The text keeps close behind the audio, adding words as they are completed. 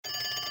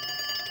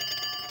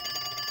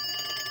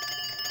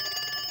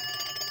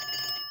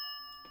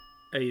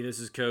Hey, this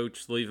is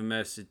Coach. Leave a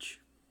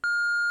message.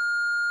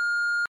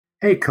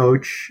 Hey,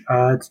 Coach,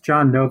 it's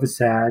John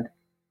Novosad.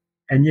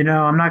 And,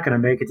 I'm not going to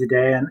make it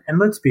today. And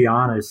let's be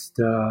honest,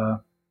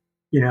 I'm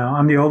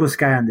the oldest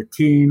guy on the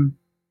team.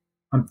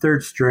 I'm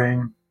third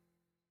string.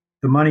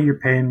 The money you're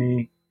paying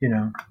me,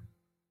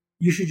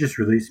 you should just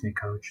release me,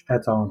 Coach.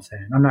 That's all I'm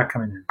saying. I'm not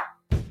coming in.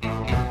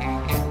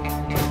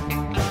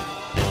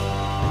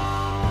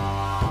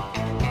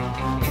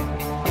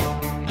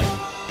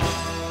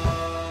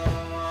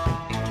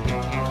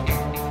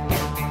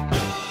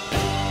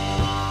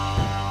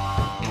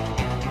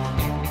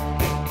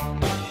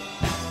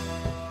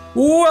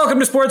 Welcome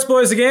to Sports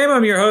Boys the Game.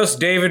 I'm your host,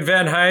 David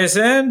Van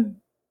Huysen.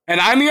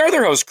 And I'm your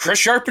other host, Chris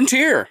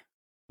Charpentier.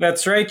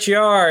 That's right, you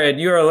are,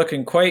 and you are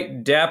looking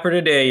quite dapper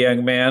today,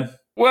 young man.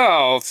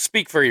 Well,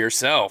 speak for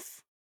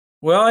yourself.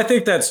 Well, I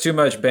think that's too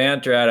much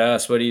banter out of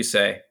us. What do you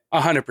say?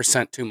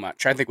 100% too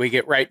much. I think we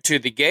get right to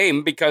the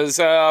game because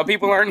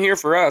people aren't here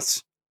for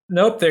us.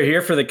 Nope, they're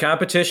here for the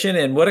competition,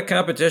 and what a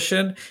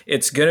competition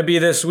it's going to be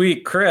this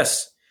week.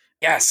 Chris.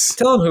 Yes.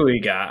 Tell them who we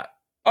got.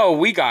 Oh,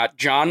 we got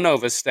John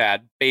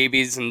Novostad,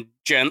 babies and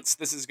gents.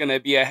 This is going to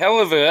be a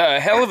hell of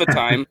a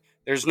time.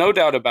 There's no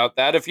doubt about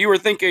that. If you were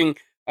thinking,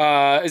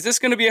 is this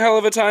going to be a hell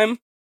of a time?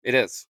 It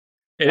is.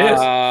 It is.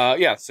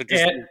 Yeah, so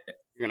you're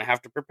going to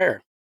have to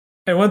prepare.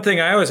 And one thing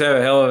I always have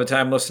a hell of a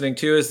time listening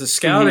to is the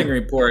scouting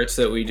reports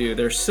that we do.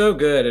 They're so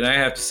good, and I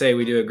have to say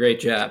we do a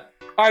great job.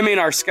 I mean,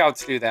 our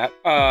scouts do that,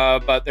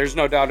 but there's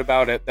no doubt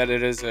about it that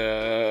it's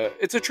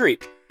a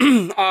treat.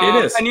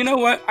 It is. And you know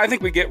what? I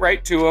think we get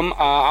right to them.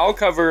 I'll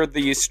cover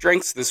the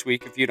strengths this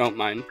week, if you don't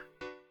mind.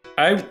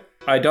 I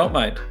don't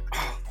mind.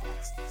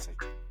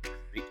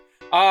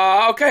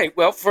 Okay,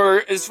 well,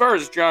 for as far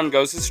as John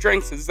goes, his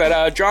strengths is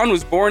that John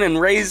was born and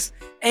raised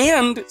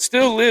and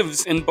still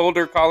lives in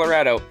Boulder,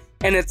 Colorado.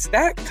 And it's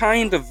that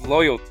kind of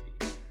loyalty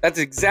that's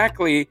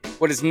exactly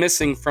what is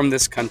missing from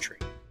this country.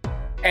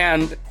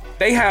 And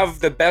they have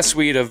the best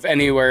weed of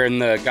anywhere in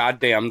the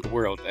goddamned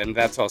world, and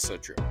that's also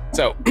true.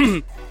 So,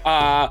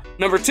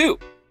 number 2,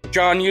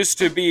 John used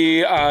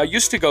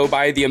to go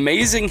by the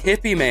amazing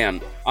hippie man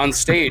on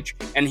stage,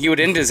 and he would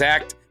end his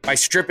act by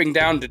stripping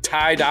down to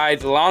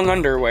tie-dyed long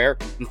underwear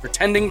and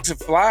pretending to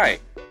fly.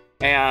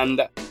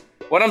 And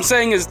what I'm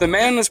saying is the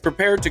man is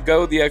prepared to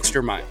go the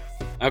extra mile.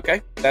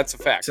 Okay, that's a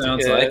fact.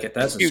 Sounds like it.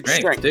 That's a huge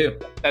strength too.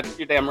 That's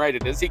you're damn right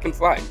it is. He can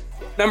fly.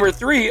 Number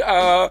 3,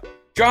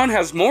 John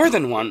has more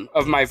than one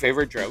of my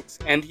favorite jokes,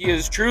 and he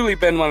has truly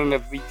been one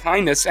of the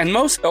kindest and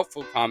most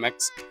helpful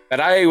comics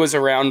that I was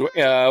around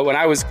when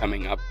I was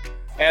coming up.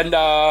 And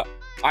I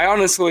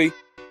honestly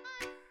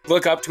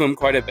look up to him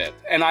quite a bit.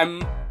 And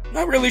I'm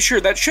not really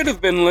sure that should have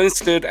been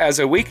listed as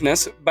a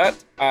weakness,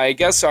 but I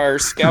guess our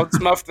scouts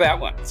muffed that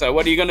one. So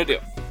what are you going to do?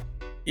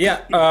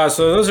 Yeah,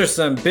 so those are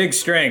some big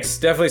strengths.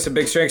 Definitely some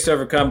big strengths to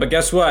overcome. But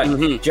guess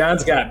what?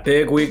 John's got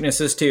big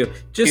weaknesses too.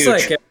 Just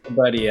Huge. like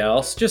everybody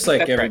else. Just like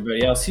That's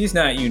everybody else. He's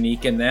not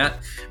unique in that.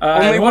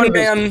 One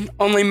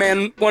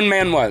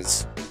man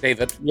was,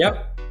 David.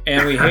 Yep.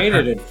 And we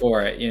hated him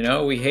for it,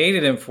 We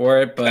hated him for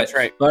it, but That's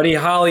right. Buddy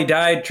Holly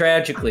died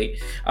tragically.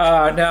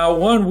 Now,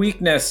 one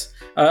weakness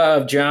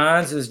of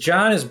John's is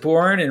John is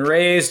born and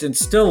raised and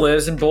still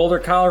lives in Boulder,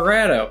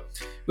 Colorado,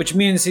 which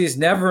means he's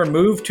never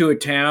moved to a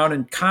town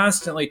and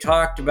constantly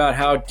talked about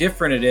how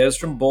different it is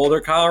from Boulder,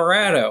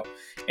 Colorado.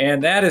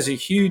 And that is a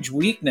huge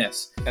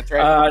weakness. That's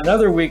right.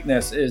 Another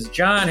weakness is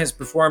John has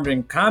performed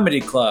in comedy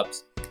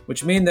clubs,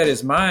 which mean that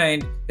his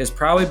mind has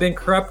probably been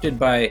corrupted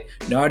by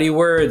naughty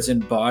words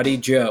and bawdy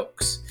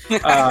jokes.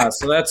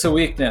 So that's a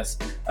weakness.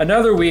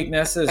 Another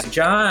weakness is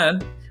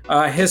John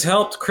has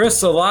helped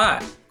Chris a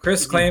lot.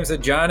 Chris claims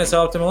that John has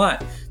helped him a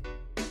lot.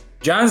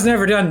 John's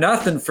never done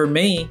nothing for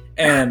me,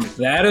 and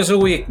that is a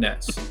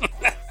weakness.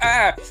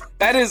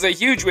 That is a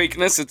huge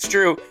weakness, it's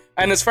true.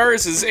 And as far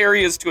as his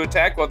areas to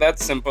attack, well,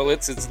 that's simple.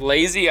 It's his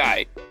lazy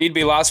eye. He'd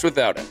be lost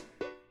without it.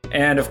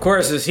 And of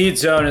course, his heat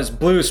zone is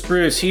Blue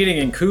Spruce Heating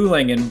and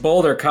Cooling in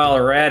Boulder,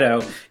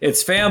 Colorado.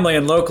 It's family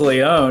and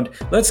locally owned.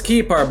 Let's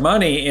keep our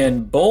money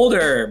in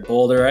Boulder,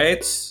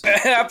 Boulderites.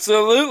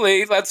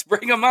 Absolutely. Let's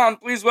bring him on.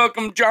 Please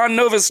welcome John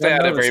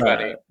Novostad,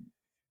 everybody.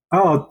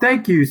 Oh,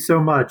 thank you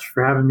so much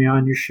for having me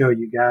on your show,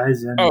 you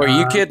guys. And, are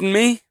you kidding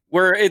me?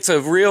 It's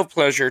a real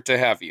pleasure to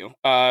have you.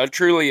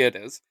 Truly it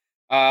is.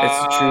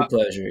 It's a true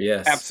pleasure,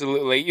 yes.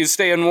 Absolutely. You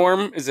staying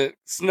warm? Is it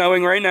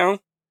snowing right now?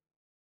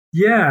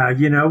 Yeah,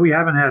 we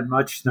haven't had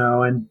much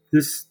snow,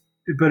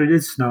 but it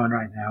is snowing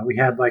right now. We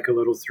had like a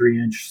little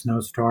 3-inch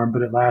snowstorm,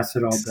 but it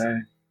lasted all day.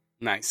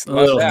 Nice. A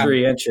little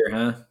 3-incher,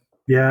 huh?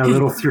 Yeah, a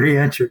little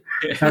 3-incher.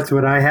 That's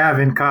what I have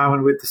in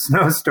common with the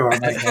snowstorm,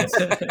 I guess.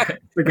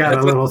 I got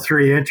a little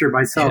 3-incher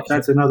myself.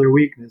 That's another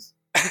weakness.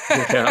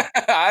 Yeah.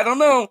 I don't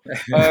know.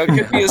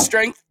 Could be a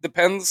strength.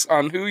 Depends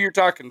on who you're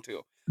talking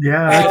to.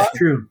 Yeah, that's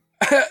true.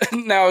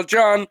 Now,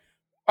 John,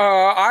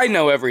 I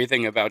know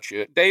everything about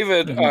you.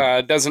 David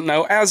doesn't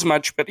know as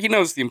much, but he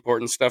knows the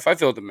important stuff. I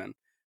filled him in.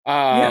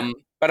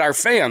 But our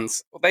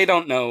fans, they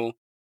don't know a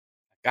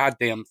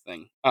goddamn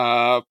thing.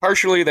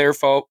 Partially their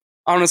fault.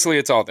 Honestly,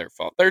 it's all their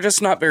fault. They're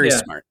just not very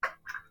smart.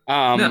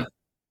 No.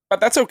 But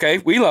that's okay.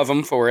 We love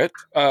them for it.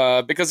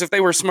 Because if they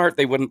were smart,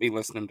 they wouldn't be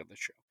listening to the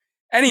show.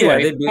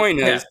 Anyway, the point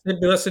is... they'd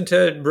be listening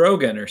to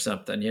Rogan or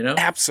something, you know?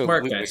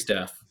 Absolutely. Smart guy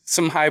stuff.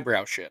 Some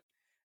highbrow shit.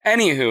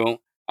 Anywho,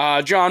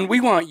 John, we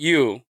want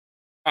you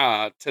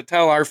to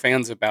tell our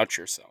fans about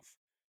yourself.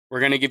 We're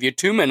going to give you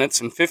 2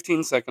 minutes and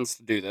 15 seconds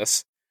to do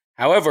this.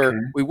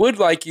 However, we would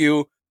like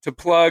you to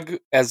plug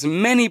as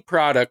many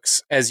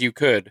products as you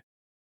could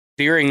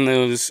during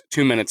those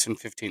 2 minutes and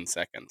 15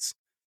 seconds.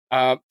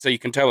 So you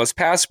can tell us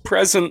past,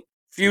 present,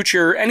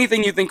 future,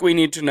 anything you think we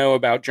need to know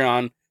about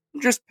John.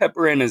 Just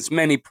pepper in as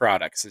many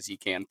products as you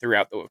can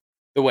throughout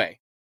the way.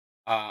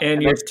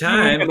 And your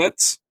time... 2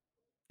 minutes.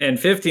 And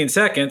 15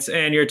 seconds,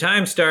 and your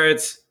time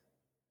starts...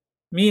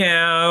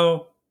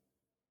 Meow.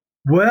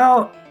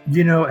 Well,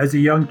 as a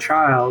young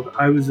child,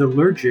 I was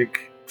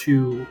allergic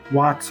to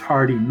Watts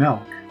Hardy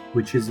milk,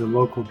 which is a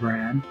local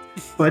brand,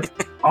 but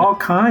all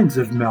kinds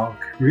of milk,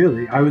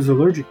 really, I was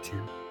allergic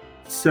to.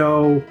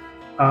 So,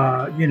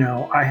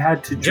 I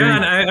had to drink.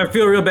 John, I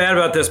feel real bad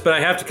about this, but I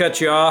have to cut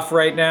you off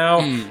right now.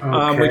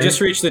 Okay. We just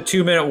reached the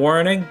 2-minute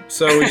warning,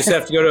 so we just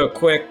have to go to a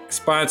quick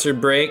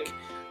sponsored break,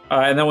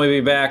 and then we'll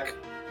be back,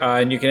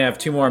 and you can have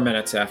 2 more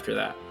minutes after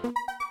that.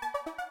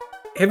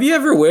 Have you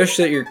ever wished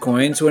that your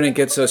coins wouldn't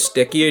get so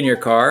sticky in your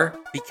car?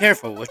 Be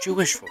careful what you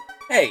wish for.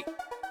 Hey,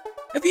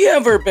 have you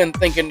ever been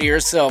thinking to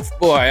yourself,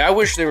 boy, I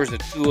wish there was a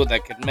tool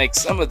that could make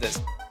some of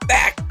this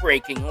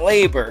back-breaking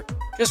labor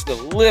just a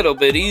little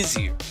bit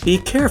easier? Be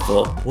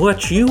careful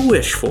what you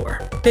wish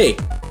for. Hey,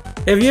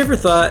 have you ever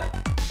thought,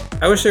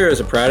 I wish there was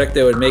a product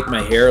that would make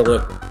my hair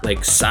look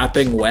like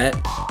sopping wet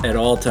at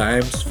all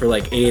times for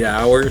like 8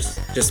 hours?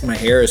 Just my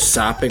hair is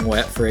sopping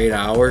wet for 8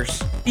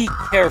 hours. Be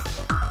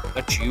careful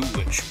what you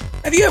wish for.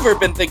 Have you ever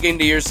been thinking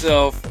to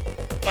yourself,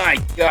 my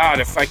God,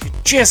 if I could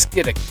just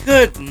get a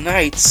good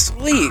night's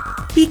sleep?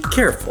 Be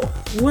careful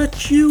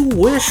what you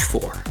wish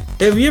for.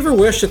 Have you ever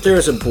wished that there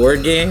was a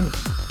board game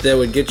that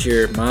would get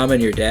your mom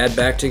and your dad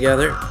back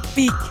together?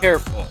 Be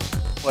careful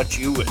what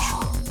you wish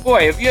for.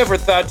 Boy, have you ever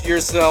thought to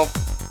yourself,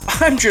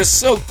 I'm just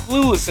so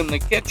clueless in the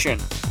kitchen.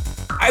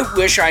 I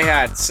wish I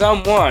had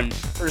someone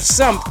or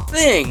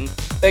something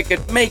that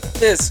could make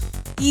this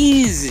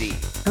easy.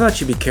 How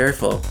about you be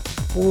careful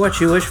what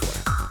you wish for?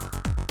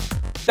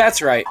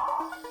 That's right.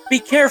 Be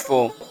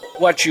careful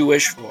what you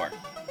wish for.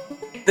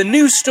 The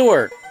new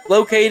store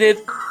located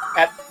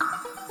at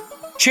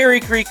Cherry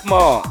Creek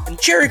Mall in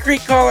Cherry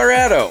Creek,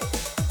 Colorado.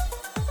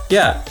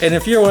 Yeah, and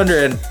if you're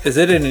wondering, is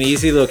it in an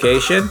easy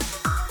location?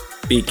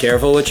 Be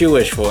careful what you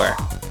wish for.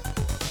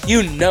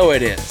 You know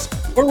it is.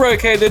 We're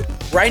located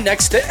right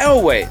next to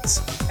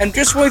Elway's. And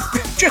just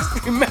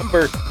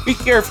remember, be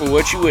careful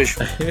what you wish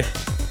for.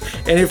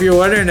 And if you're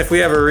wondering if we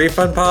have a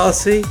refund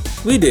policy,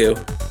 we do.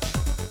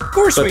 Of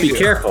course we do. But be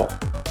careful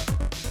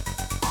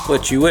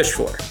what you wish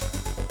for.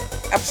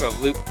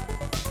 Absolutely.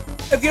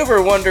 Have you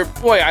ever wondered,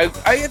 boy,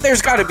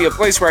 there's got to be a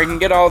place where I can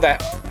get all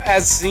that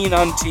as seen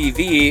on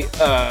TV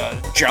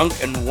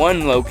junk in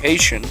one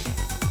location.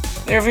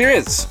 There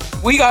is.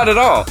 We got it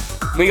all.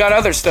 We got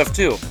other stuff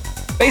too.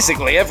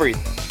 Basically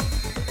everything.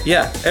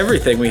 Yeah,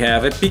 everything we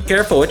have it. Be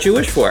careful what you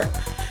wish for.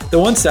 The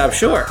one-stop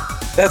shop.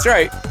 That's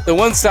right. The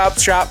one-stop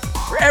shop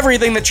for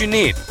everything that you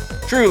need.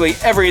 Truly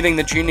everything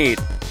that you need.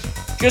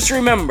 Just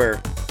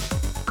remember,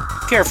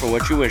 careful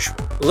what you wish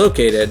for.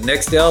 Located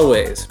next to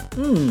Elway's.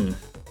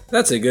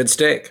 That's a good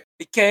steak.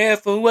 Be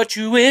careful what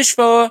you wish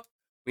for.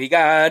 We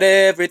got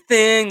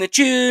everything that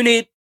you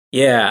need.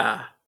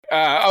 Yeah.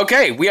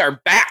 Okay, we are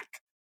back.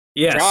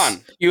 Yes.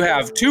 John, you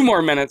have 2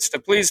 more minutes to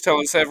please tell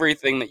us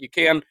everything that you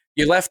can.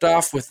 You left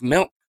off with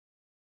milk.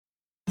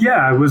 Yeah,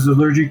 I was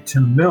allergic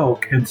to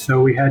milk, and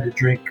so we had to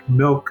drink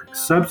milk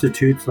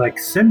substitutes like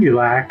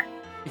Similac,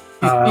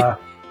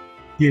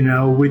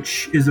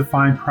 which is a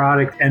fine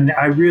product. And then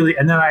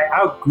I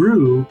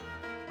outgrew,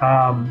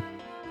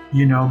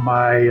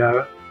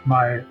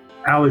 my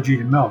allergy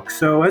to milk.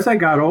 So as I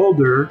got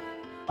older,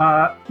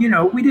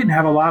 we didn't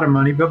have a lot of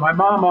money, but my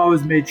mom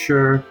always made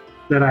sure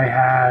that I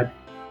had,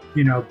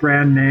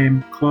 brand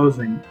name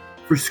clothing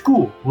for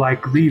school,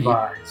 like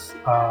Levi's.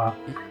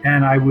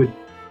 And I would,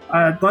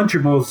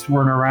 Lunchables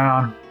weren't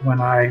around when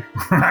I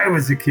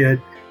was a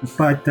kid,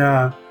 but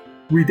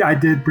I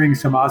did bring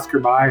some Oscar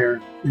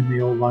Mayer in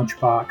the old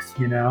lunchbox,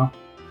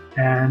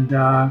 And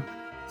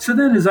so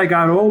then as I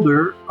got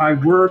older, I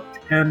worked,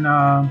 and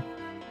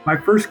my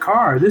first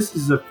car, this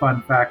is a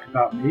fun fact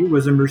about me,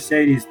 was a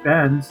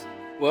Mercedes-Benz.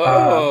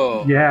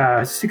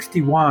 Whoa.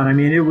 61. I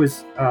mean, it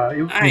was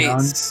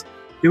nice.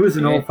 It was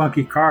an old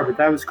funky car, but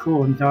that was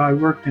cool. And I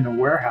worked in a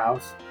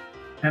warehouse,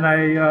 and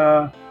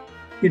I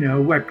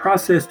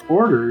processed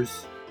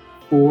orders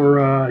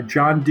for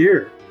John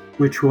Deere,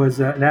 which was,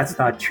 that's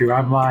not true.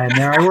 I'm lying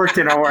there. I worked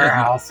in a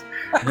warehouse.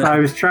 I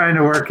was trying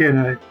to work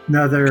in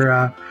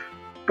another,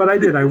 but I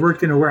did. I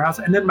worked in a warehouse.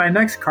 And then my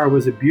next car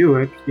was a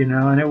Buick,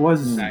 and it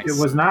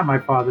was not my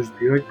father's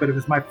Buick, but it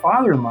was my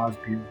father-in-law's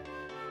Buick.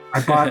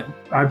 I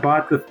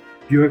bought the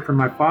Buick from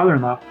my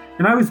father-in-law,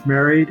 and I was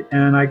married,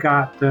 and I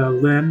got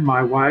Lynn,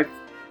 my wife,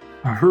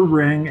 her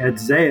ring at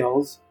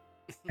Zales,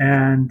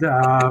 and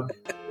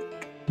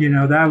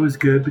that was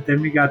good. But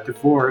then we got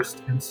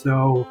divorced, and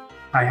so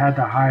I had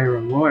to hire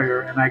a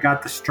lawyer, and I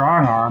got the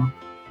strong arm,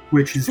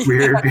 which is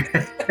weird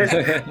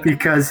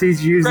because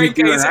he's usually Frank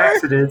doing Azar?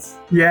 accidents.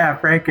 Yeah,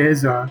 Frank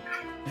Azar.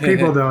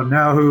 People don't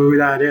know who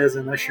that is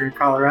unless you're in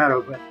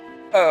Colorado, but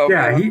Oh,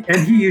 yeah,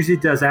 man. he usually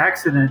does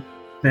accident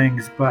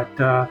things. But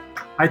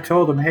I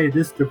told him, hey,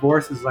 this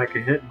divorce is like a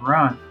hit and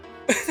run.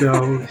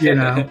 So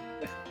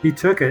he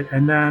took it,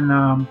 and then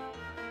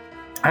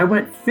I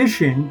went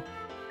fishing,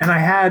 and I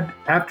had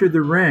after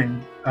the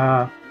ring.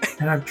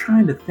 And I'm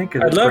trying to think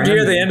of. I'd love to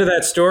hear the end of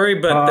that story,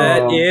 but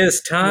that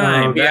is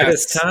time. no, That yes.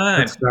 is time,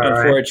 That's all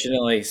right.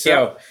 unfortunately.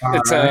 So,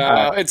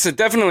 It's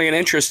definitely an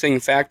interesting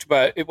fact,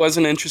 but it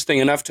wasn't interesting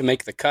enough to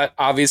make the cut,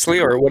 obviously,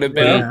 or it would have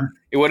been Yeah.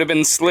 it would have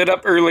been slid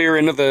up earlier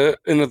into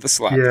the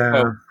slot.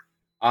 Yeah.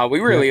 So, we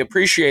really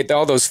appreciate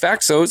all those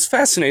facts. So it's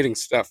fascinating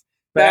stuff.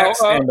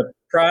 facts Now, and the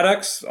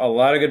products, a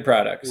lot of good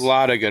products. a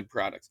lot of good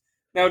products.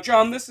 Now,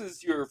 John, this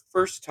is your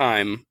first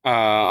time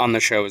on the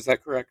show. Is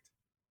that correct?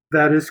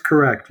 That is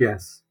correct.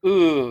 Yes.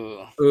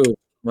 Ooh. Ooh,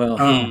 well,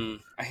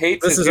 I hate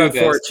this to is do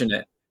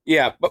unfortunate.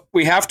 Yeah, but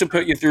we have to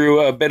put you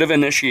through a bit of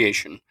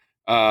initiation.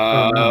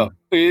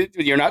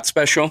 You're not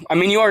special. I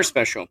mean, you are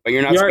special, but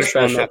you're not You are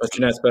special. in special, that but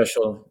you're not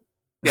special.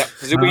 Yeah,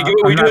 because we do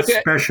I'm not it to.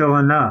 special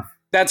enough.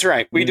 That's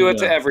right. We do it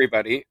to Yeah.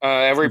 everybody.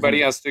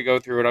 Everybody has to go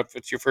through it if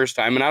it's your first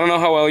time. And I don't know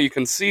how well you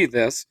can see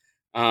this,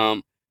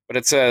 but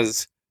it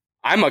says,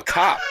 "I'm a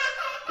cop."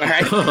 All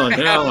right. Oh,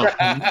 no.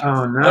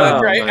 Oh no!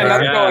 That's right, my and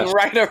that's gosh. going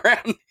right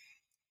around.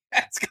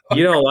 That's going.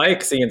 You don't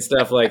like seeing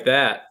stuff like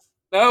that.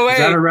 No way. Is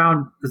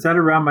that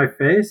around my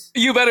face?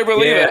 You better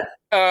believe Yeah. it.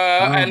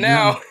 And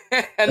now,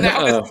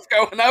 Uh-oh. this is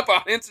going up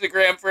on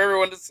Instagram for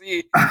everyone to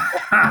see. All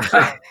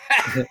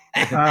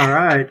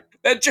right.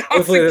 That John's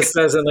Hopefully, a- this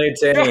doesn't lead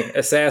to any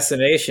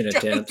assassination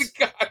John's attempts. a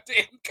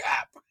goddamn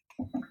cop.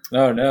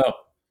 Oh, no.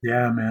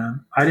 Yeah,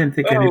 man. I didn't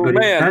think Oh, anybody.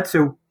 man.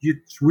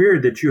 It's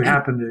weird that you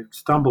happen to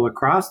stumble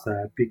across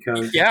that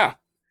because Yeah.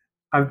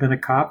 I've been a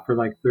cop for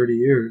like 30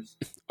 years.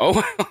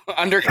 Oh,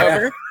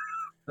 undercover.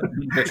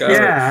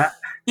 Yeah,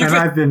 You and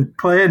could- I've been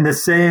playing the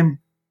same,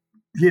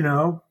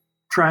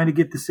 trying to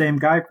get the same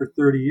guy for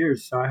 30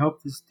 years. So I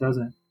hope this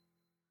doesn't.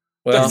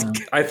 Well,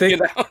 I You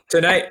think know?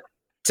 tonight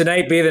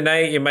be the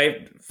night you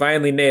might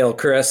finally nail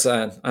Chris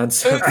on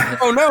something.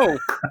 Oh no.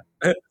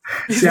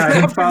 He's Yeah, I've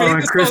not been for me following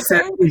this Chris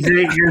whole since he's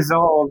 8 years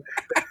old.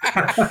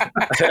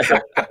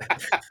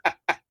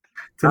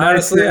 Tonight's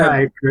Honestly, the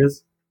night,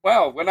 Chris.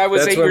 Well, when I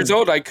was That's 8 years when-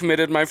 old, I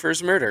committed my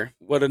first murder.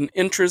 What an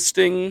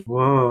interesting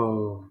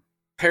Whoa.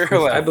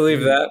 parallel. I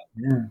believe that.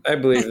 Yeah. I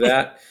believe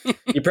that.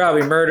 You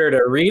probably murdered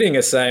a reading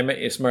assignment,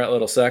 you smart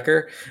little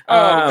sucker.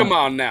 Oh, come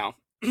on now.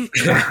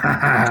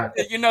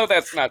 You know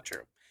that's not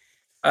true.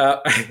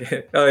 Oh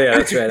yeah,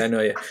 that's right. I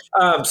know you.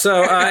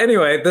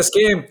 Anyway, this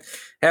game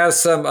has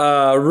some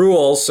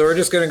rules, so we're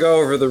just going to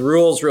go over the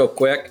rules real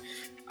quick.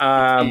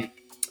 And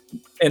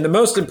the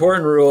most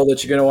important rule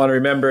that you're going to want to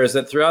remember is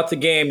that throughout the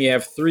game, you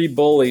have 3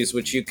 bullies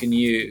which you can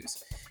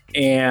use,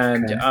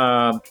 and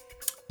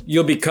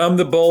you'll become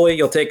the bully.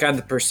 You'll take on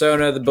the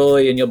persona of the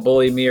bully, and you'll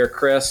bully me or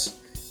Chris,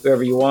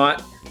 whoever you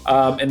want.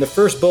 And the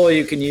first bully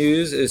you can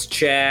use is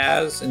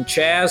Chaz, and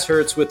Chaz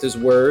hurts with his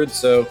words,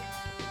 so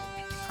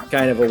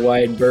kind of a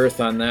wide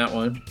berth on that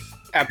one.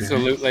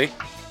 Absolutely.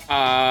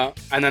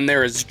 And then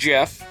there is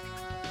Jeff.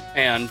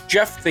 And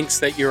Jeff thinks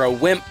that you're a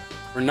wimp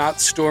for not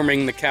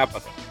storming the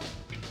Capitol.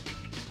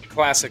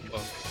 Classic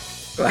book.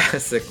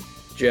 Classic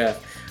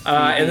Jeff.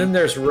 And then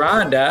there's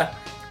Rhonda,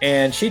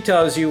 and she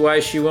tells you why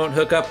she won't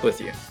hook up with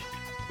you.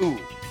 Ooh,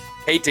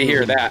 hate to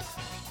hear that.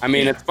 I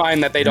mean, it's fine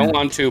that they don't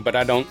want to, but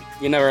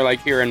you never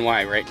like hearing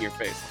why right in your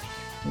face.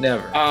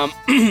 Never.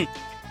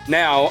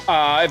 Now,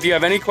 if you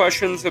have any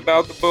questions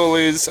about the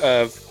bullies,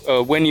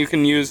 of when you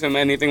can use them,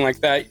 anything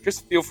like that,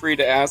 just feel free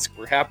to ask.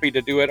 We're happy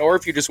to do it. Or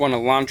if you just want to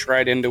launch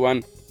right into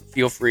one,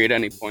 feel free at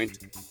any point.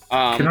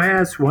 Can I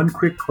ask one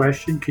quick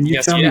question? Can you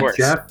Yes, tell of me course.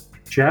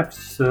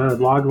 Jeff's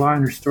log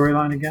line or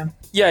storyline again?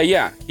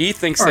 Yeah. He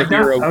thinks Or that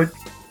you're a not-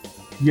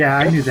 yeah,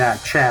 I knew that.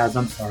 Chaz,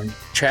 I'm sorry.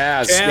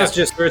 Chaz. Chaz Yeah,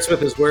 just hurts with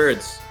his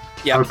words.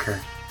 yeah, Okay.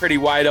 pretty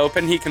wide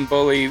open. He can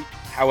bully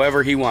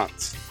however he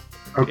wants.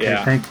 Okay,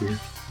 Yeah. thank you.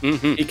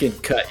 Mm-hmm. He can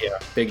cut you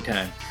big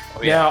time.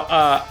 Oh, yeah.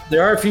 Now,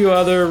 there are a few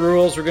other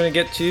rules we're going to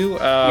get to.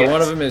 Yes.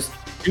 One of them is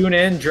tune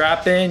in,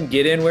 drop in,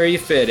 get in where you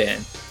fit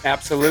in.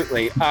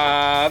 Absolutely.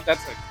 That's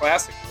a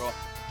classic rule.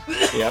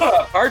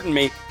 Yep. Pardon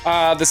me.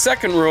 The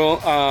second rule,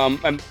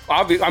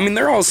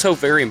 they're all so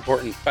very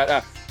important,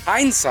 but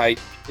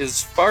hindsight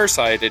is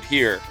farsighted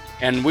here,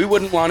 and we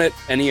wouldn't want it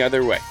any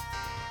other way.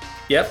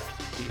 Yep.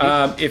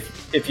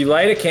 If you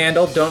light a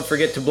candle, don't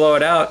forget to blow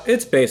it out.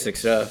 It's basic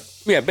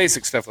stuff. Yeah,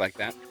 basic stuff like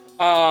that.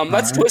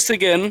 Let's right. twist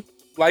again,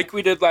 like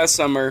we did last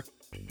summer.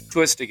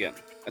 Twist again.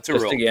 That's a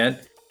Just rule. again.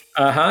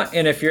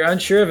 And if you're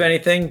unsure of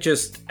anything,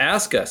 just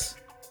ask us,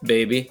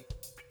 baby.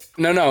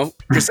 No,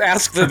 just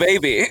ask the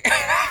baby.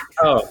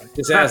 Oh,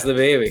 just ask the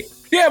baby.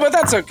 Yeah, but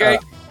that's okay.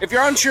 If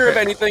you're unsure of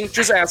anything,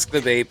 just ask the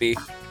baby.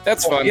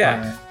 That's fun.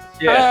 Yeah.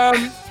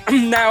 Yeah.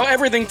 Now,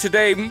 everything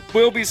today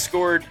will be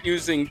scored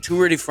using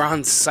Tour de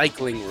France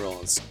cycling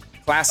rules.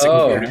 Classic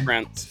Tour de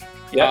France.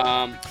 Yep.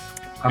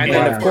 And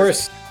then, of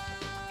course,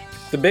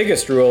 the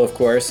biggest rule, of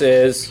course,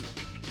 is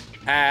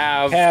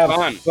have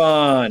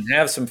fun.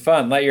 Have some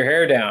fun. Let your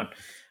hair down.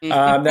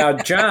 Now,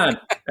 John,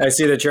 I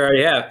see that you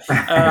already have.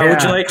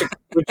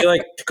 Would you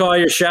like to call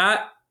your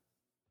shot?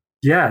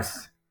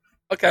 Yes.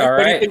 Okay. All right.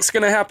 What do you think's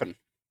going to happen?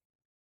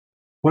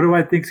 What do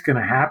I think's going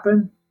to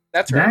happen?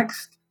 That's right.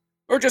 Next?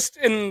 Or just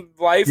in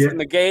life, in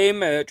the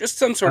game, just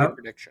some sort of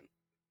prediction.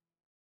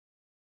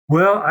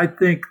 Well, I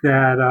think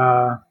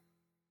that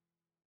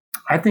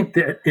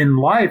in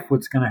life,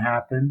 what's going to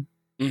happen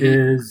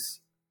is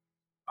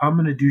I'm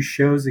going to do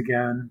shows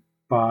again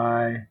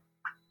by,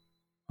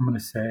 I'm going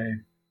to say,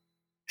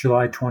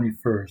 July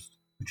 21st,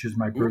 which is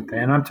my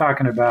birthday. And I'm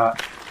talking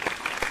about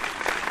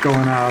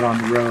going out on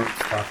the road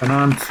stuff. And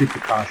I'm super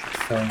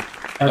cautious. So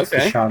that's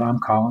the shot I'm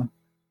calling.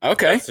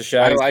 Okay. That's the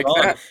shot. I like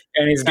that.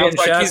 And he's getting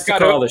shots to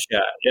call the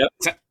shot.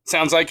 Yep.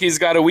 Sounds like he's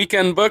got a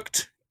weekend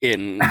booked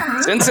in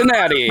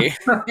Cincinnati.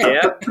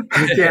 Yep.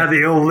 Yeah,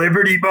 the old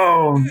Liberty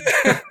Bone.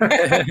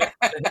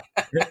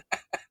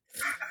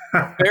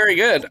 Very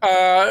good.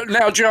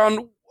 Now, John,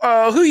 who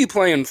are you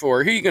playing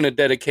for? Who are you going to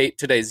dedicate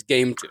today's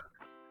game to?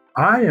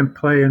 I am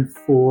playing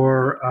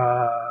for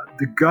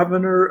the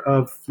governor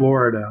of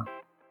Florida.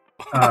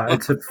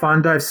 It's a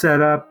fund I've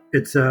set up.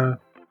 It's a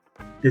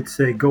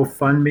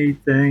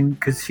GoFundMe thing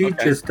because he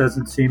just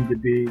doesn't seem to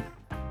be,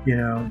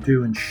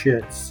 doing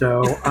shit.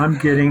 So I'm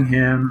getting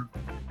him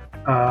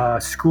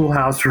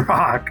Schoolhouse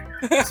Rock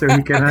so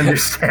he can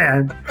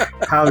understand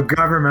how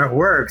government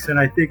works. And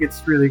I think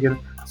it's really good.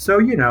 So,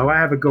 I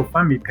have a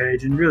GoFundMe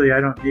page and really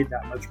I don't need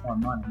that much more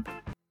money.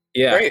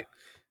 Yeah. Great.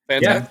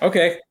 Fantastic. Yeah.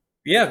 Okay.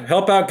 Yeah.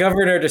 Help out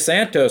Governor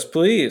DeSantis,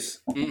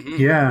 please. Mm-hmm.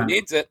 Yeah. He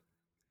needs it.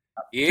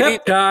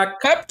 Pep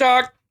talk. Pep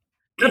talk.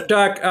 Pep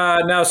talk.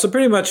 Now, so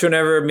pretty much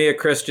whenever me and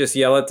Chris just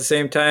yell at the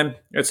same time,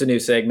 it's a new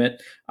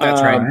segment.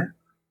 That's right.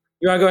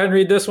 You want to go ahead and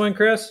read this one,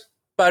 Chris?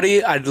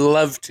 Buddy, I'd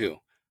love to.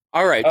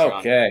 All right, John.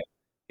 Okay.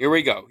 Here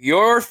we go.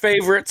 Your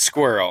favorite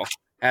squirrel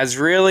has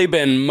really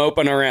been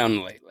moping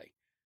around lately.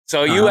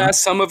 So you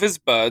ask some of his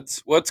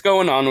buds what's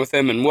going on with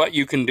him and what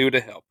you can do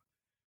to help.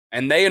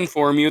 And they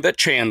inform you that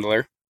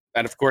Chandler,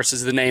 that of course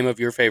is the name of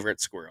your favorite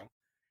squirrel,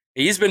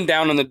 he's been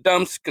down in the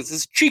dumps because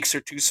his cheeks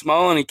are too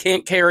small and he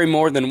can't carry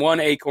more than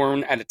one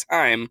acorn at a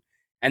time.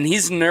 And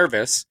he's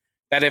nervous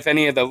that if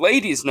any of the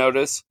ladies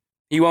notice,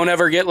 he won't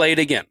ever get laid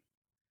again.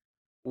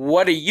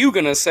 What are you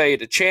going to say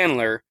to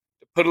Chandler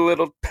to put a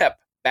little pep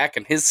back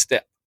in his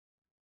step?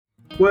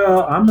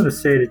 Well, I'm going to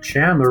say to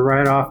Chandler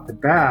right off the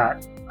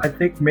bat, I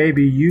think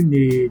maybe you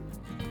need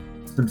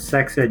some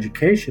sex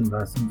education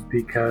lessons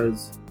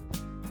because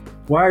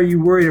why are you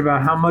worried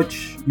about how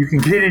much you can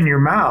get in your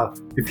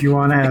mouth if you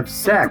want to have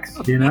sex,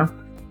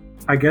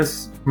 I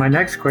guess my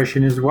next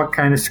question is what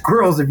kind of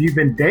squirrels have you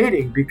been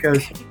dating?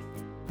 Because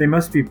they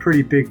must be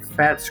pretty big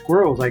fat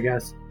squirrels, I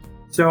guess.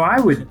 So I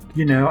would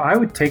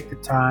take the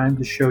time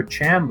to show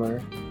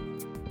Chandler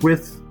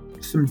with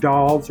some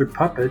dolls or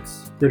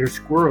puppets that are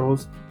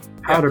squirrels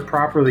how to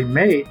properly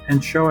mate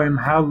and show him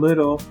how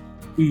little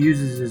he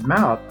uses his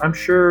mouth. I'm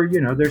sure,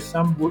 there's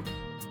some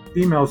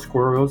female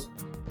squirrels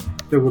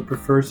that would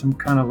prefer some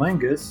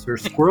cunnilingus or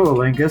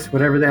squirrelingus,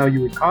 whatever the hell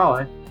you would call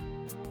it.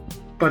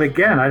 But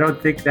again, I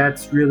don't think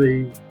that's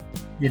really,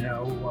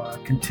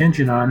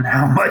 contingent on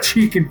how much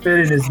he can fit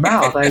in his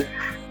mouth.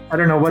 I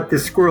don't know what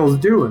this squirrel's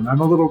doing.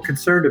 I'm a little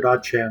concerned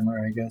about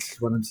Chandler, I guess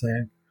is what I'm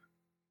saying.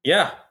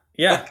 Yeah.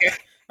 Okay.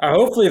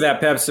 Hopefully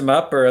that peps him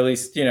up or at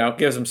least,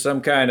 gives him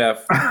some kind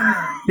of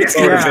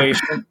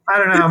motivation. I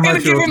don't know how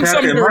much it'll give him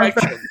some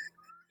direction.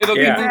 It'll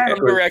give him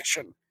some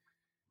direction.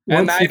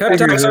 And pep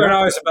talks aren't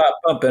always about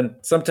pumping.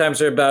 Sometimes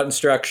they're about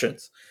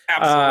instructions.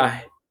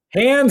 Absolutely.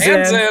 Hands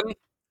in.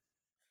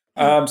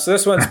 So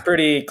this one's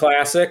pretty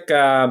classic.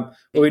 What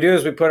we do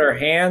is we put our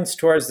hands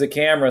towards the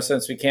camera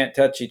since we can't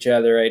touch each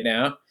other right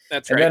now.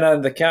 That's right. And then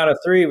on the count of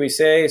three, we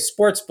say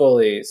sports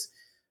bullies.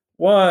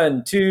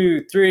 1,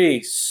 2,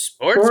 3.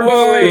 Sports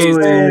bullies.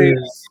 Okay.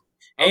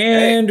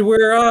 And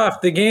we're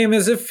off. The game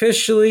is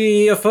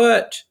officially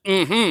afoot.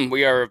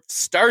 We are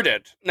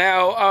started.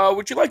 Now,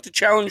 would you like to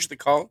challenge the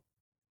call?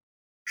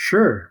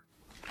 Sure.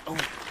 Oh.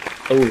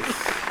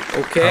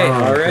 Okay.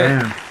 All right.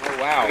 Damn. Oh,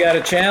 wow. We got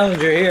a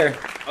challenger here.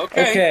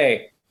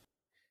 Okay.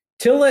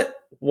 Tillett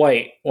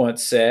White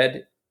once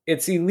said,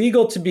 "It's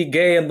illegal to be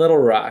gay in Little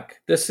Rock.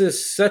 This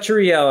is such a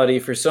reality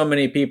for so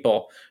many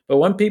people. But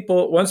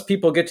once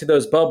people get to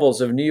those bubbles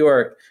of New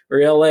York or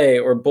LA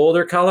or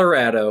Boulder,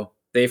 Colorado,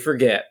 they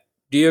forget."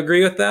 Do you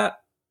agree with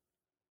that?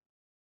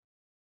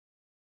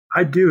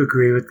 I do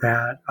agree with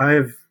that.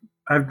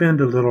 I've been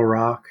to Little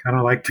Rock. I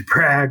don't like to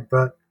brag,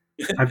 but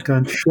I've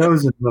done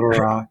shows in Little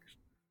Rock.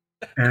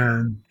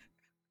 And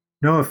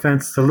no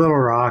offense to Little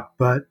Rock,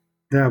 but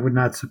that would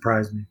not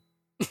surprise me.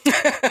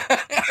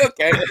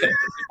 Okay.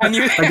 And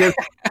you, I guess,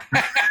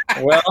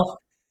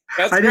 well,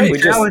 that's I great.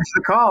 didn't challenge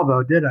the call,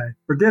 though, did I?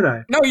 Or did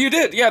I? No, you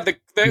did. Yeah,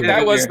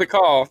 that was the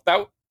call.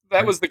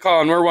 That was the call,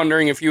 and we're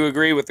wondering if you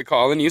agree with the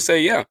call, and you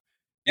say yeah.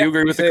 You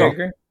agree with the I call?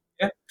 agree.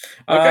 Yeah.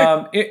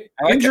 Okay.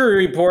 I like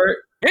Injury report.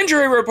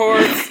 Injury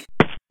report.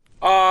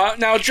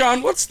 Now,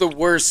 John, what's the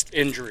worst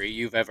injury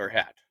you've ever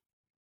had?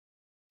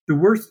 The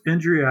worst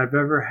injury I've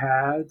ever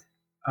had.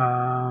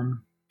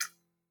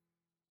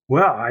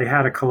 Well, I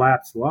had a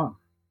collapsed lung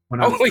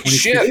when I was Holy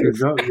 26 shit.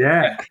 years old.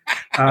 Yeah.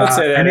 I'd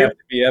say and that'd have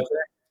to be up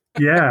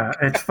there. yeah,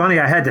 it's funny.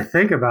 I had to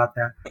think about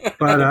that.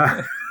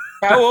 But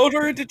How old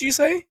did you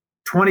say?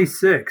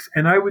 26.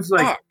 And I was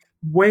like, Fuck.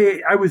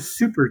 I was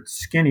super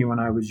skinny when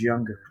I was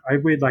younger. I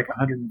weighed like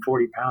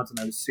 140 pounds and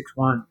I was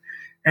 6'1".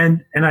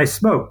 And I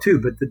smoked too,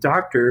 but the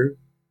doctor.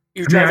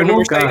 You I mean, I driving a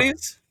woke up-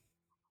 Mercedes?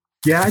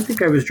 Yeah, I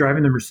think I was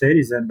driving the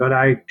Mercedes then, but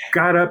I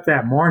got up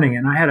that morning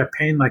and I had a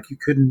pain like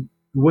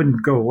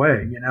wouldn't go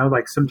away. You know,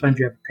 like sometimes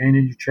you have a pain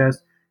in your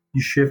chest,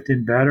 you shift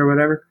in bed or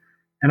whatever.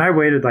 And I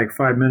waited like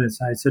 5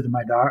 minutes. And I said to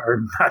my doctor,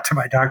 or not to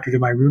my doctor, to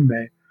my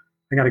roommate,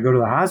 I got to go to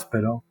the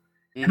hospital.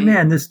 Mhm. And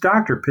man, this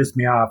doctor pissed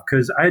me off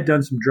because I had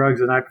done some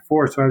drugs the night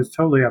before. So I was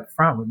totally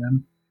upfront with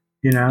him,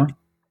 you know,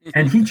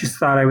 and he just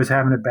thought I was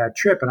having a bad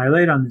trip. And I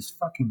laid on this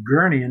fucking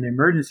gurney in the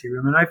emergency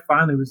room. And I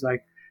finally was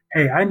like,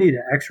 hey, I need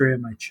an x-ray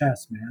of my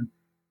chest, man.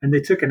 And they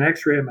took an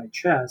x-ray of my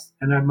chest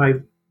and my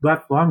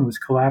left lung was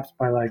collapsed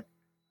by like,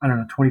 I don't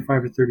know,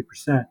 25 or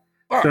 30%.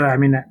 Fuck. So, I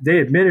mean, they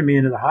admitted me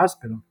into the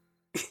hospital.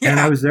 And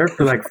I was there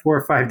for like 4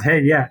 or 5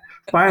 days. Yeah.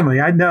 Finally,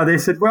 I know. They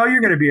said, well,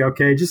 you're going to be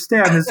okay. Just stay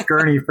on this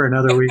gurney for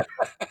another week.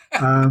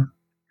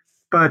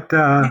 But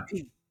then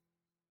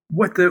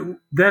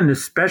the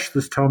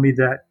specialist told me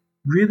that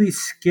really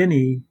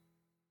skinny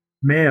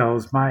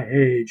males my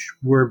age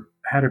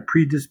had a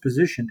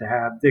predisposition to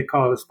have, they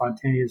call it a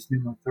spontaneous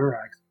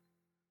pneumothorax.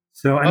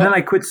 So, and then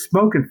I quit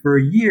smoking for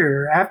a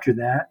year after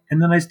that.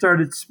 And then I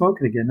started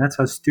smoking again. That's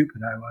how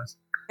stupid I was.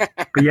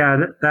 But yeah,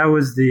 that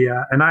was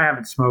and I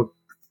haven't smoked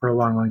for a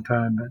long, long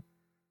time,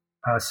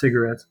 but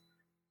cigarettes.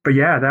 But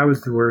yeah, that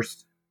was the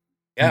worst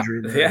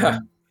injury. Yeah.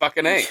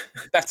 Fucking A.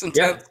 That's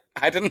intense.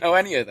 I didn't know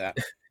any of that.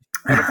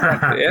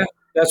 Yeah.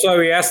 That's why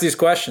we ask these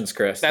questions,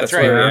 Chris. That's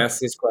why right. we ask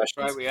these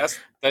questions. That's why we ask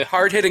the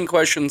hard-hitting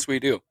questions we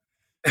do.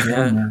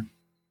 Yeah.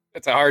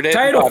 It's a hard-hitting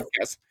Title.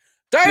 podcast.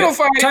 Title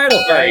fight.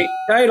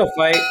 Title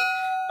fight.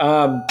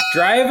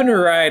 Driving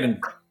or riding?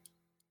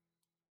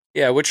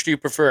 Yeah, which do you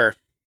prefer?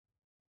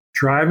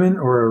 Driving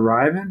or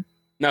arriving?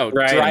 No,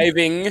 Riding.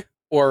 driving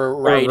or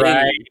riding.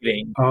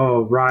 Riding.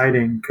 Oh,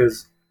 riding,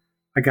 because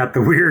I got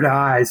the weird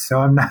eyes, so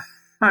I'm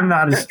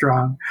not a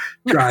strong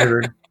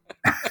driver.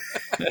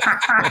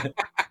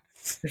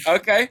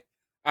 Okay.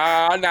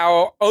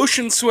 Now,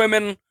 ocean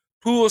swimming,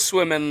 pool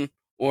swimming,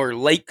 or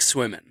lake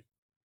swimming?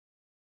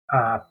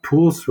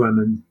 Pool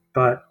swimming,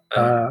 but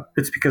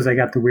it's because I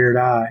got the weird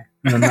eye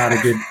and I'm not a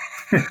good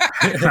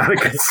not a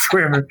good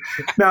swimmer.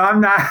 No,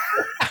 I'm not.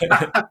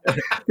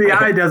 The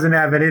eye doesn't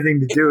have anything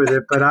to do with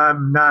it, but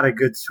I'm not a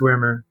good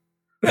swimmer.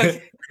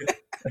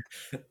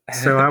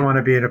 So I want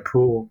to be in a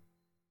pool.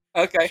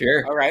 Okay.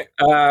 Sure. All right.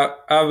 How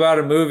about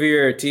a movie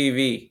or a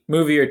TV?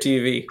 Movie or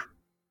TV?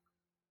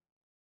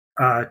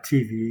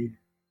 TV.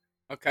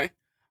 Okay.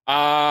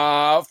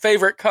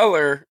 Favorite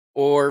color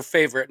or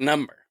favorite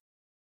number?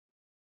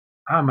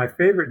 My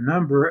favorite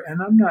number,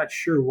 and I'm not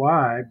sure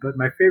why, but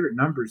my favorite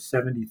number is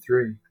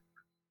 73.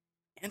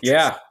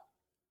 Yeah.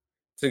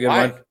 It's a good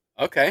Why? one.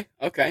 Okay.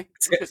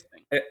 Interesting.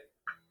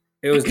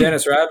 It was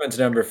Dennis Rodman's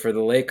number for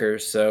the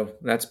Lakers, so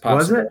that's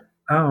possible. Was it?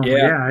 Oh, Yeah.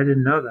 yeah, I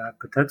didn't know that,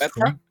 but that's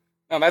cool. right.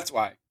 No, that's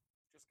why.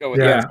 Just go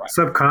with Yeah, that's why.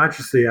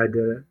 subconsciously I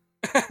did it.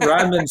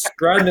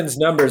 Rodman's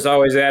numbers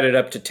always added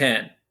up to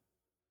 10.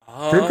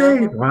 Did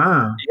they?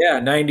 Wow. Yeah,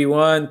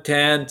 91,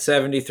 10,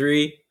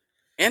 73.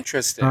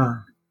 Interesting.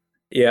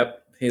 Yep.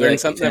 He Learn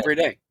liked something 10. every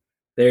day.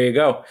 There you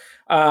go.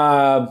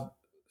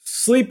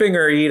 Sleeping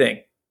or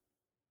eating?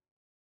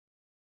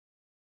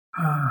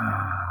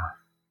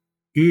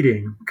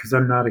 Eating, because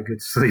I'm not a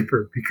good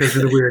sleeper because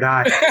of the weird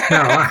eye.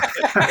 No,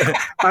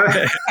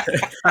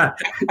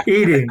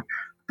 eating.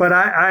 But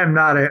I am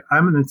not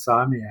I'm an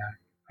insomniac.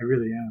 I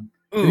really am.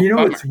 Ooh, And you know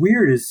bummer. what's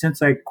weird is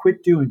since I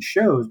quit doing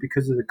shows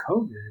because of the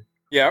COVID,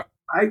 Yeah.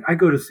 I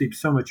go to sleep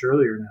so much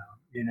earlier now,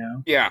 you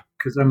know, Yeah.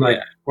 because I'm like,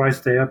 Yeah. why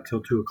stay up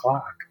till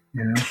 2:00,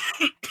 you know?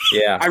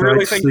 Yeah. I So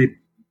really I'd think sleep.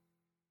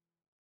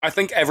 I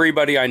think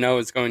everybody I know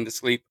is going to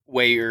sleep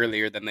way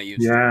earlier than they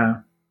used to.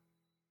 Yeah.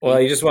 Well,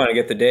 you just want to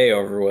get the day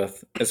over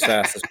with as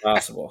fast as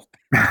possible.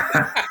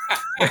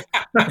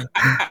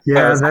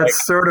 Yeah,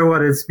 that's sort of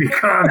what it's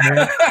become,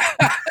 man.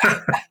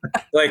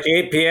 Like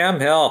 8 p.m.?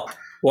 Hell,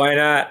 why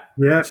not?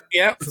 Yeah,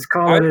 Yeah. let's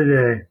call it a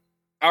day.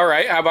 All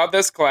right. How about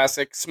this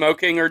classic?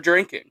 Smoking or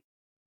drinking?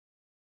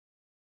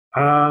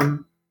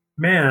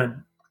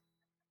 Man,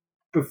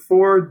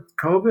 before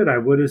COVID, I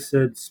would have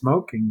said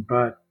smoking,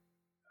 but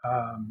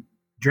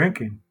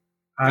drinking.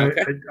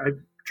 Okay.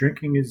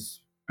 Drinking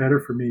is better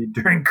for me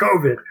during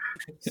COVID.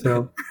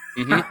 So,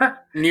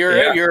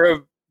 You're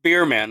a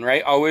beer man,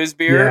 right? Always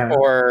beer Yeah.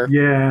 or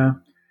yeah,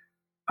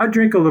 I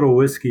drink a little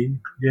whiskey.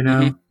 You know,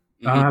 Mhm.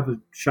 I'll have a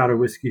shot of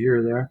whiskey here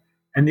or there.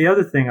 And the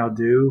other thing I'll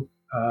do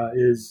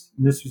is,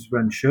 and this was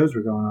when shows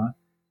were going on,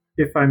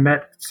 if I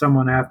met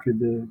someone after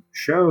the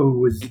show who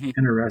was Mhm.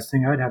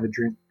 interesting, I'd have a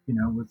drink,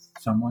 with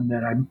someone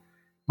that I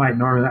might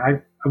normally. I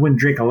wouldn't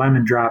drink a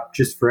lemon drop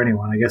just for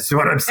anyone. I guess is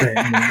what I'm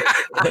saying.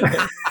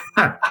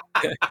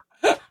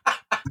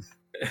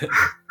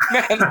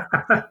 Man,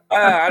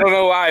 I don't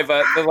know why,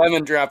 but the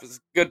lemon drop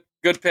is good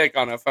pick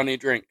on a funny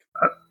drink.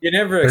 You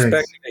never Thanks.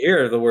 expected to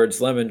hear the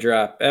words lemon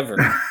drop ever.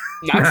 Not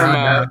from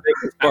No.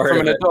 Biggest not part from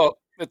of an it. adult.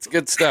 It's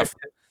good stuff.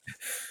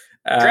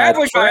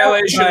 Traffic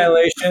violation.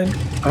 violation.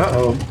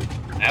 Uh-oh.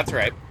 That's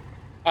right.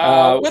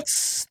 Uh,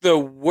 What's the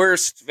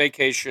worst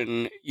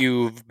vacation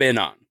you've been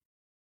on?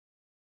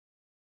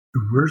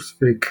 The worst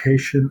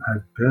vacation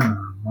I've been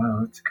on.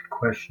 Wow, that's a good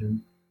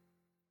question.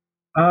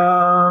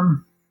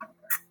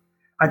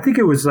 I think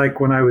it was like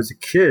when I was a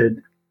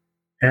kid,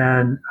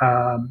 and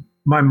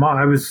my mom.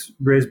 I was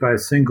raised by a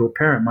single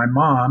parent. My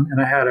mom and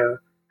I have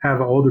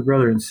an older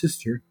brother and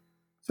sister.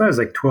 So I was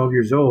like 12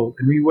 years old,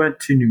 and we went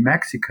to New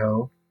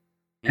Mexico,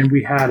 and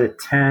we had a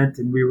tent,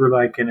 and we were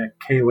like in a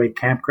KOA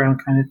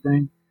campground kind of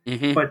thing.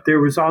 Mm-hmm. But there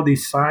was all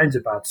these signs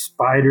about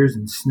spiders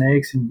and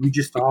snakes, and we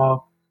just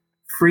all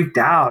freaked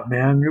out,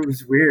 man. It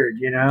was weird,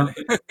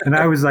 And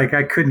I was like,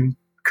 I couldn't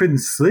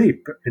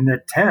sleep in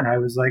that tent. I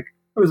was like,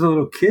 I was a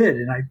little kid,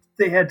 and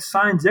they had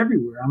signs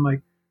everywhere. I'm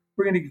like,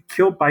 we're gonna get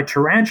killed by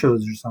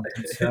tarantulas or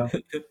something. So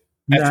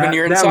That's when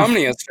your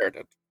insomnia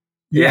started.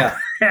 Yeah,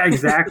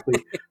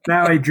 exactly.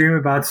 Now I dream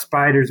about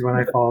spiders when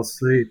I fall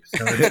asleep,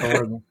 so it's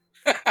horrible.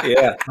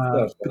 Yeah.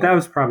 But that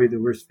was probably the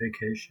worst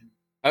vacation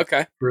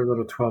Okay. for a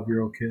little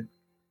 12-year-old kid.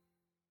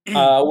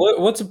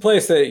 What's a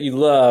place that you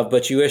love,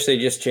 but you wish they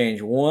just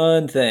changed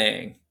one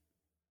thing?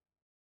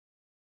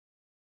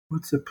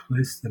 What's a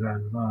place that I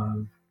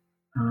love?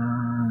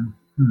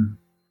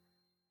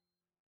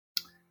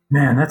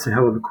 Man, that's a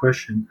hell of a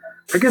question.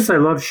 I guess I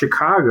love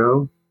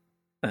Chicago,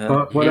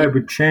 but what I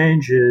would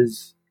change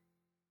is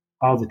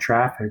all the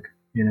traffic,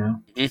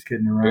 just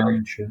getting around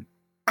and shit.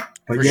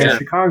 But For yeah, sure.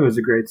 Chicago is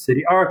a great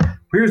city. Or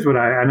here's what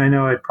I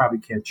know I probably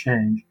can't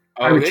change.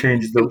 I would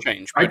change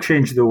I'd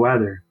change the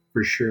weather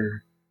for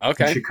sure in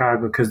Okay.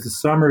 Chicago, because the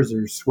summers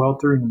are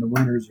sweltering and the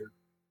winters are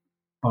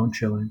bone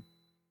chilling.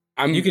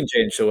 You can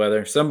change the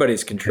weather.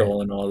 Somebody's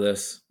controlling all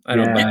this. I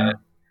don't buy it.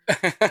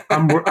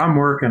 I'm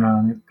working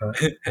on it,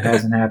 but it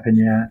hasn't happened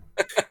yet.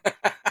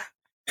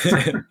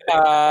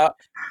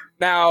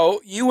 Now,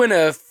 you win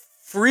a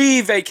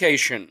free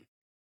vacation.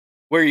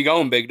 Where are you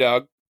going, big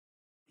dog?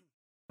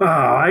 Oh,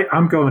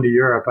 I'm going to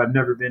Europe. I've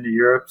never been to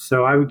Europe,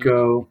 so I would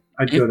go.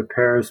 I'd go to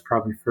Paris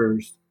probably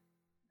first,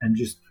 and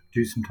just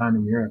do some time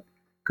in Europe.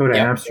 Go to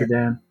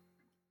Amsterdam.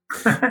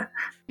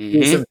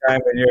 Do some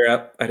time in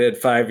Europe. I did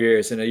 5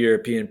 years in a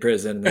European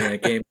prison, and then I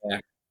came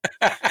back.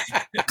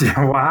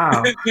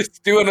 Wow.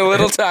 Just doing a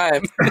little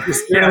time.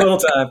 Just doing a little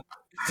time.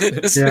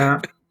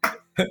 Yeah.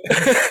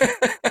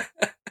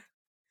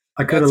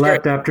 I could have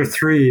left after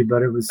 3,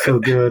 but it was so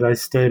good. I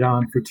stayed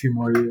on for 2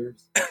 more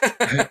years.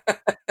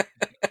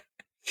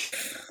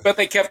 But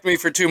they kept me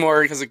for 2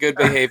 more because of good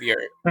behavior.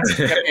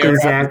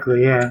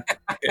 Exactly. Yeah.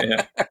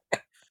 Yeah.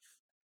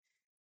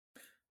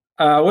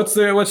 What's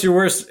your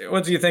worst?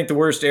 What do you think the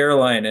worst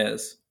airline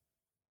is?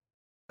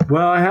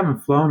 Well, I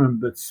haven't flown them,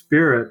 but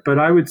Spirit. But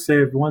I would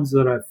say of the ones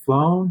that I've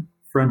flown,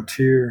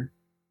 Frontier.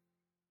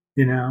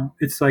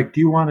 It's like,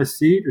 do you want a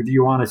seat or do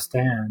you want to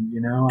stand? I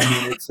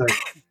mean, it's like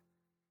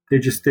they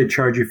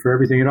charge you for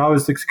everything. It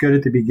always looks good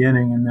at the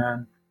beginning, and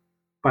then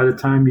by the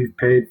time you've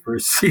paid for a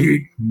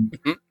seat, and,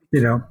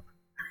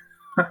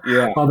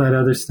 all that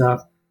other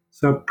stuff.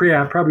 So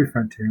probably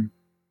Frontier.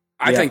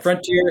 I think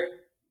Frontier.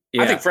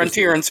 Yeah, I think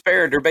Frontier and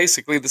Spirit are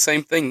basically the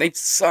same thing. They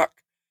suck.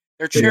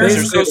 Their chairs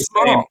are so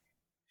small.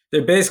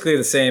 They're basically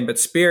the same, but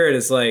Spirit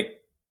is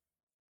like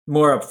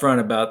more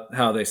upfront about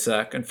how they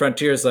suck, and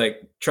Frontier is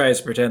like tries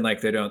to pretend like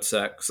they don't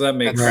suck. So that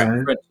makes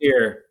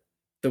Frontier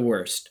the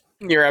worst.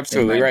 You're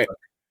absolutely right.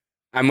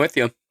 I'm with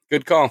you.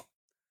 Good call.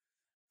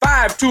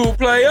 5-tool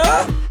player.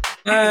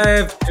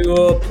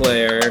 5-tool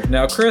player.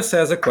 Now, Chris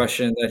has a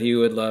question that he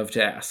would love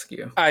to ask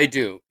you. I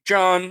do.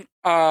 John,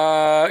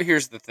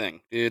 here's the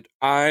thing, dude.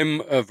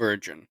 I'm a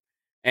virgin,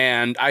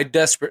 and I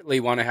desperately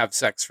want to have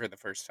sex for the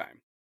first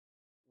time.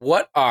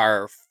 What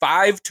are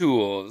 5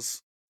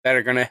 tools that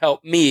are going to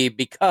help me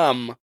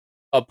become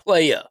a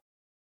player?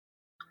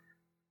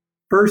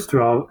 First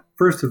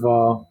of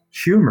all,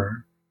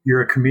 humor.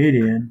 You're a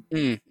comedian.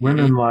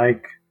 Women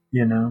like,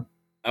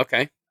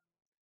 Okay.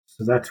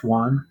 So that's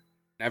 1.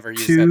 Never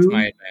use that to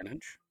my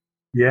advantage.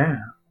 Yeah.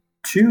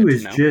 2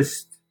 is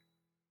just,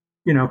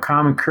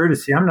 common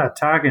courtesy. I'm not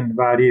talking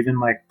about even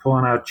like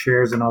pulling out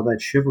chairs and all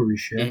that chivalry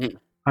shit.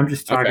 I'm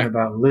just talking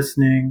about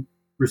listening,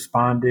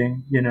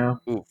 responding,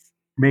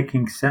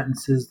 making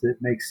sentences that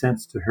make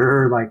sense to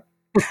her, like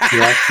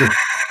you're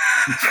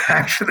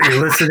actually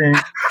listening.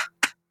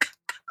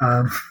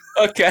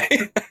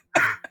 Okay.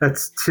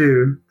 That's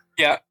 2.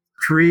 Yeah.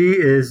 3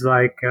 is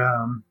like,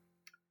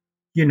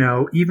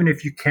 even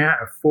if you can't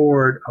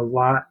afford a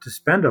lot to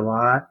spend a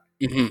lot,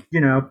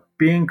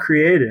 being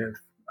creative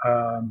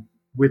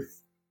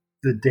with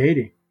the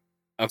dating.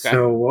 Okay.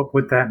 So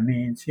what that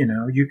means,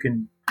 you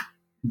can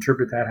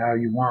interpret that how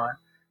you want.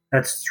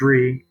 That's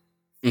 3.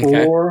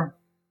 Okay. 4,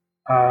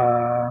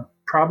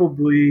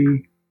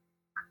 probably.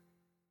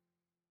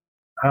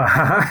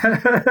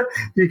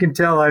 You can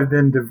tell I've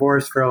been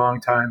divorced for a long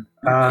time.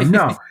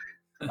 No,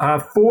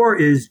 4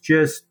 is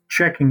just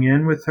checking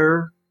in with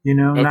her.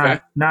 Okay.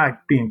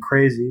 Not being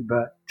crazy,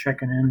 but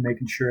checking in,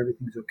 making sure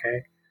everything's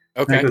okay.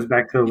 Okay. That goes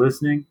back to the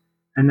listening.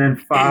 And then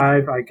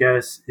 5, I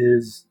guess,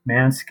 is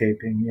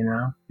manscaping.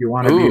 You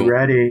want to be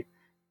ready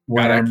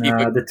when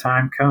the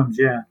time comes.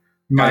 Yeah,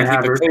 you might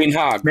have her clean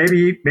hog. Maybe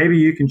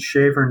you can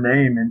shave her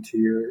name into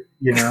your,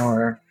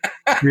 or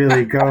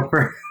really go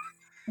for.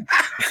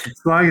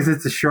 As long as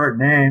it's a short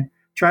name,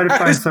 try to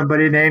find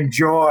somebody named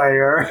Joy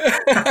or.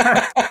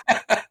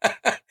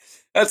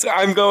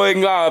 I'm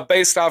going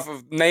based off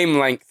of name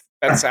length.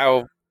 That's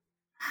how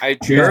I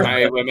choose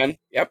my women.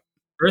 Yep.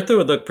 Bertha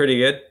would look pretty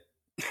good.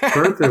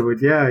 Bertha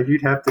would, yeah.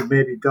 You'd have to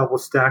maybe double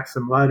stack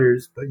some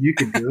letters, but you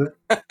could do it.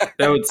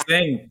 That would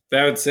sing.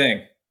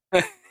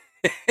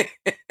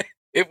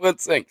 It would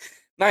sing.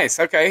 Nice.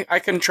 Okay, I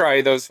can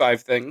try those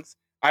 5 things.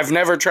 I've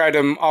never tried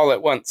them all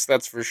at once.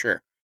 That's for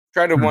sure.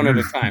 Tried them one at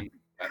a time.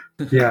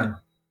 Yeah.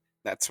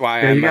 That's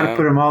why you got to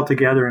put them all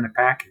together in a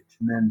package,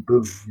 and then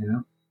boom.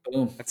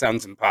 Boom. That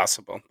sounds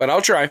impossible, but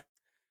I'll try.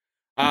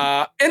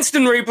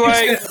 Instant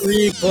replay.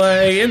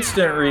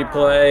 Instant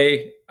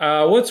replay.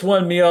 What's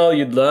one meal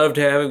you'd love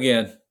to have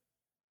again?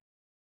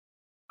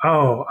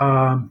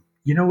 Oh,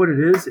 you know what it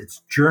is?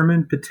 It's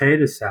German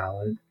potato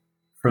salad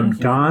from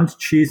Don's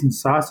Cheese and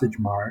Sausage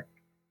Mart,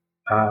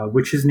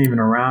 which isn't even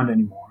around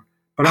anymore.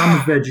 But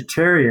I'm a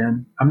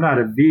vegetarian. I'm not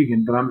a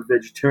vegan, but I'm a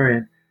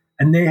vegetarian.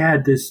 And they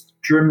had this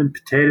German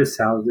potato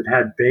salad that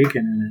had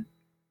bacon in it.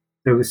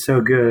 It was so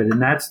good. And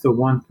that's the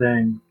one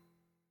thing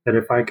that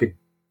if I could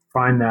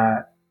find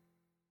that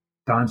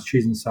Don's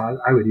Cheese and Sauce,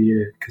 I would eat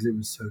it because it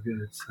was so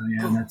good. So,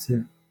 yeah, that's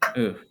it.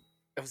 Ooh.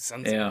 That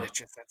sounds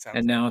delicious. That sounds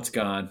and now it's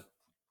gone.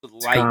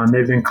 It's gone.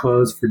 They've been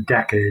closed for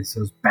decades,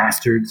 those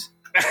bastards.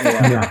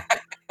 Yeah.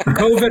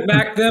 COVID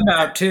knocked them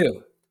out,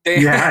 too.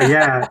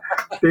 Yeah.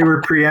 They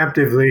were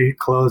preemptively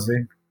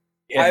closing.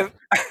 Yeah.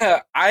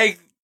 I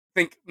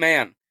think,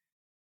 man,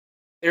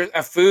 there's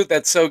a food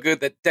that's so good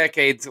that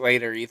decades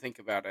later you think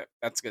about it.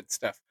 That's good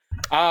stuff.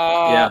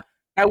 Now,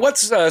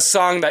 what's a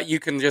song that you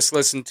can just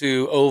listen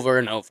to over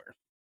and over?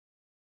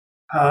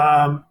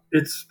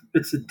 It's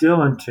a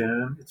Dylan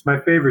tune. It's my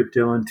favorite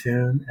Dylan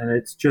tune, and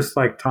it's just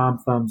like Tom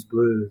Thumb's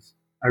Blues.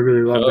 I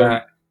really love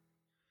that.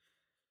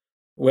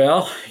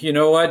 Well, you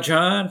know what,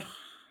 John?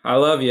 I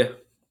love you.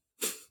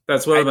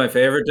 That's one of my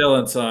favorite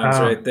Dylan songs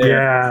right there.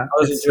 Yeah, I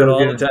listen to it all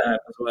the time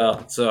as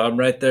well. So I'm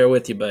right there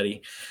with you,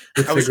 buddy.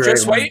 I was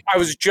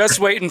just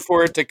waiting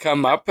for it to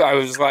come up. I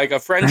was like, a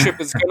friendship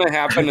is going to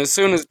happen as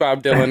soon as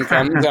Bob Dylan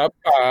comes up,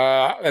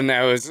 and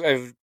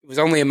it was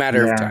only a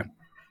matter of time.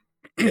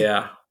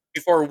 Yeah.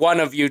 Before one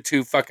of you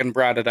two fucking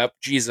brought it up,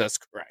 Jesus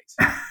Christ.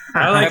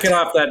 I like it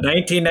off that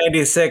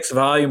 1996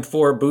 Volume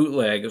 4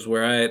 bootleg is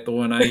the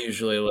one I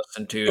usually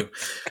listen to.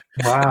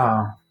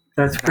 Wow,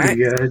 that's pretty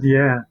good.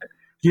 Yeah.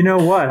 You know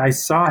what? I've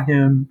seen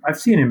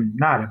him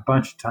not a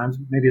bunch of times,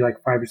 maybe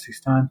like 5 or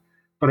 6 times,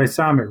 but I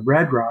saw him at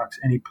Red Rocks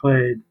and he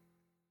played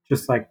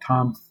just like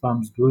Tom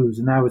Thumb's Blues.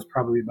 And that was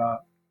probably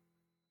about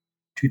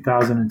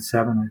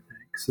 2007, I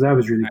think. So that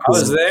was really cool. I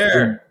was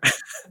there.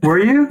 Were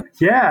you?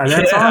 Yeah,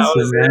 that's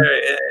awesome, man.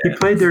 Yeah. He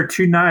played there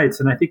 2 nights,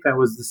 and I think that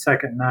was the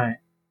second night.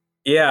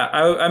 Yeah,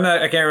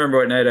 I can't remember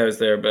what night I was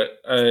there, but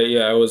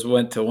I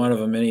went to one of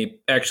them, and he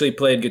actually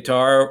played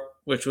guitar,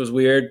 which was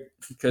weird.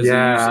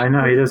 I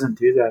know he doesn't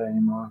do that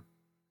anymore.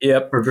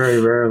 Yep, or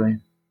very rarely.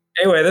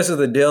 Anyway, this is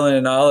the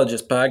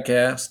Dylanologist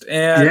podcast,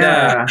 and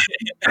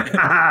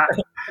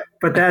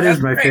but that is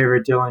my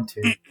favorite Dylan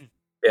tune.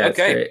 Yeah,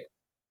 okay, great.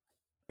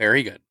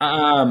 Very good.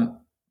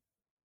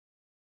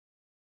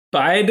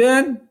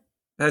 Biden?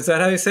 Is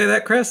that how you say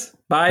that, Chris?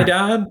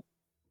 Biden?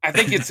 I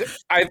think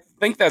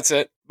that's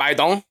it.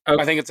 Biden.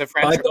 Okay. I think it's a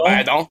French.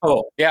 Biden.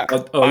 Oh, yeah.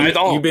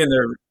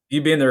 Biden.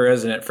 You being the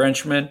resident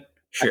Frenchman?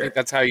 Sure. I think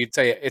that's how you'd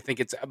say it. I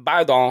think it's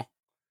Biden.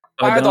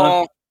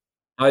 Biden.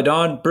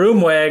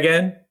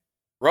 Broomwagon.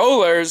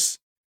 Rollers.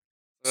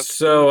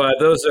 So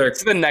those are.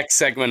 It's the next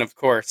segment, of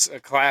course, a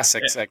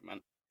classic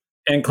segment.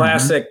 And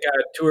classic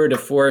tour de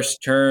force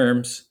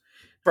terms.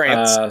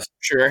 France.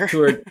 Sure.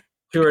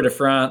 Tour de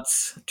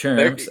France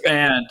terms.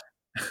 And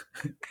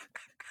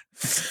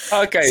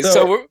okay,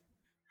 so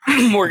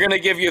we're going to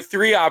give you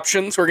 3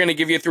 options. We're going to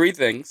give you 3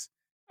 things.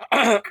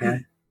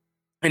 Okay.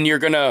 And you're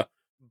going to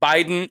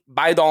Biden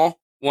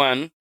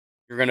one.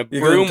 You're going to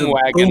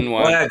Broomwagon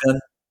one.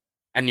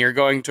 And you're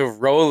going to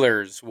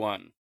Rollers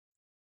one.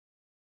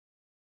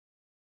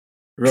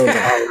 Rollers.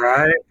 All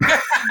right.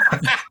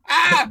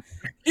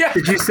 Yeah.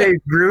 Did you say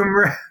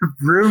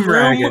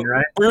Broomwagon,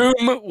 right?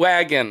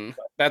 Broomwagon.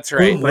 That's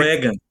right.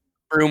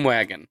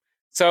 Broomwagon.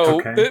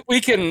 So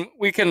we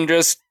can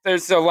just,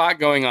 there's a lot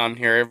going on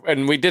here,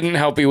 and we didn't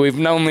help you.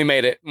 We've only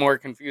made it more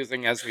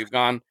confusing as we've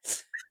gone,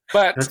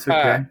 but that's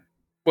okay.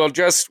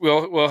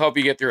 We'll help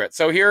you get through it.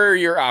 So here are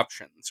your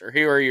options, or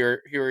here are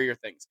your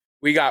things.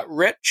 We got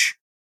rich,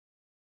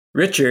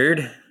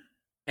 Richard.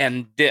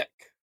 and Dick.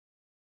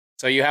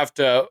 So you have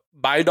to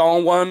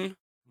Bidon 1,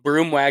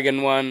 Broom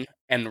Wagon 1,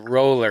 and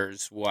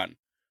Rollers 1.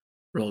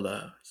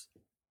 Rollers.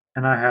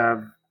 And I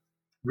have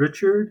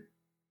Richard.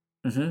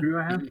 Mm-hmm. Who do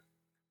I have?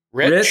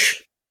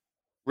 Rich,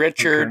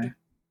 Richard, Okay.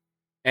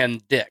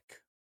 and Dick.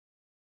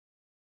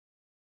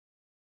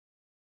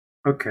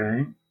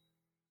 Okay.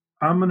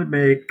 I'm going to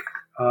make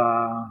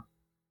by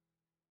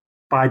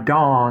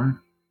Dawn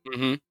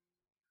Mm-hmm.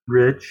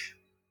 Rich.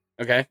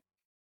 Okay.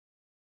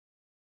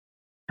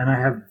 And I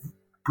have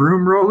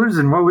Broom Rollers.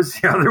 And what was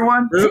the other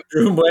one?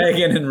 Broom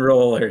Wagon and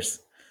Rollers.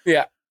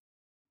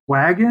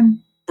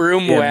 Wagon?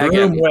 Broom Yeah,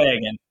 Wagon. Broom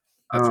Wagon.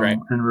 That's right.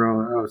 And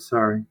Roller. Oh,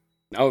 sorry.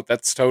 No,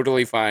 that's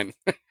totally fine.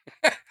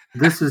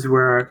 This is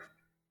where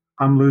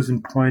I'm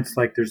losing points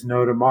like there's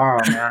no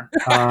tomorrow, man.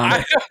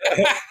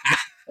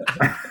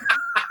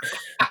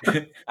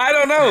 I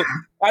don't know.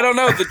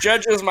 The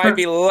judges might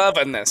be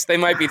loving this. They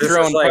might be This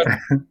throwing. is like,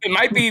 They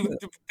might be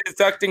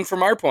deducting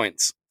from our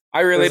points.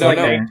 I really it's don't like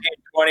know.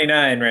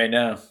 1929 right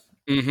now.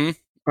 Mm-hmm.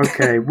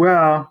 Okay,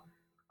 well,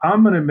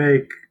 I'm going to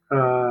make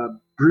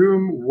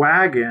Broom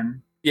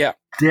Wagon Yeah.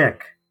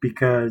 Dick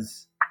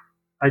because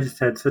I just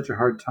had such a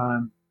hard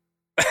time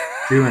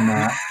doing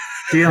that.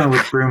 Dealing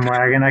with Broom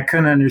Wagon. I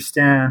couldn't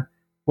understand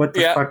what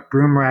the fuck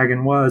Broom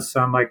Wagon was, so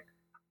I'm like,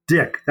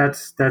 Dick,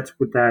 that's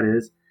what that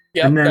is.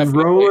 Yeah. And then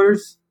definitely.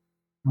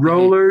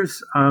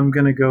 Rollers, I'm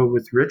going to go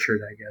with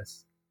Richard, I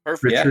guess.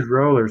 Perfect. Richard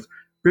Rollers.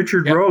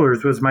 Richard Yep.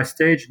 Rollers was my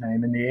stage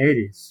name in the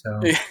 80s. So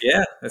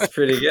Yeah, that's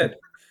pretty good.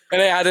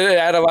 And it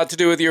had a lot to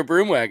do with your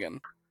broom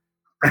wagon.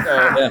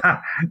 So,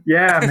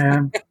 yeah,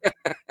 man.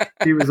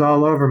 He was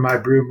all over my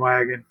broom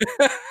wagon.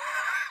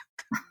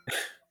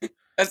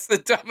 that's the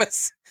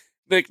dumbest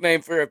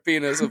nickname for a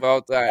penis of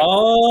all time.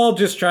 All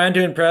just trying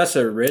to impress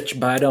a rich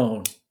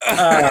Bidon.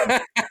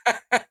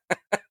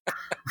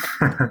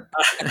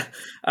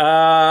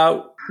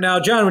 Now,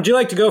 John, would you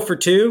like to go for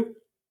 2?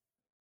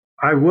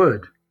 I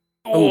would.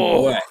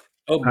 Oh, boy.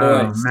 Oh, boy.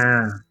 Oh,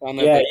 man.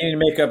 Yeah, you need to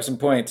make up some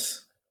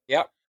points.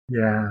 Yeah.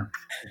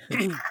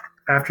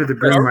 After the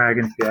broom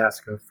wagon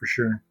fiasco, for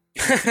sure.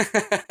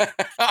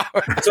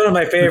 It's one of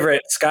my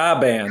favorite ska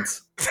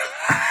bands.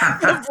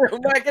 The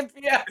broom wagon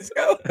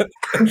fiasco.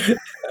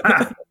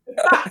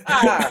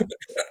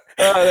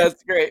 Oh,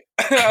 that's great.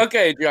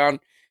 Okay, John.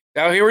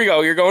 Now here we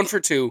go. You're going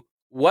for 2.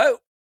 What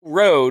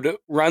road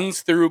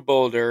runs through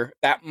Boulder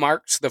that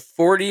marks the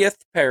 40th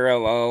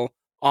parallel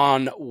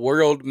on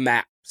world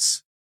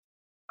maps?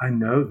 I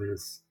know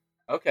this.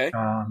 Okay.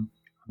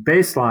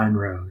 Baseline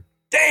Road.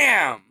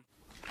 Damn!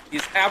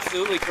 He's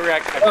absolutely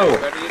correct. Oh.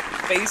 Everybody.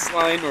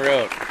 Baseline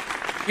Road.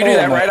 You do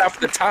that right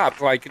off the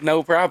top, like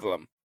no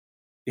problem.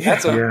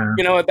 That's Yeah.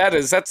 you know what that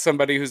is? That's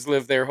somebody who's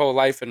lived their whole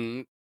life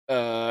in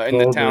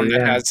the town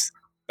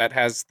that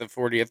has the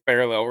 40th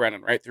parallel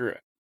running right through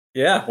it.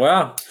 Yeah,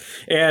 wow.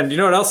 And you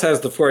know what else has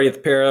the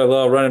 40th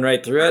parallel running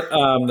right through it?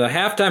 The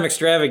halftime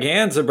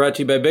extravaganza brought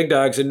to you by Big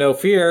Dogs and No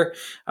Fear.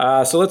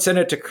 So let's send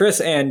it to Chris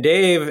and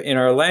Dave in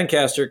our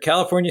Lancaster,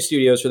 California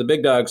studios for the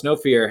Big Dogs No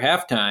Fear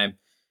halftime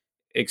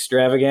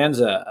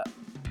extravaganza.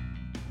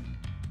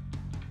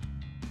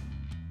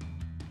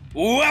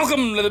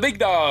 Welcome to the Big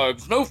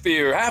Dogs No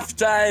Fear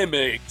halftime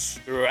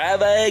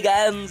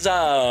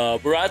extravaganza,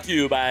 brought to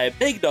you by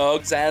Big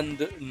Dogs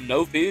and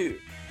No Fear.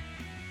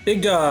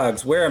 Big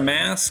Dogs, wear a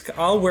mask.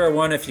 I'll wear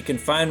one if you can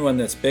find one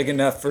that's big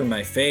enough for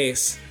my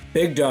face.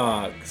 Big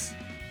Dogs.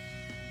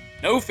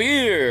 No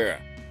Fear.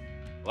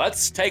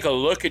 Let's take a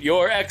look at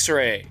your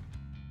X-ray.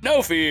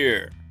 No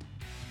Fear.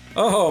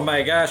 Oh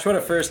my gosh, what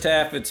a first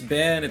half it's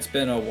been. It's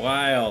been a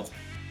wild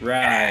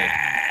ride.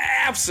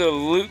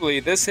 Absolutely.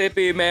 This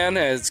hippie man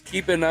is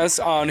keeping us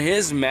on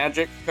his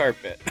magic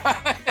carpet.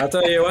 I'll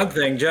tell you one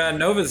thing, John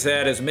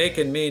Novosad is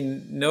making me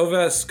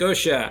Nova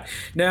Scotia.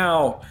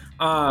 Now,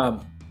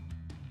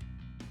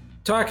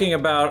 talking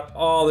about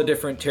all the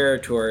different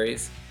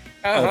territories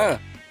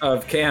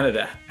of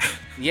Canada.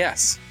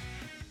 Yes.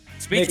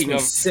 Makes Speaking me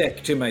of...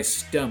 sick to my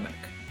stomach.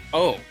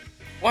 Oh,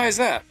 why is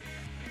that?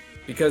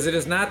 Because it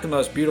is not the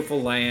most beautiful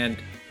land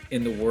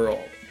in the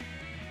world.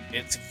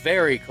 It's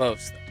very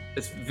close, though.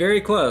 It's very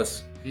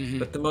close, Mm-hmm.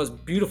 but the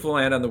most beautiful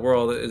land on the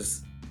world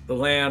is the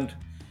land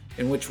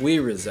in which we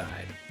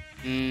reside.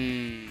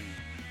 Mm-hmm.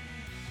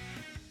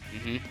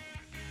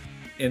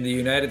 In the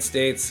United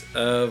States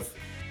of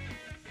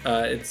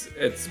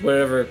it's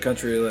whatever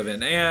country we live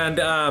in. And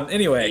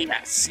anyway,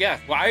 Yes, yeah.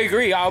 Well, I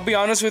agree. I'll be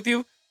honest with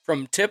you.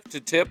 From tip to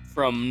tip,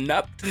 from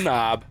nup to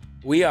knob,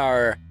 we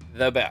are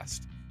the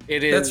best.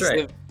 It is. That's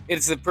right.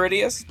 It's the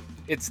prettiest.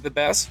 It's the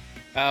best.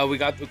 We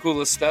got the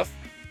coolest stuff.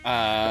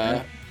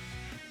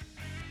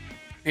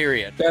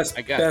 Period.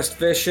 I guess. Best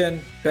fishing,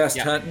 best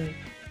Yeah. hunting,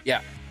 Yeah.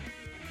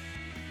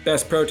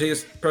 best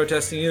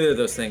protesting, either of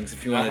those things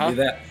if you want to do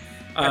that.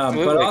 But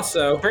Absolutely.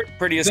 also,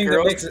 Prettiest thing that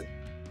girls. makes it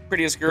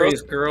Prettiest girls.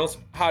 prettiest girls,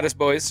 Hottest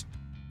boys.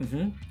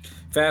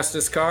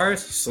 fastest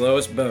cars,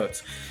 slowest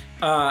boats.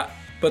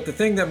 But the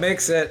thing that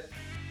makes it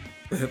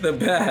the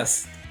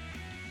best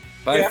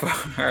by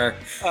far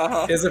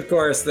is, of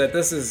course, that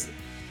this is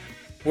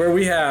where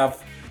we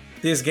have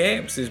these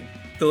games, these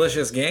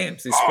delicious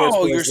games, these sports.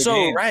 Oh, you're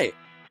so right.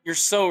 You're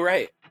so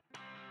right.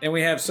 And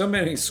we have so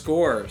many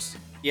scores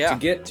to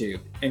get to.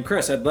 And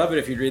Chris, I'd love it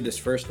if you'd read this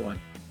first one.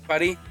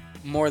 Buddy,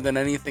 more than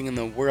anything in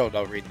the world,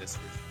 I'll read this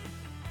first.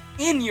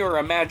 In your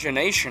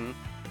imagination,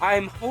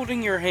 I'm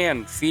holding your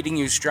hand, feeding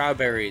you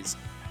strawberries.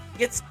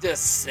 It's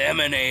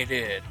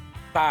disseminated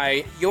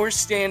by your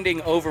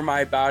standing over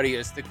my body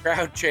as the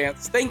crowd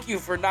chants, "Thank you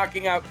for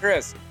knocking out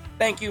Chris.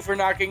 Thank you for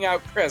knocking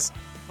out Chris."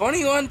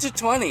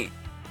 21-20.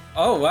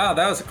 Oh, wow.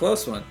 That was a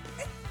close one.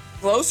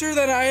 Closer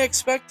than I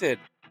expected.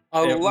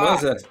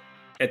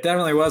 It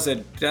definitely was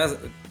a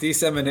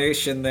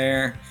dissemination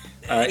there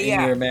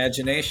in your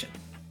imagination.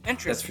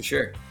 Interesting. That's for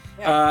sure.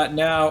 Yeah.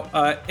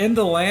 Now, in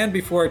the land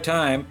before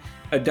time,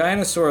 a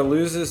dinosaur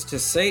loses to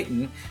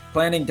Satan,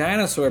 planting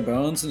dinosaur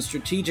bones in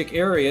strategic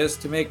areas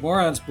to make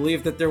morons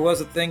believe that there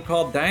was a thing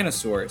called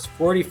dinosaurs.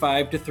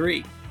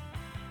 45-3.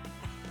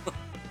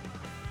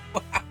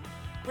 Wow.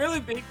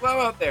 Really big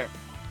blowout there.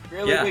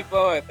 Big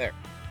blowout there.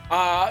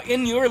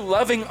 In your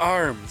loving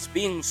arms,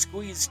 being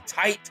squeezed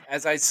tight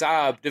as I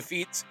sob,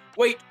 defeats.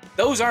 Wait,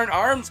 those aren't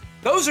arms.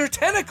 Those are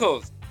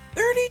tentacles.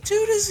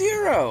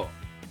 32-0.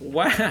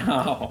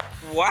 Wow.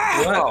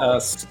 Wow. What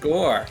a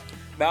score.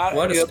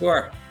 What a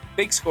score.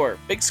 Big score.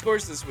 Big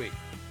scores this week.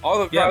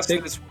 All across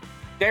this,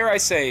 dare I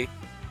say,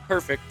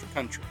 perfect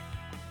country.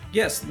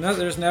 Yes, no,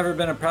 there's never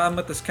been a problem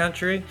with this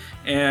country.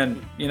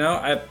 And,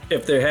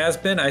 if there has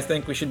been, I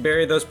think we should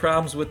bury those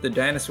problems with the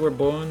dinosaur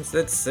bones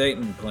that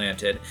Satan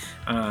planted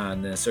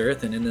on this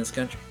earth and in this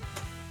country.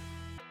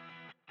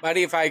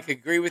 Buddy, if I could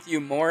agree with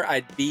you more,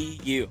 I'd be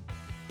you.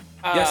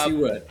 Yes, you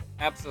would.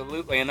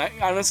 Absolutely. And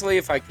honestly,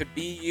 if I could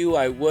be you,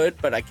 I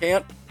would, but I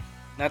can't.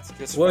 That's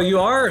just... Well, you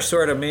are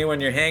sort of me when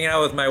you're hanging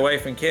out with my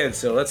wife and kids,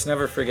 so let's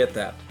never forget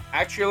that.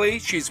 Actually,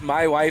 she's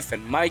my wife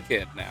and my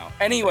kid now.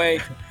 Anyway,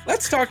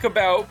 let's talk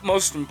about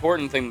most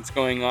important thing that's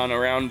going on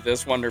around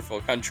this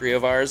wonderful country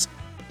of ours,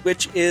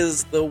 which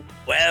is the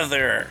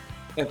weather.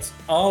 It's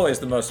always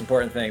the most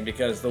important thing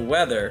because the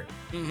weather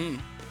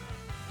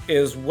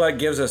is what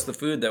gives us the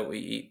food that we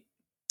eat.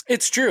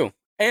 It's true.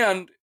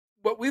 And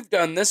what we've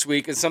done this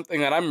week is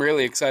something that I'm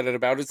really excited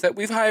about, is that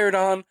we've hired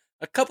on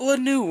a couple of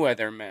new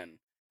weathermen.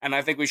 And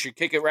I think we should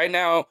kick it right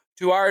now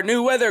to our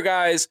new weather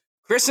guys,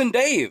 Chris and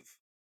Dave.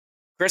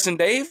 Chris and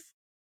Dave?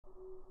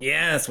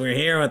 Yes, we're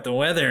here with the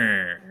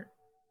weather.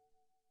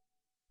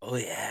 Oh,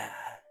 yeah.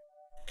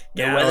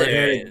 The weather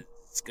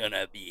is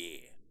gonna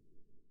be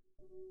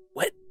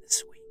wet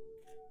this week.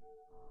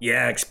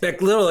 Yeah,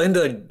 expect little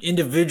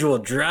individual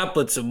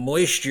droplets of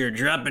moisture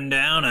dropping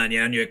down on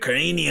you, on your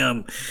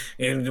cranium,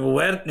 and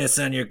wetness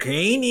on your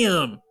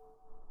cranium.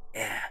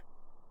 Yeah,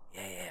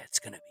 it's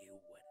gonna be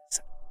wet.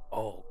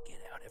 Oh, get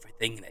out.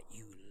 Everything that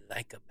you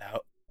like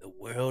about the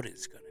world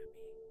is gonna be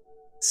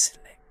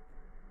slick.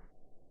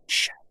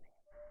 Shiny.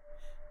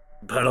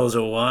 Puddles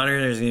of water.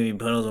 There's going to be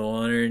puddles of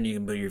water, and you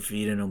can put your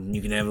feet in them.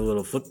 You can have a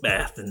little foot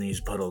bath in these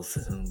puddles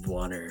of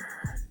water.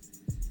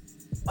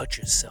 Put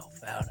yourself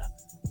out of an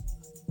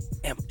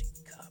empty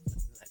cup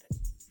and let it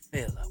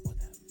fill up with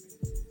that.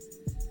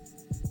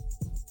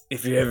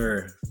 If you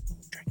ever,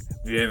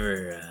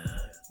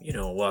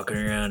 walking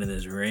around in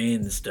this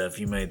rain and stuff,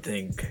 you might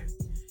think,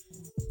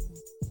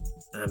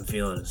 I'm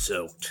feeling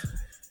soaked.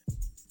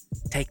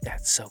 Take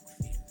that soak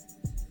feeling.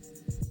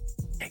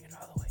 Take it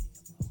all the way to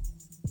your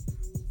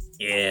bone.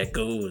 Yeah, it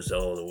goes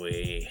all the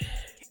way.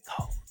 Get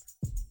cold.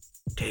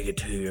 Take it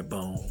to your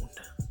bone.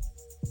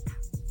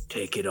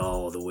 Take it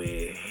all the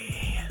way.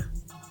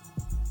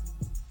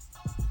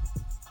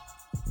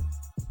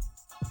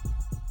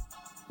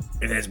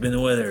 And that's been the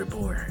weather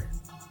report.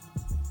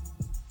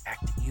 Back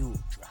to you,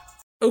 Drop.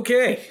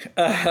 Okay.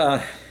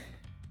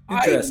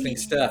 Interesting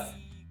stuff.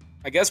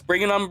 I guess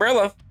bring an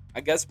umbrella.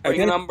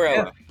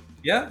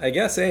 Yeah, I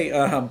guess. Hey,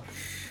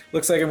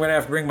 looks like I'm going to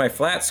have to bring my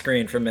flat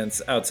screen from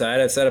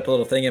outside. I set up a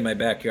little thing in my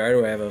backyard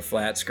where I have a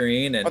flat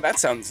screen. And that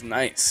sounds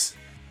nice.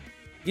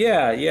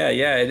 Yeah.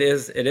 It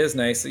is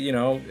nice.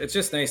 It's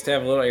just nice to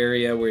have a little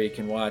area where you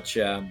can watch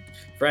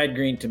fried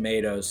green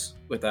tomatoes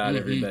without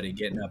everybody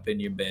getting up in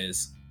your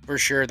biz. For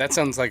sure. That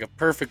sounds like a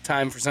perfect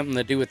time for something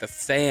to do with the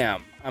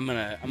fam. I'm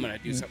gonna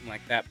do something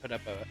like that. Put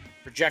up a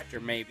projector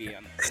maybe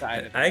on the side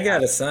of it. I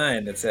got a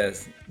sign that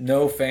says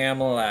 "No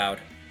fam allowed."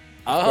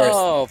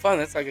 Oh, fun!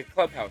 That's like a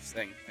clubhouse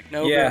thing, like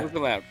no fam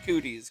allowed,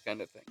 cooties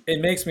kind of thing.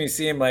 It makes me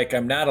seem like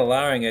I'm not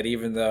allowing it,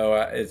 even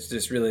though it's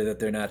just really that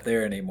they're not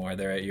there anymore.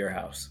 They're at your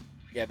house.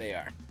 Yeah, they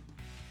are.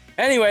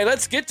 Anyway,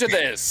 let's get to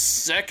this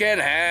second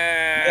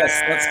half.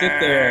 Yes, let's get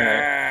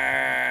there.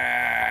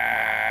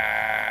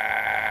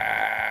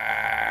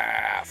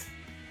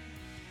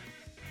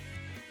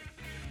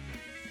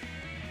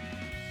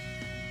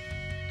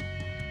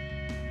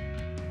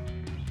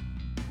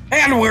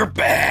 And we're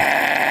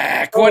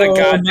back! What a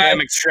goddamn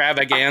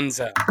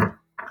extravaganza.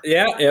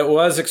 Yeah, it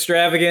was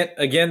extravagant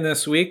again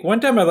this week.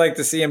 One time I'd like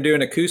to see him do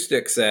an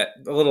acoustic set,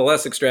 a little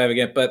less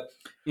extravagant, but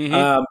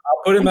I'll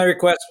put in my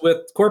request with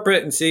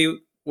corporate and see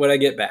what I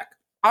get back.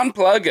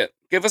 Unplug it.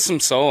 Give us some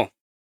soul.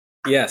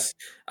 Yes.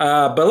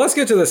 But let's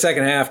get to the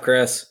second half,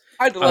 Chris.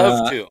 I'd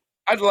love to.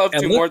 I'd love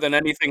And to look- more than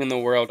anything in the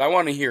world. I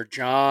want to hear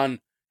John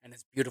and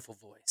his beautiful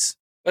voice.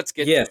 Let's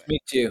get Yes, to it. me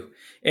too.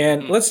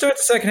 And let's start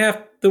the second half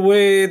the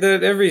way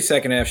that every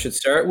second half should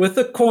start, with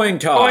a coin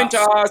toss. Coin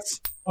toss.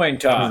 Coin All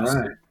toss.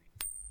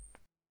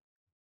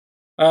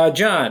 right.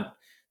 John,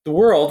 the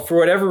world, for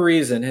whatever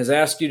reason, has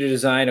asked you to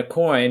design a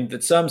coin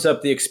that sums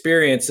up the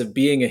experience of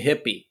being a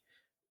hippie.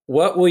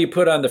 What will you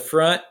put on the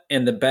front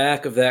and the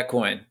back of that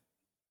coin?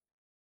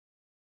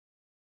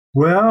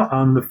 Well,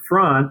 on the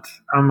front,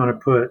 I'm going to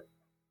put,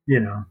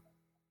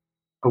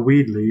 a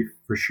weed leaf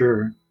for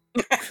sure.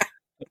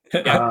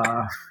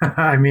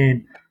 I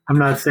mean, I'm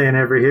not saying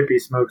every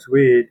hippie smokes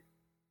weed,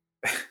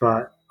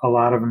 but a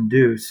lot of them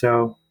do.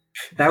 So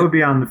that would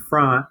be on the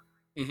front.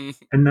 Mm-hmm.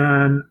 And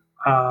then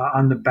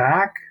on the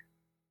back,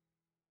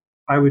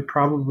 I would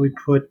probably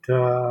put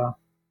a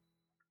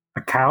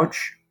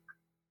couch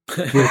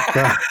with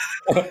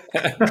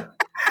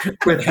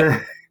with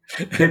the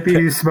hippie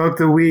who smoked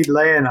the weed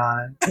laying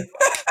on it.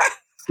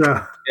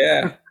 So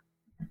Yeah.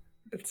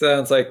 It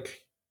sounds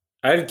like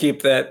I'd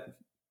keep that.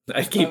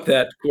 I'd keep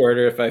that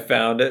quarter if I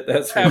found it.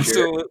 That's for sure.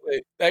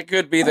 Absolutely. That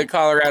could be the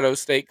Colorado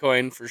State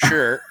coin for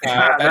sure.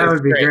 that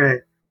would be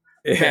great.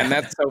 Man,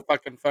 that's so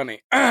fucking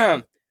funny.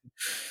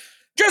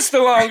 Just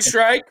a long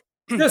strike.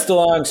 Just a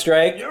long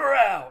strike. You're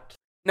out.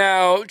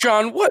 Now,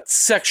 John, what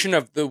section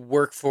of the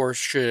workforce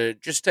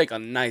should just take a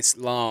nice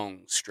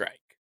long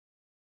strike?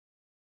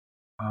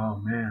 Oh,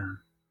 man.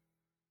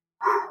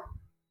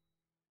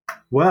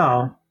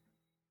 Well,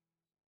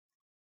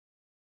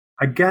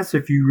 I guess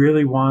if you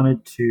really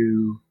wanted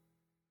to,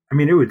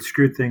 it would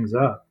screw things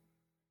up.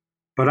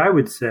 But I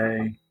would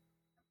say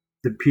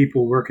the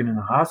people working in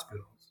the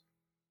hospitals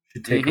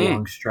should take a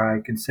long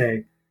strike and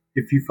say,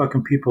 if you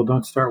fucking people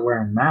don't start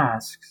wearing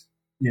masks,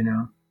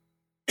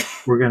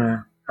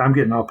 I'm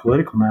getting all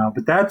political now,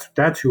 but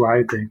that's who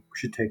I think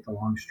should take the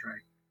long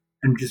strike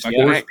and just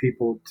force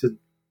people to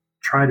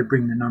try to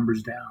bring the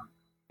numbers down.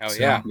 Oh,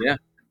 yeah. Yeah.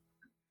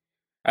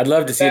 I'd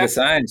love to see the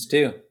signs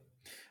too.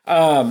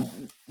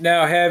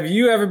 Now, have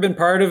you ever been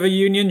part of a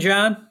union,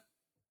 John?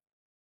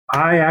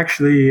 I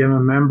actually am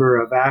a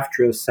member of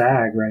AFTRA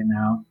SAG right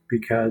now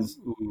because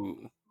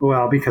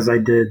I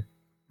did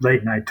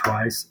late night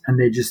twice, and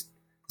they just,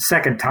 the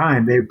second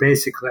time, I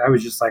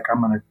was just like,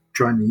 I'm going to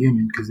join the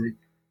union because they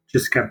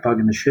just kept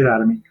bugging the shit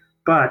out of me.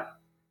 But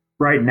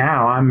right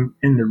now, I'm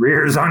in the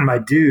rears on my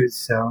dues,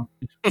 so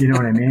you know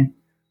what I mean?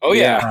 Oh,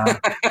 yeah.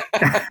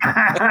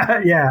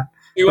 Yeah.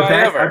 Do I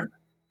ever?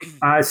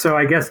 So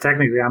I guess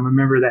technically I'm a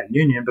member of that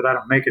union, but I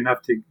don't make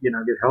enough to, get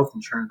health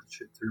insurance and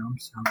shit through them.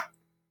 So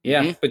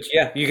yeah, but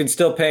you can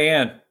still pay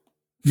in.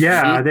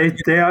 Yeah,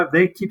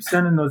 they keep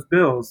sending those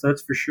bills.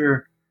 That's for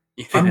sure.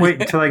 I'm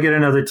waiting until I get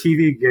another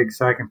TV gig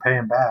so I can pay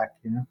them back.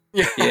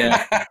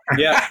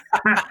 Yeah.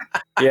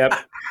 Yep.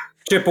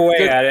 Chip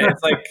away at it.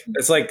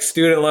 It's like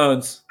student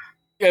loans.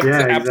 Yeah,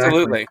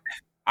 absolutely.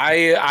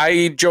 Exactly.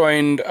 I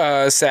joined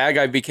SAG.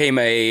 I became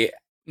a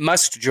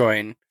must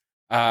join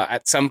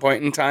at some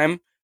point in time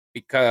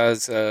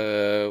because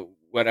of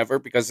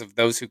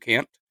those who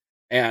can't.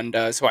 And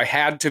so I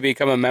had to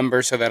become a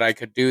member so that I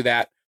could do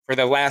that for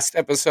the last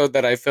episode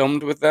that I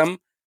filmed with them.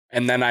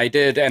 And then I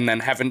did, and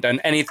then haven't done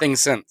anything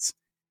since.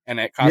 And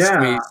it cost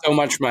me so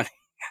much money.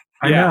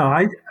 I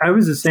know. I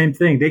was the same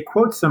thing. They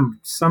quote some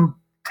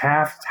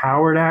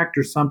Taft-Howard Act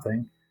or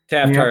something.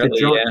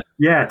 Taft-Hartley,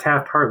 Yeah,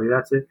 Taft-Hartley,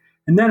 that's it.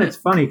 And then it's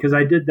funny because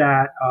I did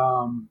that.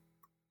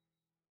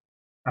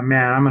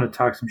 Man, I'm going to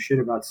talk some shit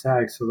about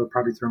SAG, so they'll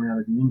probably throw me out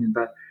of the union.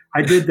 But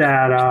I did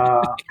that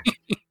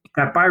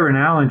that Byron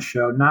Allen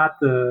show, not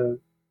the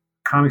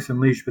Comics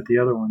Unleashed, but the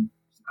other one,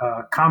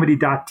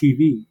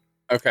 comedy.tv.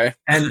 Okay.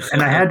 And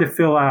I had to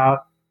fill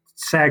out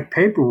SAG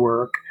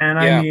paperwork, and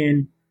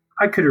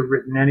I could have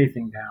written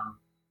anything down.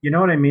 You know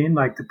what I mean?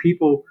 Like the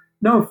people.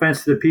 No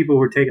offense to the people who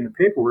were taking the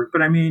paperwork,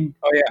 but I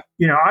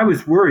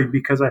was worried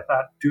because I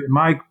thought, am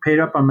I paid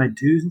up on my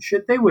dues and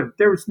shit? There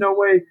was no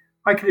way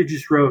I could have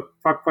just wrote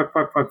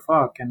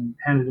fuck and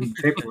handed them the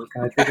paperwork,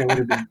 and I think I would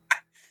have been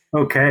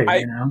okay.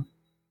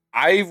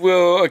 I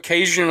will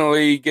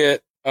occasionally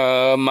get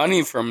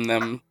money from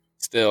them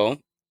still,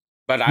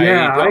 but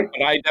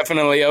I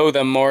definitely owe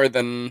them more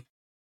than,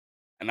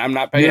 and I'm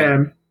not paying.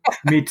 Yeah,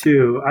 me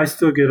too. I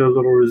still get a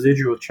little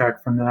residual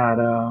check from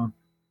that.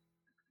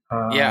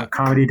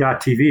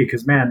 Comedy.tv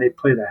because man, they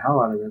play the hell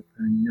out of that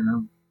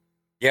thing,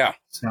 Yeah.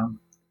 So.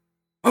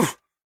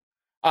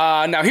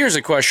 Now here's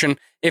a question: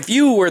 if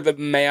you were the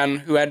man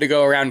who had to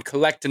go around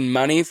collecting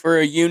money for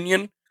a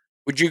union,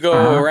 would you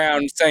go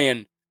around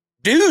saying,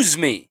 "Dues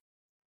me"?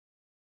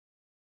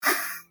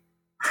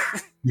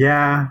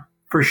 Yeah,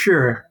 for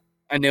sure.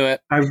 I knew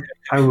it.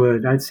 I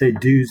would. I'd say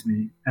dues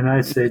me, and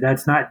I'd say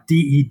that's not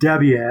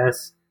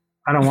DEWS.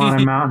 I don't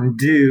want a Mountain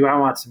Dew. I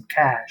want some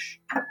cash.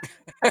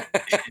 For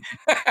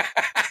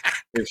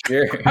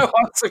sure. I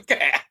want some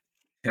cash.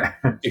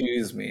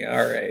 Dues me.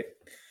 All right.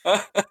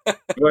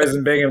 Boys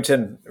in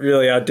Binghamton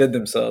really outdid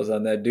themselves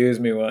on that dues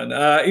me one.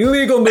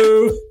 Illegal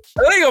move.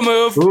 Illegal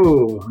move.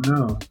 Ooh,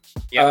 no.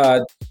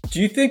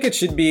 Do you think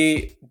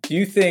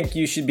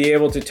you should be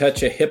able to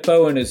touch a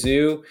hippo in a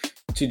zoo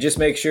to just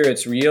make sure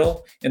it's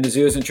real and the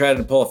zoo isn't trying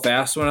to pull a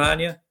fast one on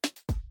you?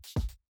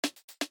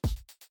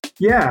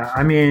 Yeah,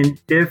 I mean,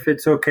 if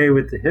it's okay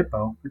with the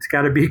hippo, it's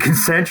got to be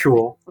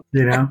consensual,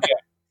 you know.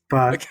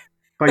 But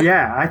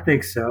yeah, I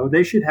think so.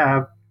 They should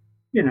have,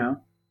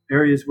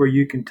 areas where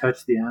you can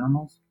touch the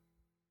animals.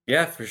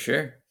 Yeah, for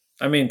sure.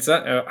 I mean,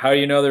 how do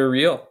you know they're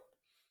real?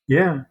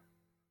 Yeah,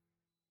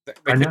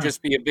 They could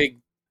just be a big.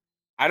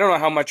 I don't know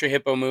how much a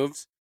hippo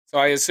moves, so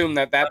I assume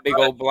that big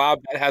old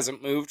blob that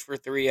hasn't moved for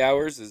 3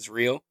 hours is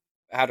real.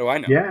 How do I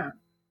know? Yeah,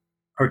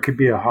 or it could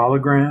be a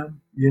hologram.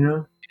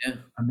 Yeah,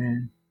 I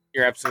mean,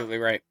 you're absolutely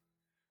right.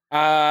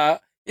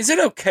 Is it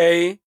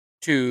okay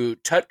to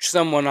touch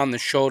someone on the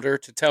shoulder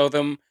to tell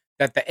them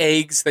that the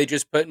eggs they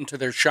just put into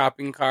their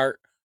shopping cart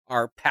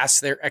are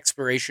past their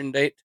expiration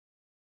date?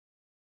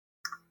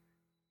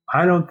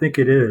 I don't think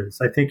it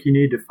is. I think you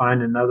need to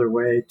find another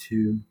way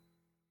to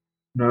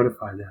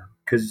notify them,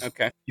 because if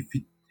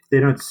they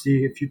don't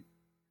see, if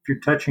you're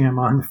touching them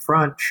on the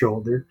front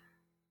shoulder,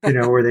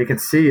 where they can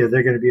see you,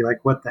 they're going to be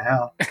like, "What the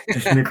hell?"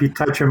 And if you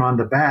touch them on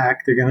the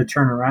back, they're going to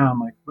turn around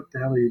like, "What the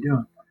hell are you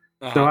doing?"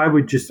 So I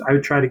would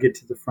try to get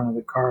to the front of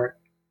the cart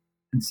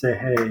and say,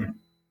 "Hey,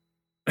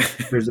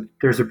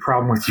 there's a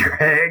problem with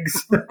your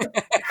eggs."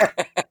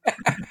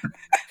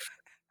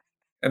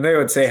 And they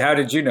would say, "How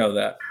did you know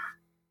that?"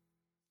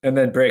 And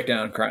then break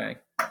down crying.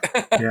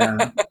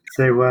 Yeah.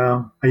 Say,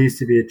 "Well, I used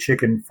to be a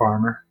chicken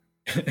farmer,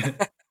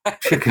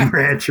 chicken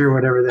rancher,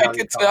 whatever the hell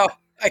you call it."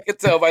 I could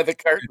tell by the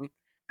curtain.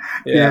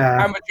 Yeah.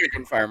 I'm a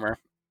chicken farmer.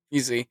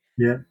 Easy.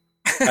 Yeah.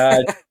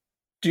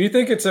 Do you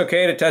think it's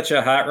okay to touch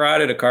a hot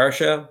rod at a car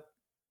show?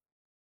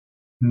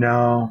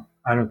 No,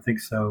 I don't think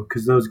so.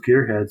 Because those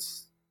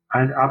gearheads,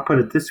 I'll put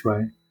it this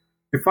way.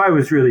 If I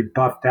was really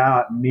buffed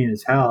out and mean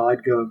as hell,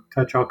 I'd go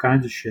touch all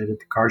kinds of shit at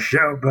the car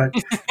show. But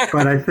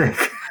I think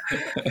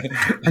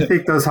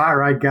those hot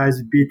rod guys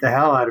would beat the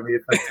hell out of me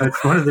if I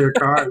touched one of their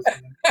cars.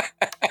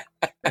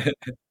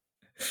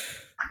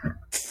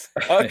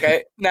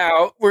 Okay,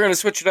 now we're going to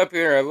switch it up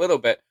here a little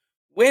bit.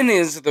 When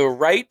is the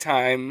right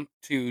time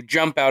to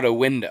jump out a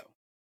window?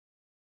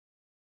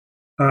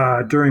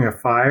 During a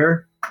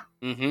fire.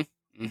 Mm-hmm.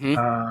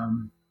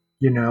 Mm-hmm.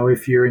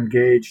 If you're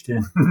engaged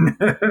in,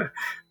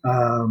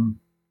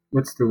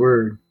 what's the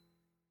word?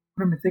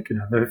 What am I thinking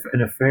of?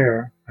 An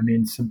affair. I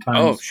mean, sometimes.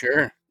 Oh,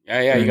 sure.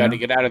 Yeah. You got to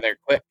get out of there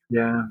quick.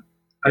 Yeah.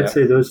 I'd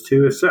say those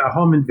two. A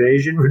home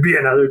invasion would be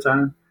another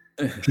time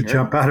to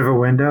jump out of a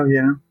window,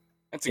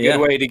 That's a good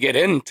way to get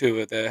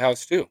into the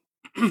house, too.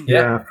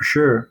 Yeah, for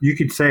sure. You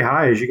could say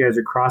hi as you guys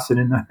are crossing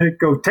in the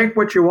go, take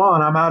what you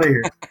want. I'm out of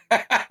here.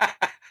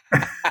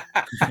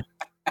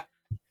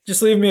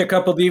 Just leave me a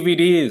couple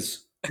DVDs.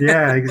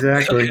 Yeah,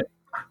 exactly.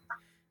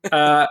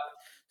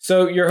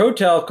 So your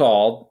hotel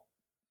called.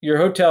 Your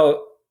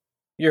hotel's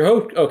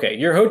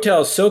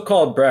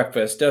so-called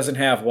breakfast doesn't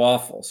have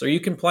waffles. Are you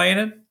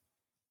complaining?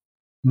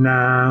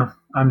 No,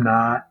 I'm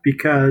not,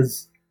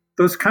 because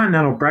those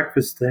continental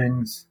breakfast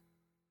things,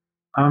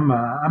 I'm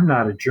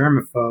not a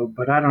germaphobe,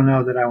 but I don't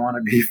know that I want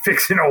to be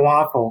fixing a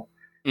waffle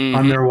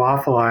on their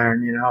waffle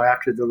iron,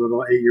 after the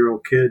little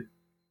 8-year-old kid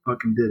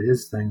fucking did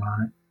his thing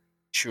on it.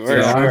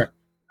 Sure.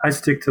 I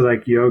stick to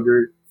like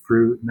yogurt,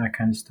 fruit, and that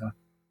kind of stuff.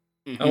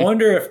 I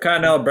wonder if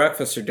continental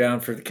breakfasts are down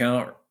for the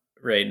count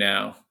right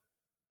now.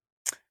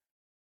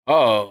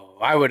 Oh,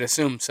 I would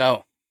assume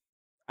so.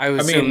 I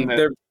mean,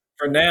 they're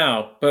for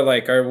now, but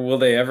will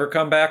they ever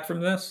come back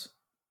from this?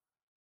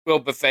 Will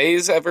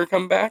buffets ever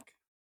come back?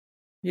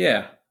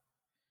 Yeah.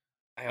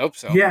 I hope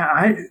so. Yeah,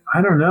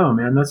 I don't know,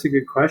 man. That's a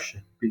good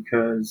question,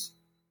 because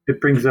it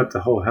brings up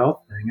the whole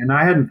health thing. And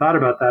I hadn't thought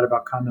about that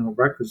about continental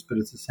breakfast, but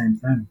it's the same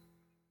thing.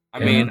 I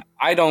mean,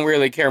 I don't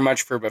really care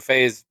much for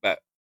buffets, but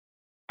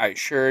I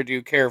sure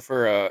do care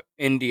for a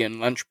Indian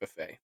lunch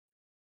buffet.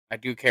 I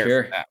do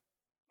care for that.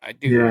 I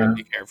do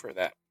really care for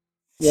that.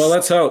 Well,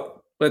 let's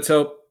hope. That's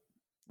all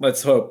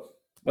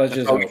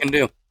we can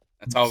do.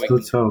 That's all we can do.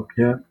 Let's hope,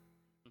 yeah.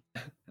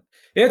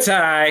 It's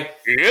high.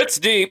 It's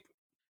deep.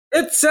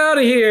 It's out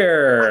of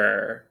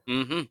here.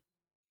 Mm-hmm.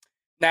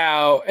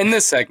 Now, in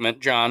this segment,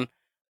 John,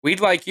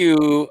 we'd like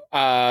you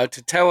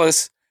to tell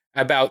us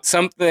about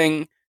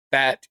something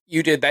that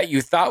you did that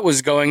you thought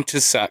was going to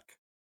suck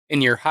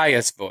in your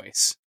highest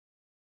voice.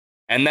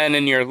 And then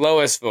in your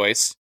lowest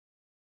voice,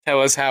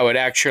 tell us how it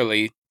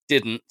actually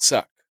didn't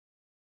suck.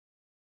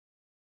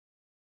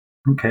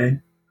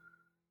 Okay.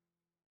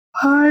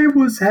 I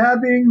was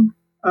having,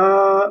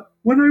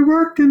 when I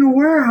worked in a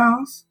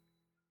warehouse,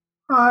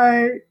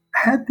 I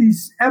had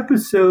these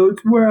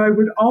episodes where I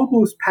would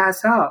almost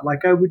pass out.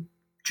 Like I would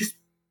just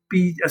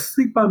be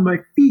asleep on my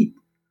feet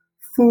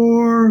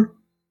for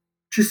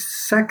just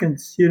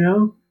seconds,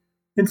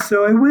 And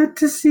so I went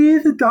to see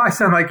the doctor. I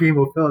sound like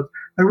Emil Phillips.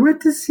 I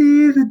went to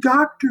see the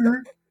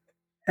doctor,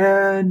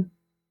 and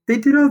they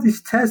did all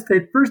these tests.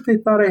 At first, they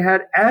thought I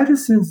had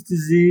Addison's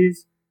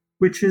disease,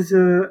 which is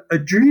a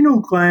adrenal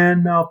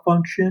gland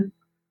malfunction,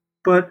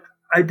 but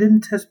I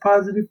didn't test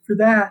positive for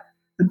that.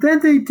 And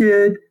then they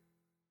did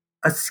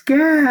a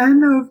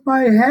scan of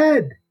my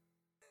head,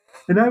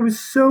 and I was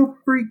so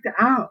freaked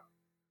out.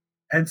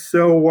 And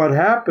so what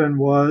happened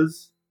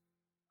was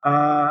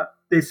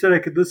they said I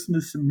could listen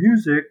to some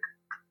music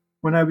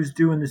when I was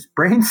doing this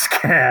brain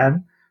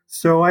scan.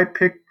 So I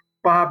picked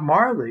Bob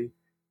Marley,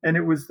 and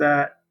it was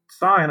that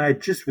song, and I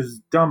just was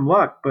dumb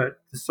luck, but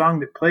the song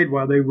that played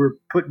while they were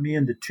putting me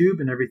in the tube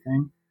and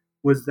everything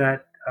was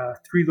that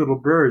Three Little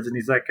Birds, and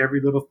he's like,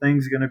 every little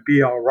thing's going to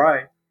be all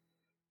right.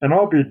 And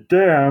I'll be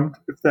damned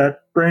if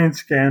that brain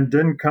scan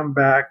didn't come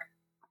back,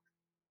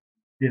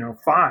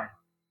 fine.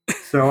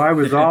 So I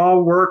was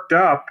all worked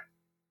up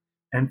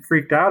and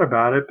freaked out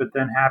about it, but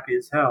then happy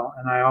as hell.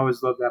 And I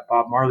always loved that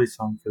Bob Marley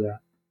song for that.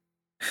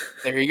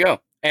 There you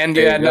go. And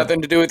you had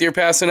nothing to do with your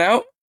passing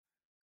out?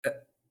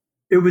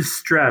 It was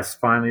stress,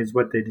 finally, is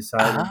what they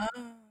decided.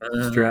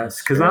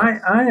 Stress. Because I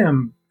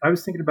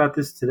was thinking about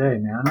this today,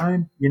 man.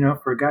 I'm,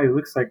 for a guy who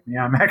looks like me,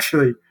 I'm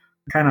actually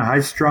kind of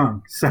high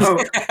strung. So,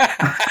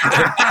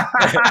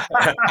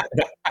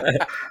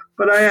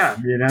 but I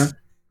am,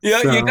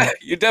 Yeah, so.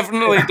 You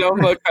definitely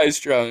don't look high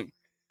strung.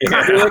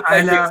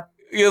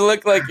 You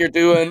look like you're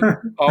doing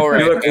all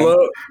right. You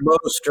look low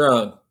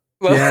strung.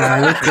 Yeah, I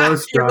look low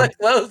strung. You look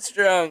low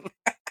strung.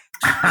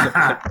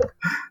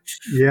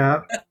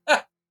 Yeah.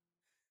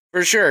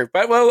 For sure.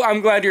 But, well,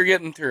 I'm glad you're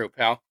getting through,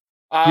 pal.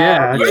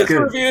 Yeah, that's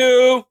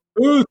good.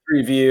 Booth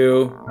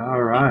review.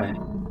 All right.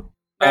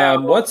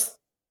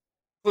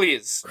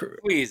 Please,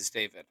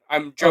 David.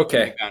 I'm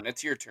joking again.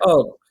 It's your turn.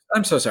 Oh,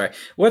 I'm so sorry.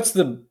 What's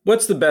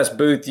the best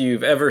booth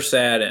you've ever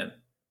sat in?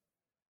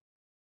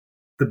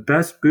 The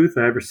best booth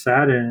I ever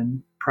sat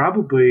in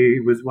probably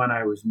was when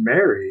I was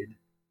married.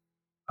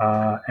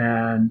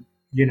 And,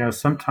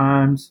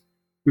 sometimes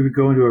we would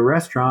go into a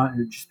restaurant and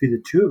it'd just be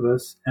the two of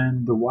us,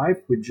 and the wife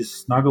would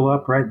just snuggle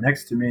up right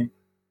next to me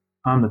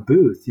on the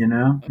booth, in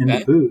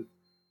the booth.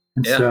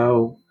 And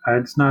so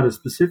it's not a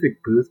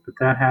specific booth, but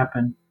that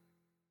happened,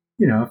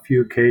 a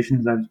few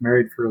occasions. I was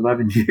married for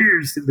 11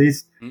 years, at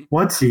least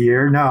once a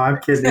year. No, I'm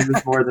kidding. It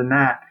was more than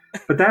that.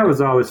 But that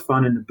was always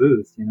fun in the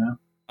booth,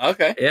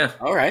 Okay. Yeah.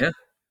 All right.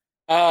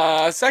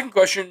 Yeah. Second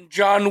question,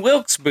 John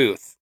Wilkes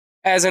Booth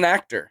as an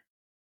actor.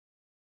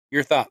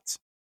 Your thoughts?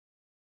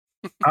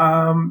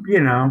 I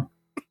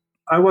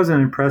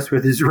wasn't impressed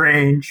with his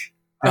range.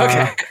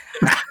 Okay.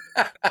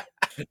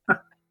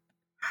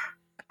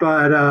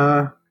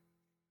 But,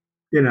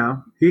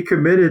 he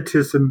committed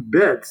to some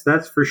bits.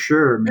 That's for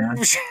sure, man.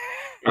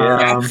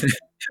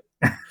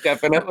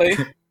 Definitely.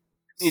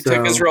 He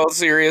took his role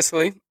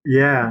seriously.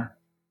 Yeah.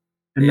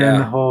 And then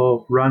the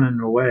whole running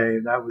away,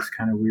 that was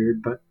kind of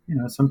weird. But,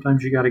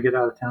 sometimes you got to get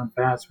out of town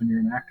fast when you're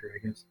an actor, I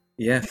guess.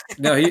 Yeah.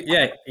 No,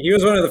 he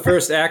was one of the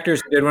first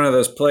actors who did one of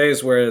those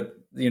plays where,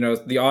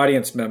 the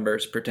audience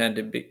members pretend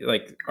to be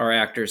like are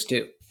actors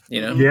too,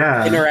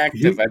 Yeah.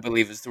 Interactive, I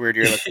believe is the word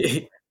you're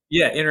looking for.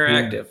 Yeah,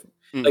 interactive.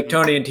 Yeah. Like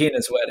Tony and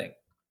Tina's wedding.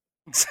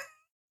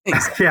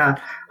 Exactly. Yeah.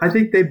 I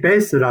think they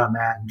based it on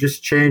that and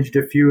just changed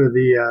a few of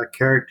the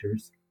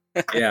characters.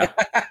 Yeah.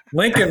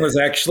 Lincoln was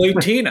actually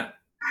Tina.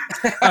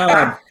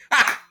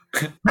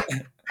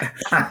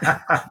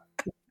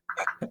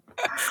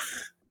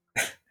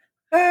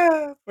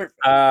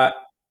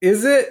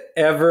 Is it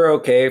ever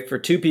okay for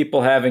two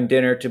people having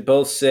dinner to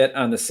both sit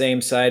on the same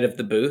side of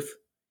the booth?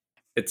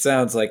 It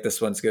sounds like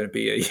this one's going to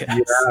be a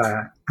yes.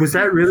 Yeah. Was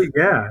that really?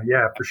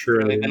 Yeah, for sure.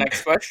 Really the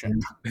next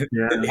question.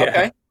 Yeah.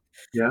 Okay.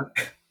 Yeah.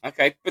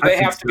 Okay, but they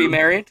have to be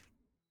married?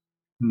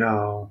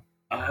 No.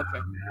 Oh, okay.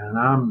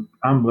 Man,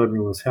 I'm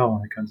liberal as hell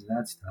when it comes to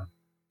that stuff.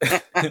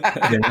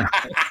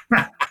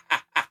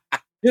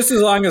 Just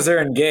as long as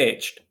they're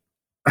engaged.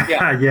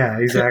 Yeah. Yeah,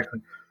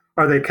 exactly.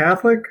 Are they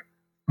Catholic?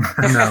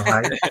 No.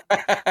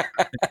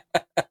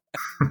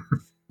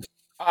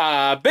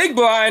 Big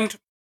blind.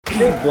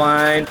 Big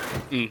blind.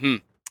 Mm-hmm.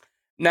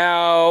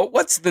 Now,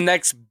 what's the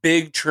next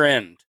big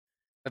trend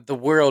that the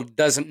world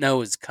doesn't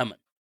know is coming?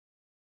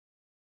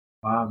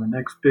 Wow, the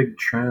next big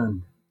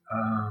trend.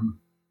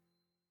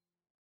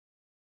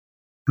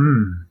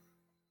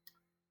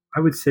 I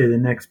would say the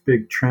next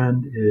big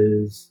trend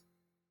is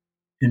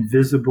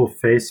invisible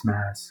face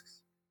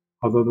masks,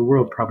 although the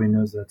world probably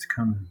knows that's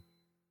coming.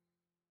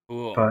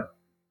 Cool. But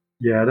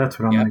yeah, that's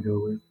what I'm going to go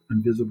with.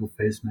 Invisible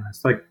face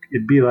masks. Like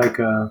it'd be like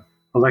a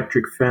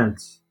electric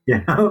fence,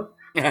 in front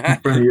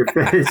of your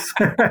face.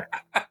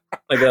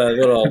 Like a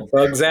little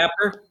bug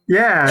zapper?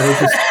 Yeah,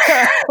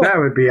 that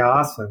would be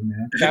awesome,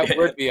 man. That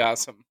would be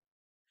awesome.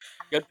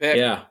 Good pick.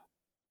 Yeah.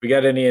 We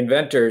got any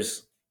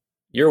inventors?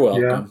 You're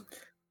welcome.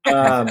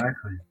 Yeah.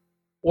 Exactly.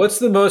 What's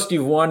the most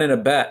you've won in a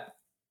bet?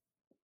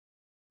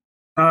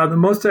 The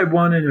most I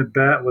won in a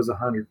bet was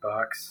 $100.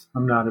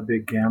 I'm not a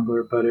big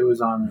gambler, but it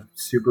was on the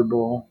Super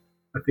Bowl.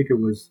 I think it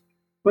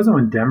wasn't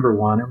when Denver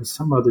won. It was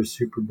some other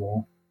Super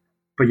Bowl.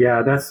 But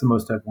yeah, that's the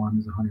most I've won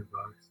is $100.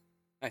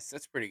 Nice.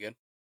 That's pretty good.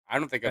 I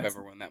don't think I've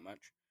ever won that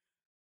much.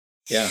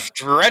 Yeah.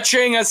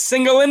 Stretching a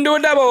single into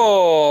a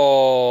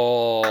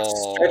double.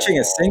 Stretching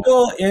a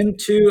single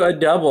into a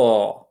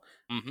double.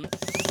 Mm-hmm.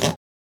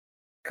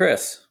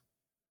 Chris.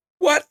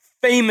 What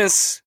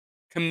famous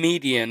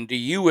comedian do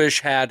you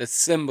wish had a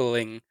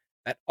sibling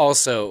that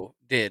also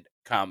did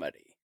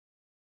comedy?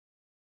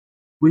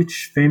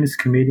 Which famous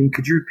comedian?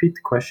 Could you repeat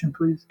the question,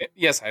 please?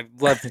 Yes,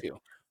 I'd love to.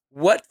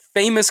 What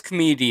famous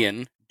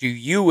comedian do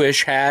you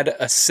wish had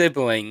a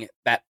sibling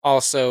that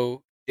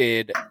also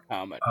did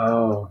comedy?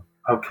 Oh,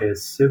 okay, a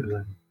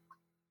sibling.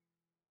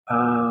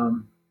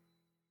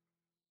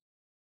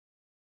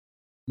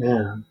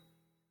 Man,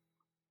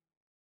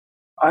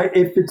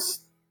 if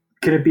it's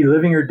can it be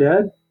living or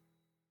dead?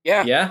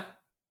 Yeah. Yeah.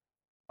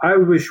 I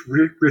wish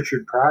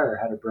Richard Pryor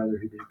had a brother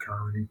who did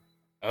comedy.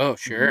 Oh,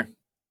 sure.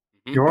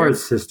 Mm-hmm. Or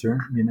his sister,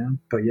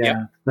 But yeah, Yep.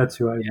 that's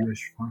who I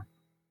wish for.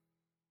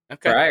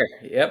 Okay. Pryor.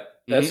 Yep.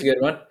 That's a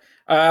good one.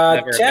 Never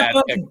a bad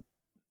pick.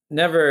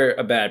 Never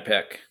a bad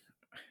pick.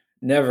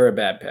 Never a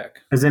bad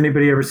pick. Has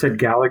anybody ever said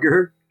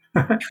Gallagher?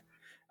 I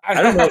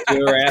don't know if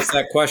you ever asked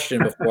that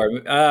question before.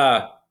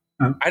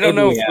 I don't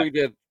know if we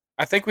did.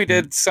 I think we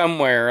did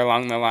somewhere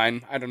along the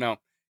line. I don't know.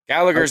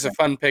 Gallagher's a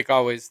fun pick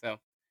always, though.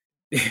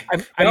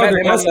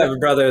 Gallagher does have a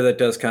brother that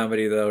does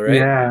comedy, though, right?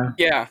 Yeah.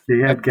 Yeah.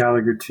 He had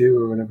Gallagher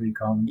too, or whatever you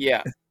call him.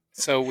 Yeah.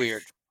 So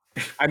weird.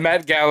 I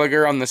met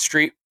Gallagher on the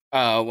street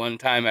one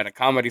time at a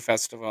comedy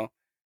festival,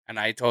 and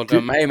I told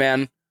him, "Hey,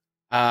 man,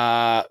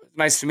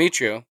 nice to meet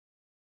you."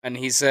 And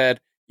he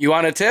said, "You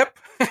want a tip?"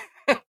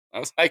 I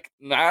was like,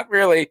 "Not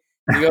really."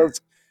 He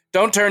goes,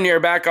 "Don't turn your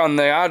back on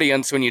the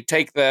audience when you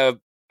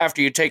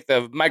after you take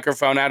the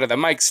microphone out of the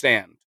mic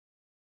stand."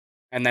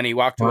 And then he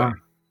walked away. And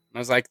I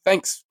was like,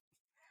 "Thanks."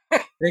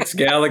 Thanks,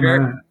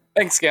 Gallagher.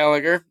 Thanks,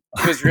 Gallagher.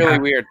 It was really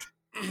weird.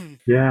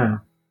 Yeah.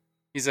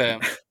 He's a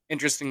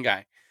interesting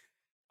guy.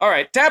 All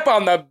right, tap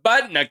on the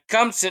button to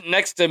come sit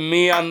next to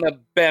me on the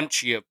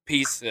bench, you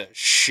piece of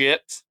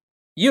shit.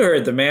 You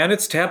heard the man.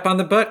 It's tap on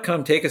the butt.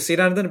 Come take a seat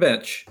on the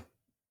bench.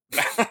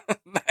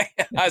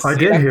 I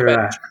did hear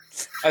that.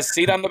 A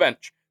seat on the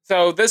bench.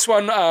 So this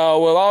one,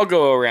 we'll all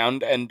go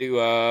around and do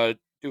a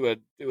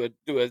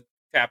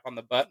tap on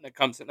the butt, and it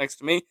comes sit next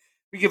to me.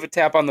 We give a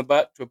tap on the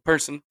butt to a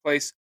person,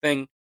 place,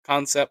 thing,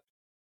 concept,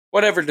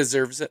 whatever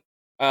deserves it,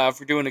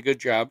 for doing a good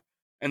job.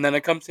 And then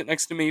it comes sit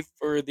next to me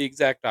for the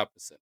exact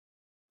opposite.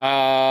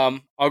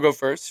 I'll go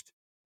first.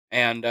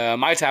 And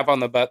my tap on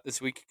the butt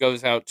this week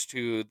goes out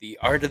to the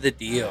art of the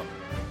deal.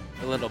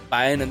 A little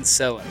buying and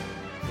selling.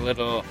 A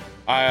little,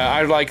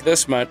 I like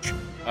this much.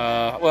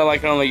 Well, I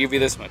can only give you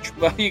this much.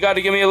 Well, you got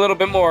to give me a little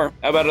bit more.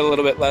 How about a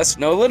little bit less?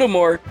 No, a little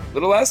more. A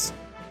little less?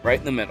 Right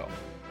in the middle.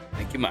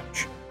 Thank you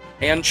much.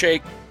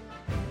 Handshake.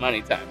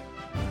 Money time.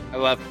 I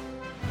love it.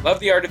 Love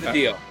the art of the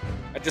deal.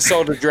 I just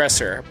sold a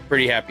dresser. I'm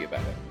pretty happy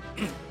about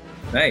it.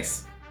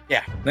 Nice.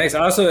 Yeah. Nice.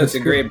 Also, it's a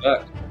great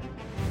butt.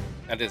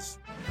 That is.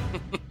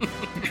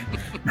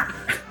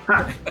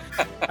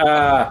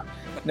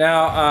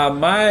 Now,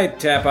 my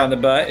tap on the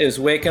butt is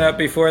waking up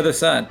before the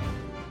sun.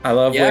 I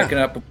love waking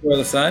up before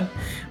the sun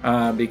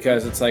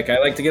because it's like I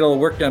like to get a little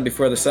work done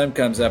before the sun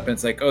comes up. And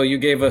it's like, oh, you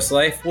gave us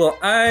life? Well,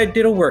 I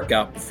did a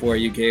workout before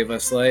you gave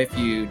us life,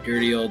 you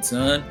dirty old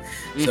son.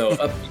 So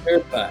up your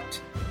butt.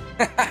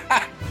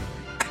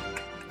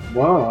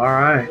 Whoa, all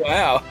right.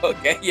 Wow.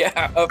 Okay,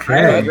 yeah.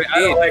 Okay. I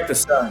don't like the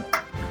sun.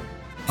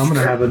 I'm going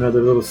to have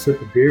another little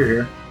sip of beer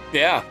here.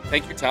 Yeah,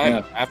 take your time.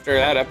 Yeah. After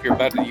that, up your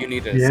butt, you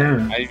need to.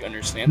 Yeah. I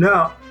understand.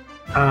 No,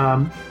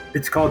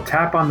 it's called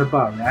tap on the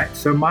butt, right?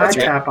 So my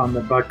tap on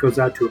the butt goes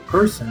out to a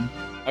person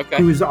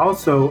who is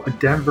also a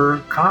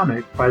Denver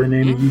comic by the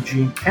name of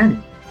Eugene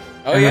Kenny.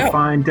 A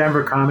fine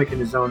Denver comic in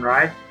his own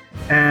right.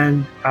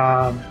 And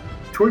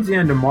towards the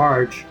end of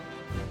March,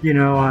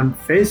 on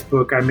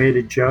Facebook, I made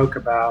a joke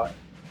about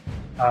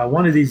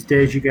one of these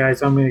days, you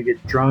guys, I'm going to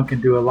get drunk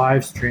and do a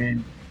live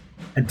stream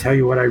and tell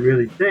you what I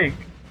really think.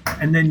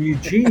 And then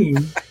Eugene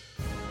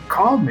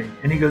called me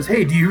and he goes,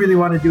 "Hey, do you really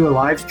want to do a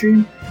live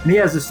stream?" And he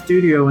has a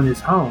studio in his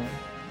home.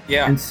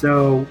 Yeah. And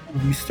so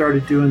we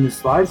started doing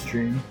this live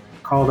stream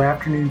called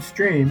Afternoon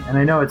Stream. And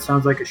I know it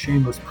sounds like a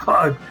shameless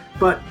plug,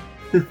 but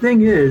the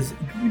thing is,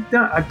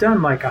 I've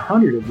done like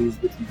 100 of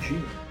these with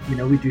Eugene.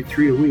 We do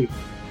 3 a week.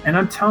 And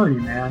I'm telling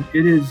you, man,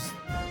 it is,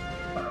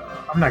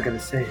 I'm not going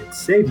to say it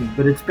saved me,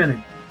 but it's been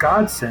a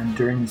godsend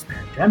during this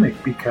pandemic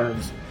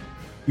because,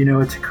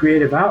 it's a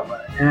creative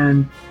outlet.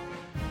 And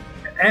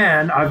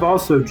I've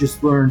also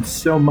just learned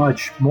so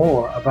much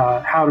more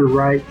about how to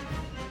write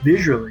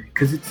visually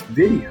because it's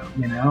video,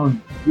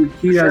 and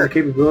he has the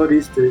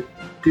capabilities to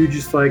do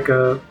just like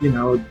a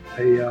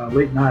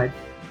late night,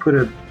 put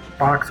a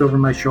box over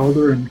my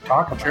shoulder and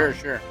talk about it.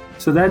 Sure.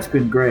 So that's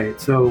been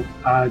great. So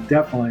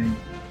definitely,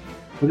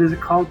 what is it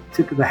called?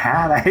 Tip of the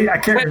hat? I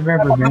can't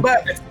remember, man.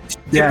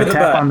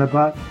 Tap on the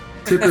butt.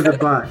 Tip of the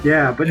butt.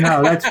 Yeah, but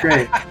no, that's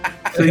great.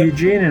 So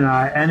Eugene and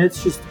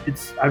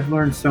I've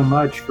learned so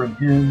much from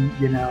him,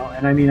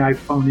 and I mean, I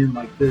phone in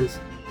like this,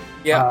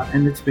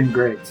 and it's been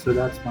great. So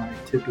that's my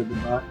tip of the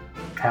butt,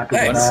 tap of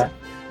the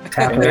butt,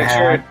 tap of the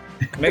hat.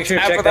 Make sure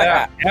to check that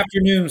out.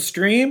 Afternoon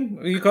Stream,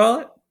 what do you call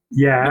it?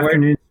 Yeah,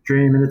 Afternoon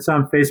Stream, and it's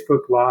on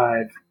Facebook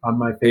Live on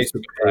my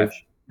Facebook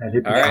page at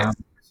Hippie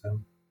Comics. So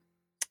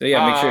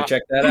yeah, make sure to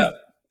check that out.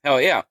 Hell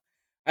yeah.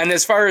 And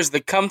as far as the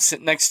come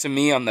sit next to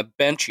me on the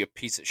bench, you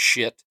piece of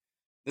shit.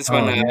 This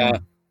one,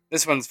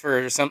 This one's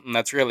for something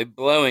that's really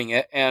blowing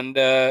it. And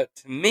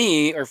for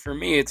me,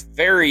 it's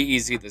very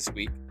easy this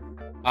week.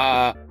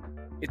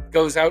 It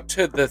goes out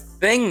to the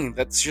thing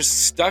that's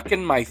just stuck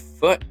in my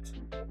foot.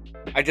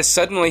 I just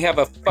suddenly have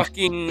a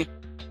fucking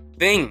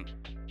thing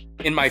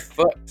in my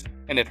foot,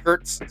 and it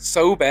hurts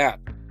so bad.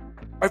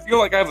 I feel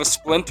like I have a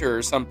splinter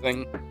or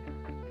something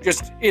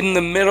just in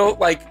the middle,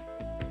 like,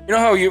 you know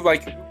how you,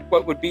 like,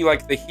 what would be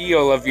like the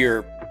heel of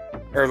your,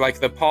 or like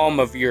the palm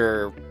of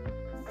your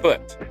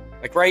foot,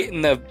 like right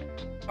in the,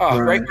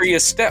 right where you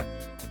step.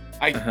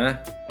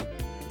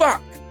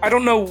 Fuck, I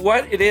don't know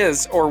what it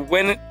is or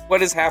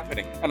what is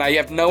happening, and I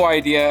have no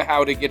idea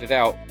how to get it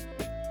out.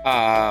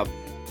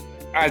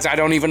 As I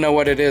don't even know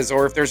what it is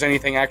or if there's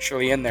anything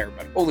actually in there,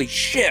 but holy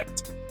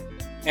shit.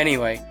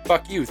 Anyway,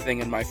 fuck you,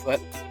 thing in my foot.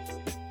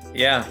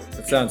 Yeah,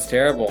 that sounds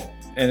terrible.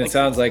 And it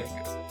sounds like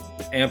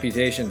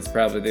amputation is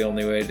probably the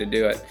only way to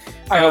do it.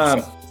 I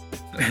hope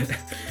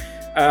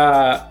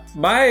so.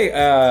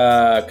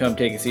 My come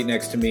take a seat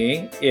next to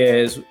me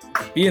is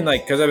being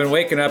like, because I've been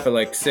waking up at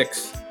like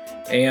 6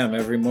 a.m.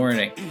 every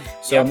morning.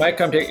 So my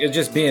come take is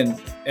just being,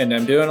 and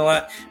I'm doing a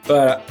lot,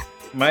 but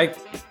my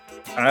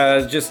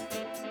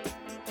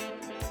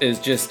is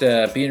just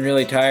being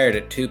really tired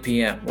at 2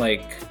 p.m.,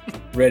 like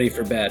ready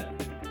for bed.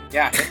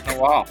 Yeah, hitting the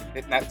wall.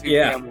 Hitting that 2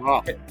 p.m.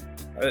 wall.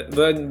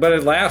 But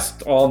it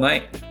lasts all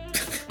night.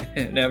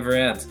 It never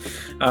ends.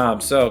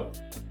 So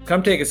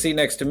come take a seat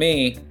next to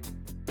me,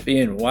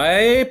 being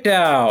wiped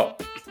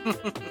out.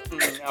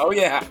 Oh,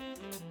 yeah.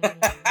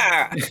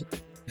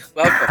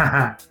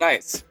 Welcome.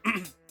 Nice.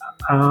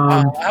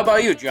 How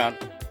about you, John?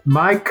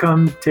 My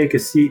come take a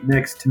seat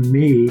next to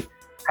me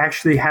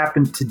actually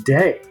happened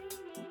today.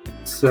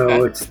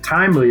 So It's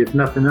timely, if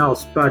nothing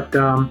else. But,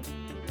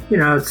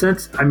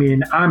 since, I'm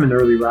an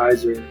early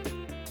riser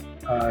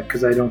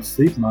because I don't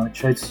sleep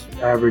much. I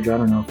average,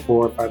 4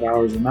 or 5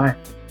 hours a night.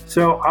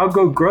 So I'll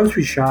go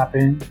grocery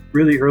shopping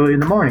really early in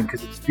the morning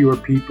because it's fewer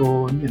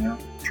people and,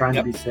 trying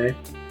to be safe.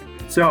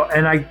 So,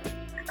 and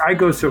I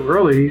go so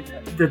early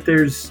that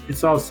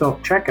it's all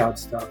self-checkout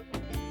stuff.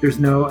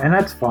 And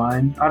that's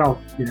fine. I don't,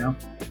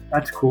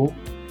 that's cool.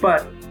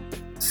 But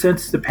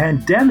since the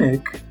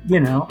pandemic,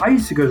 I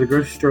used to go to the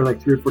grocery store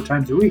like 3 or 4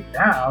 times a week.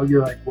 Now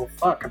you're like, well,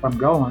 fuck, if I'm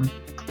going,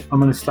 I'm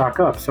going to stock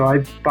up. So I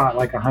bought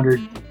like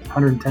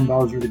 $110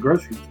 worth of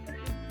groceries today.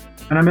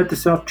 And I'm at the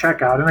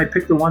self-checkout, and I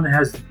picked the one that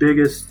has the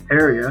biggest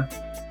area,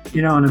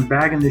 and I'm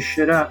bagging this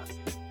shit up.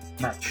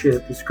 Not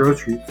shit, it's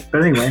groceries.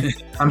 But anyway,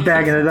 I'm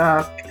bagging it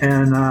up,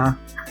 and,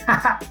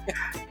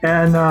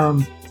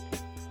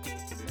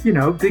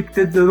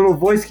 the little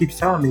voice keeps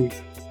telling me,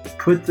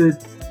 put the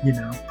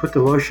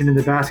lotion in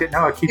the basket.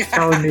 No, it keeps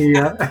telling me,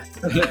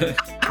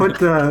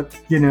 put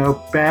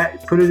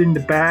it in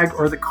the bag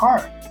or the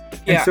cart.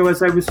 Yeah. And so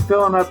as I was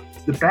filling up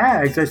the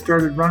bags, I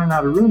started running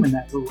out of room in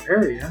that little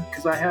area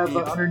because I have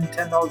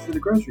 $110 worth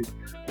of groceries.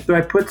 So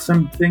I put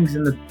some things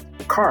in the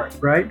cart,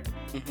 right?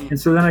 Mm-hmm. And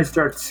so then I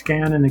start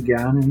scanning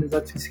again, and it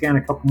lets me scan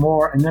a couple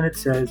more, and then it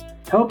says,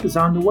 help is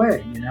on the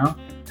way,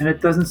 and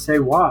it doesn't say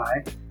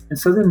why. And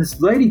so then this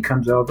lady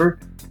comes over,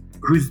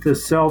 who's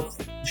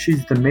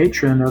she's the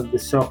matron of the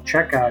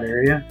self-checkout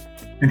area,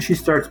 and she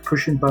starts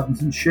pushing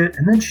buttons and shit,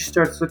 and then she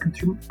starts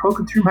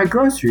poking through my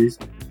groceries,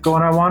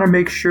 going, I want to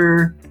make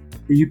sure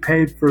that you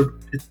paid for,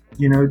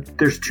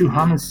 there's 2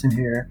 hummus in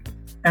here.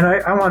 And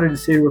I wanted to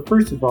say, well,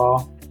 first of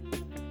all,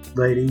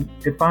 lady,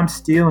 if I'm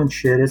stealing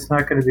shit, it's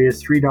not going to be a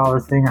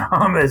 $3 thing of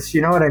hummus.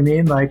 You know what I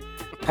mean? Like,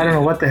 I don't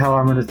know what the hell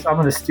I'm going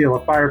to steal,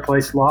 a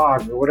fireplace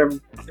log or whatever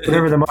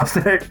the most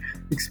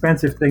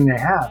expensive thing they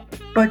have.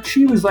 But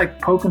she was like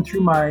poking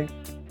through my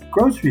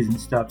groceries and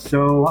stuff.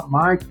 So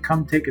my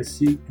come take a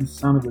seat, you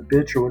son of a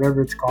bitch, or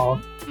whatever it's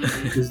called,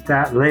 is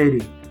that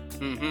lady.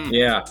 Mm-hmm.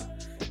 Yeah.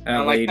 I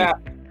like that.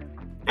 Yeah.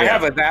 I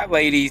have a that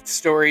lady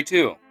story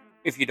too,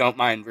 if you don't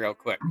mind, real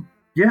quick.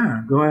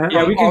 Yeah, go ahead.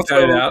 Yeah, we can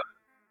cut it out.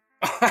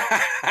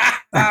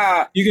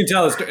 You can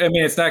tell us.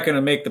 It's not going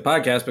to make the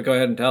podcast, but go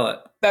ahead and tell it.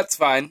 That's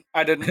fine.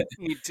 I didn't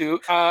need to.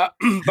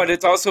 But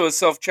it's also a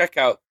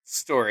self-checkout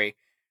story.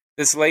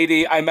 This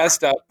lady, I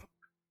messed up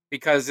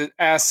because it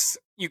asks,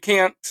 you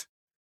can't,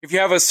 if you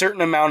have a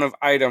certain amount of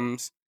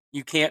items,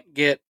 you can't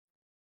get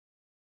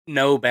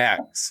no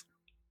bags.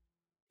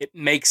 It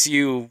makes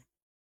you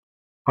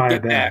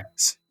get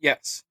bags.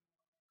 Yes.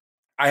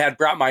 I had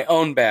brought my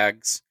own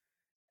bags,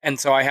 and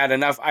so I had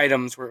enough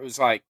items where it was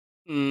like,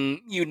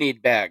 you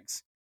need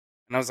bags.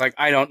 And I was like,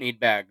 I don't need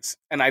bags.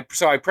 And I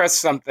pressed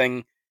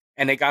something,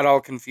 and it got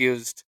all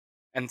confused.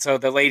 And so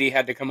the lady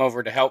had to come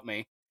over to help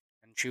me.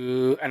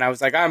 And I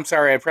was like, I'm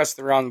sorry, I pressed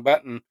the wrong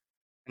button.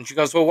 And she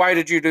goes, well, why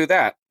did you do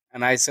that?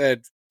 And I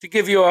said, to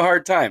give you a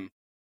hard time.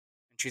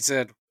 And she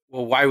said,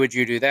 well, why would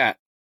you do that?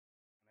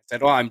 I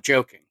said, well, I'm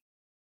joking.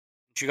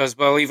 And she goes,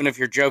 well, even if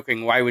you're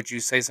joking, why would you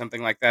say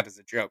something like that as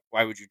a joke?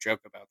 Why would you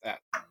joke about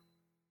that? And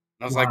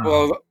I was like,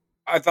 well,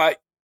 I thought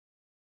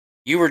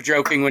you were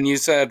joking when you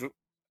said,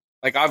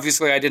 like,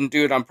 obviously I didn't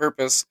do it on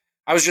purpose.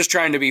 I was just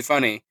trying to be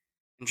funny.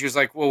 And she was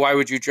like, well, why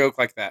would you joke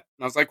like that?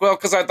 And I was like, well,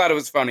 because I thought it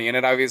was funny, and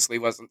it obviously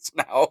wasn't. So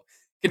now,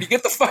 can you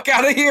get the fuck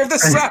out of here?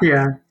 This sucks.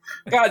 Yeah.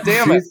 God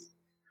damn it! She's-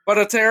 What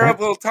a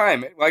terrible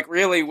time! It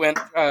really went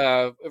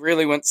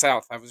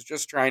south. I was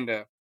just trying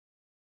to.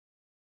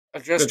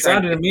 It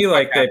sounded to get me the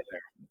like fuck out of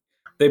there.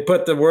 they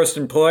put the worst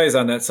employees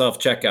on that self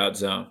checkout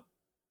zone.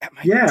 That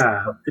might be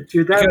Yeah, if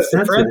you're that Because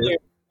sensitive.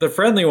 the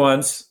friendly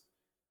ones,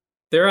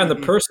 they're on the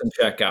Mhm. person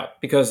checkout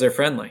because they're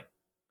friendly.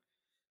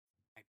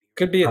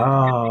 Could be.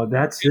 Oh,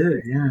 that's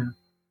it. Yeah.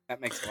 That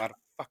makes a lot of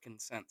fucking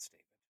sense,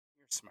 David.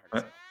 You're smart.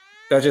 as hell.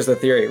 That's just a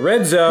theory.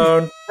 Red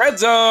zone. Red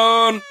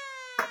zone.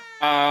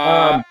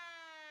 Um,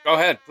 Go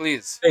ahead,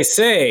 please. They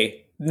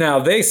say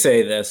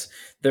this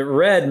that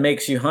red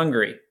makes you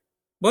hungry.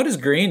 What does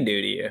green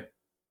do to you?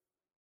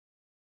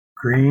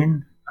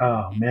 Green.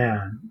 Oh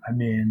man. I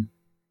mean,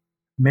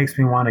 makes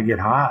me want to get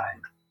high.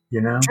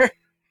 You know. Sure.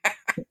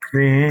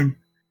 Green,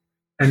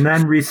 and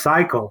then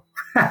recycle.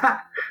 I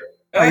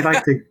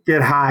like to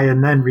get high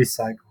and then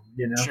recycle.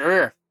 You know.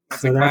 Sure.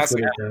 That's So a that's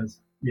classic. what it does.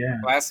 Yeah.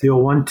 It's Classic. the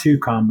old 1-2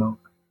 combo.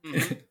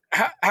 Mhm.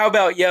 How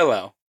about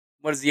yellow?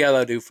 What does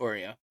yellow do for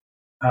you?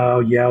 Oh,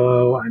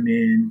 yellow. I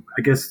mean,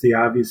 I guess the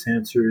obvious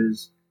answer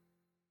is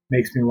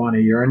makes me want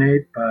to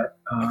urinate, but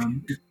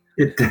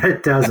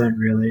it doesn't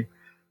really.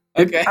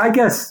 Okay. I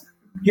guess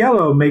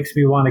yellow makes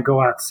me want to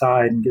go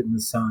outside and get in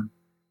the sun.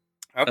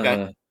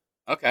 Okay.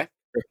 Okay.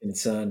 Freaking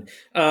sun.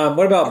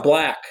 What about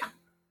black?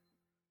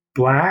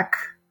 Black,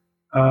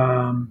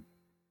 it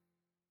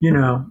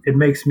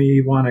makes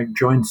me want to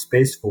join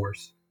Space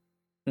Force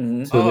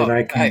Mhm. so that Oh,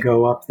 I can right.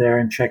 go up there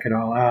and check it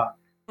all out.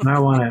 And I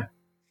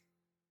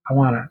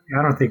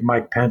don't think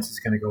Mike Pence is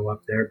going to go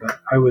up there, but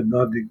I would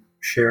love to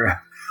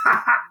share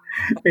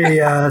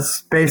a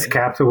space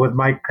capsule with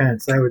Mike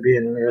Pence. That would be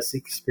an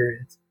interesting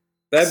experience.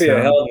 That'd be So-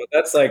 a hell of a.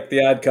 That's like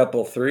the Odd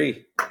Couple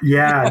 3.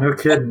 Yeah, no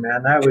kidding,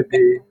 man. That would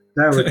be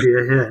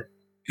a hit.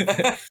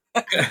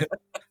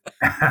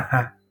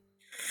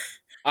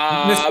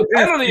 Mr.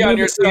 Penalty Pence, on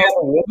you yourself. have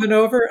a woman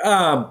over.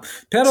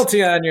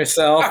 Penalty on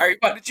yourself. Sorry,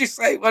 what did you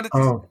say? What did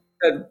you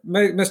Oh,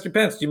 Mr.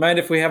 Pence, do you mind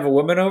if we have a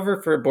woman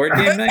over for a board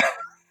game night?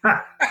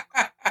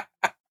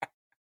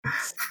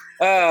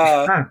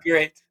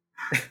 Great.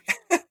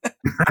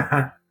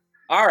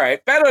 All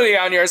right. Penalty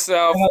on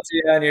yourself.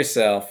 Penalty on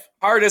yourself.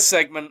 Hardest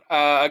segment.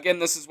 Again,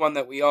 this is one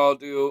that we all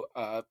do.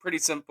 Pretty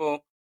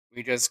simple.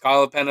 We just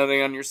call a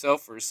penalty on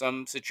yourself for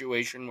some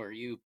situation where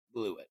you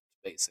blew it,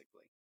 basically.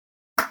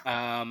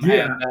 Yeah.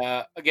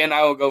 And again,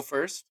 I will go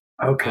first.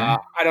 Okay.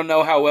 I don't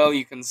know how well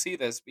you can see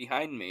this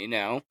behind me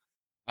now,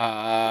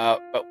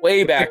 but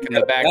way back in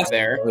the back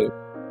there.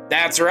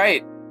 That's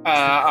right.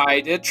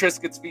 I did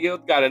Triscuit's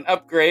Field, got an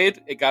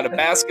upgrade. It got a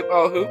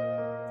basketball hoop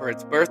for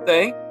its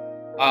birthday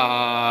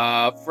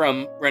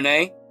from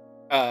Renee,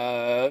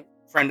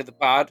 friend of the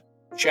pod.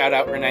 Shout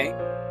out Renee.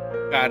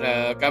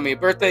 Got me a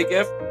birthday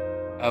gift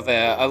of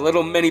a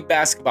little mini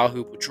basketball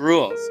hoop, which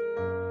rules.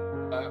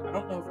 I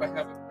don't know if I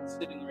have it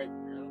sitting right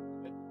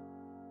here.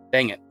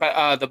 Dang it.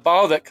 But the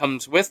ball that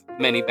comes with the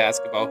mini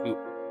basketball hoop,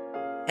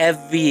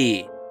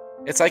 heavy.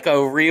 It's like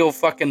a real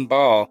fucking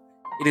ball.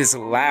 It is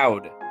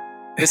loud.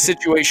 This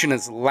situation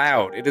is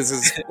loud. It is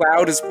as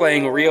loud as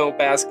playing real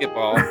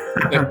basketball.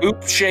 The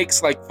hoop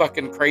shakes like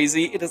fucking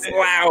crazy. It is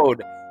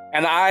loud.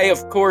 And I,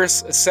 of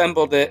course,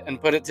 assembled it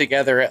and put it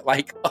together at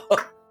like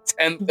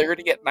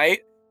 10:30 at night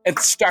and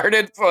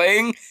started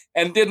playing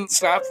and didn't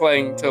stop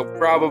playing until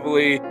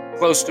probably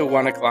close to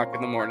 1 o'clock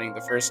in the morning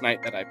the first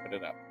night that I put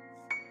it up.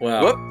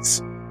 Wow. Whoops.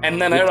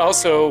 And then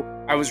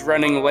I was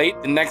running late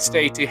the next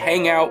day to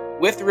hang out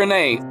with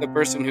Renee, the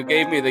person who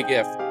gave me the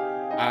gift.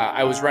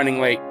 I was running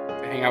late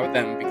to hang out with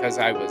them because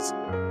I was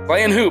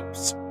playing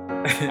hoops.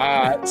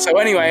 So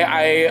anyway,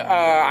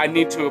 I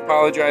need to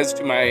apologize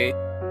to my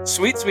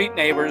sweet, sweet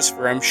neighbors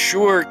for, I'm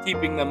sure,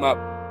 keeping them up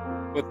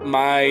with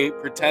my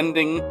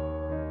pretending,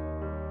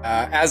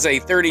 as a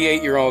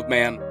 38-year-old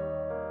man,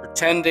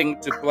 pretending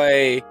to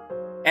play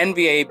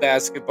NBA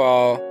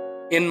basketball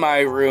in my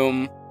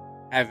room,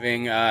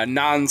 having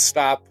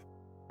non-stop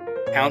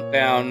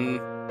countdown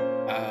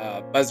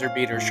buzzer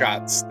beater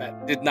shots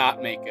that did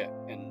not make it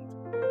and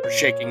were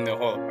shaking the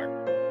whole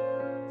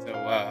apartment. So,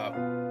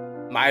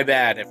 my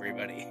bad,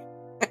 everybody.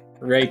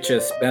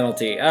 Righteous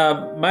penalty.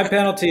 My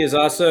penalty is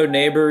also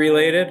neighbor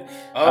related.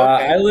 Okay.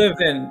 I live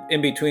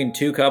in between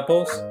two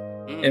couples,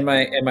 and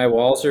my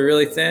walls are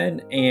really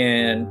thin.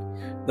 And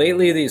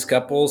lately, these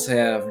couples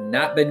have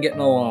not been getting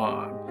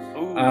along.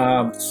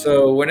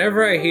 So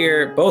whenever I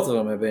hear, both of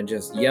them have been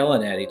just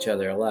yelling at each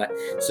other a lot.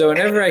 So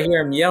whenever I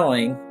hear them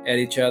yelling at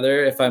each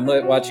other, if I'm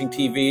watching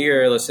TV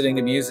or listening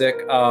to music,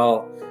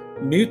 I'll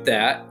mute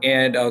that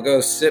and I'll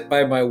go sit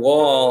by my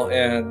wall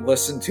and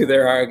listen to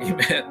their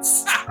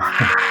arguments.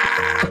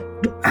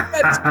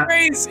 That's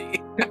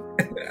crazy.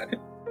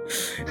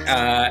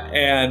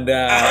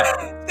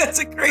 That's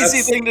a crazy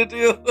thing to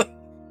do.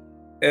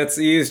 It's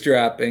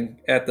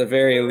eavesdropping at the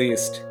very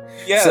least.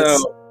 Yes.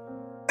 So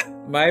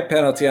my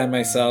penalty on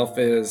myself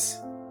is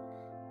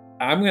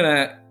I'm going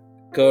to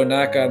go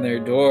knock on their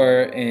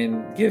door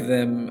and give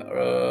them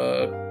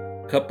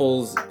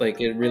couples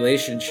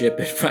relationship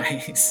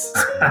advice.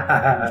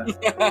 I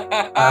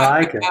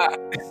like it.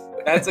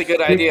 That's a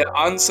good idea.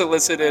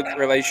 Unsolicited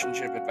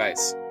relationship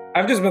advice.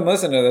 I've just been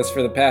listening to this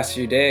for the past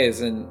few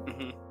days, and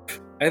Mhm.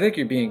 I think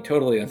you're being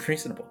totally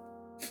unreasonable.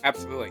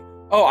 Absolutely.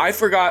 Oh, I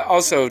forgot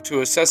also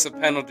to assess a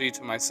penalty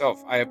to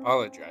myself. I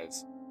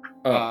apologize.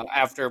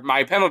 After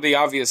my penalty,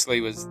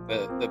 obviously, was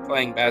the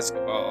playing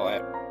basketball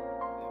at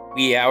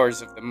wee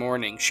hours of the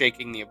morning,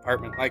 shaking the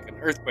apartment like an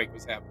earthquake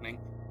was happening.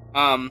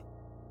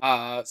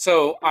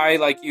 So I,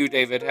 like you,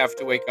 David, have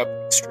to wake up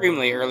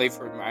extremely early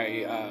for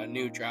my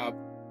new job.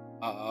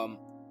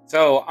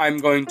 So I'm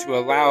going to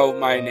allow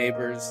my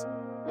neighbors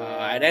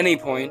at any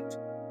point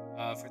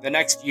for the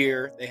next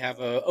year. They have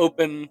an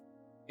open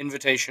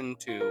invitation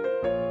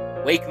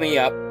to wake me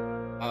up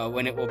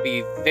when it will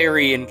be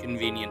very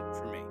inconvenient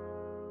for me.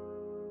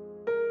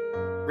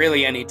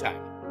 Really, any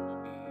time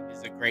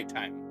is a great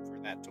time for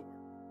that to work.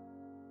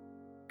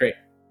 Great.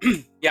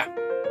 Yeah.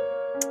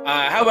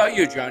 How about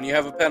you, John? You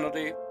have a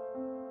penalty?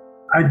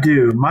 I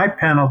do. My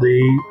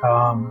penalty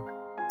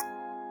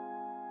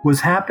was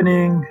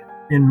happening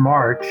in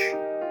March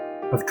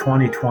of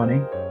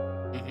 2020,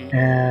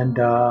 and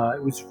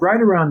it was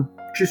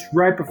just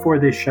right before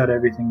they shut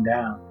everything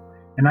down.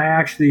 And I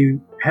actually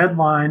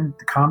headlined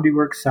the Comedy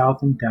Works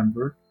South in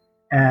Denver,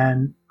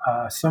 and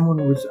I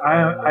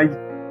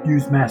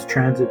used mass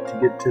transit to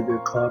get to the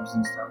clubs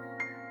and stuff.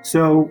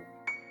 So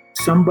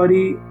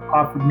somebody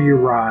offered me a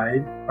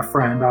ride, a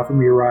friend offered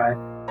me a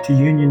ride to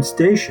Union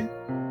Station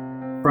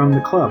from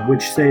the club,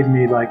 which saved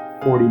me like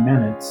 40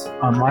 minutes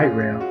on light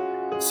rail.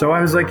 So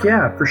I was like,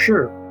 yeah, for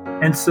sure.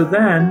 And so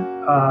then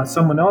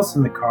someone else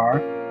in the car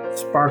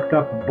sparked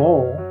up a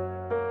bowl,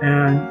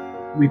 and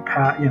we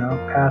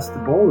passed the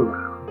bowl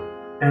around,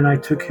 and I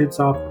took hits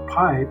off the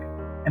pipe.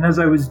 And as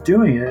I was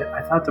doing it,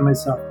 I thought to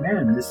myself,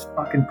 man, this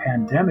fucking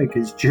pandemic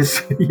is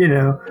just,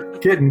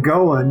 getting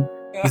going.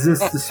 Is this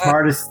the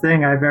smartest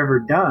thing I've ever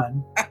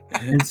done?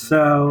 And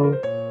so,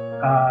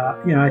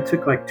 I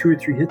took like 2 or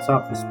 3 hits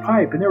off this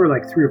pipe, and there were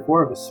like 3 or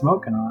 4 of us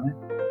smoking on it.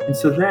 And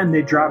so then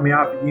they dropped me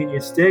off at Union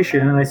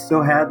Station, and I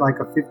still had like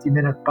a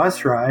 50-minute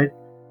bus ride,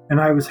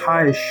 and I was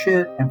high as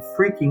shit and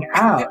freaking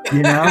out,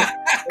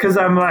 because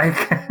I'm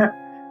like,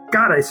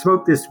 God, I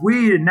smoked this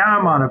weed, and now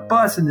I'm on a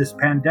bus in this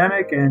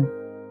pandemic, and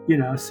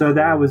so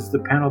that was the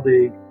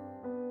penalty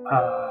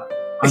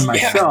on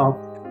myself.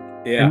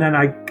 Yeah. And then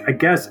I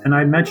guess, and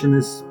I mentioned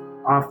this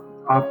off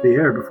the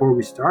air before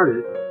we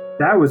started,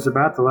 that was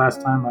about the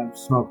last time I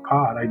smoked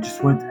pot. I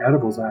just went to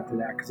edibles after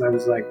that because I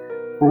was like,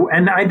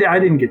 and I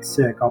didn't get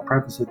sick. I'll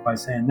preface it by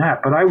saying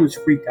that, but I was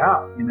freaked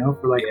out,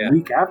 for like a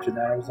week after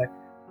that. I was like,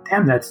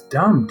 damn, that's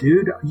dumb,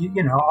 dude.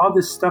 All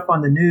this stuff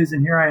on the news,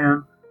 and here I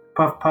am,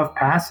 puff, puff,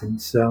 passing.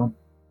 So,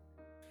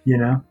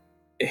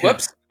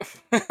 Whoops.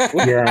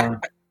 Yeah.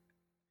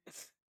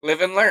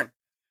 Live and learn.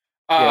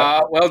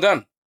 Well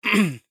done.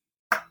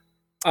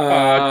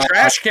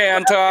 Trash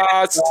can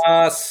toss.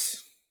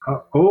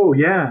 Oh,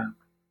 yeah.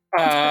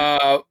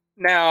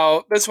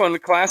 Now, this one,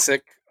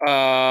 classic.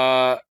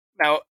 Now,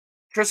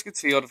 Triscuits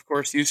Field, of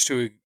course, used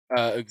to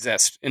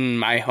exist in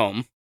my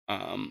home,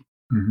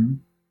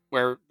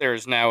 where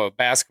there's now a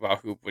basketball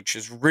hoop, which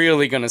is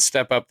really going to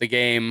step up the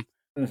game.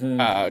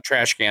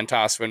 Trash can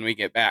toss when we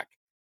get back.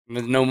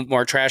 There's no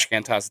more trash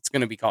can toss. It's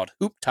going to be called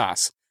hoop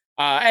toss.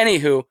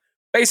 Anywho,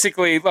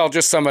 basically, I'll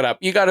just sum it up.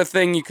 You got a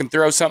thing you can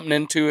throw something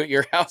into at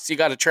your house. You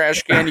got a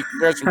trash can you can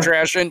throw some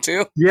trash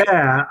into.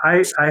 Yeah,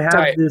 I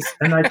have this,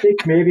 and I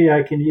think maybe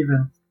I can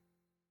even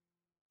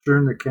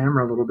turn the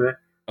camera a little bit.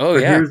 Oh,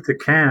 yeah. Here's the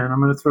can. I'm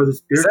going to throw this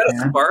beer can.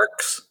 Is that a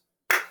Sparks?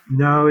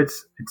 No,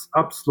 it's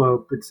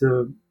Upslope. It's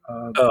a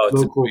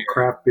local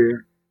craft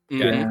beer.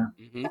 Yeah.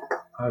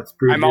 It's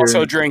brewed I'm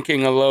also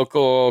drinking a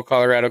local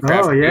Colorado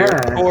craft beer,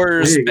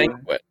 Coors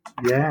Banquet.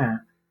 Yeah.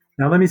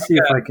 Now let me see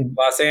if I can.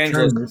 Los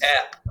Angeles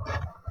tap.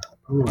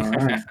 Ooh, all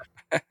right.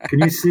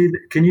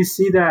 Can you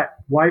see that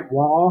white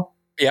wall?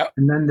 Yeah.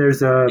 And then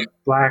there's a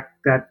black.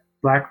 That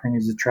black thing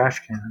is a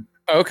trash can.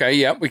 Okay.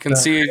 Yeah, we can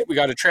see. We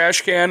got a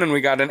trash can and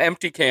we got an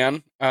empty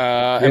can,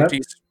 empty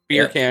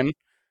beer can.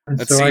 And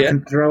Let's so see I it.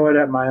 can throw it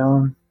at my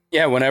own.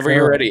 Yeah, whenever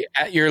you're ready,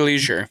 at your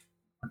leisure.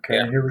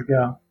 Okay, here we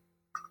go.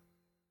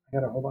 I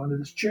gotta hold on to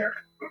this chair.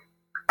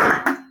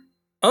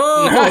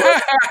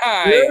 Oh,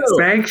 nice.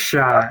 Bank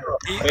shot.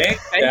 He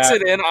banks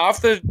it in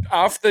off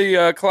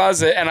the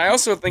closet, and I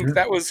also think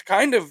that was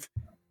kind of.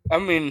 I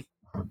mean,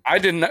 I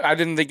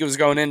didn't think it was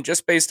going in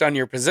just based on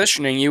your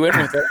positioning. You went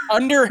with an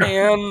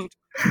underhand,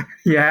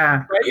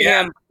 right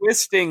hand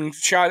twisting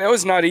shot. That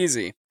was not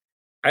easy.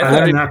 I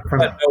learned that from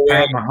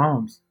Pat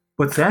Mahomes.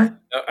 What's that?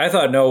 I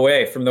thought no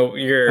way from the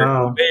way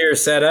you're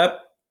set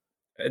up.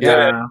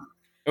 Yeah.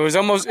 It was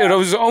almost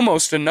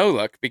a no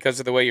look because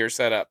of the way you're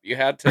set up. You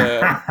had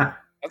to.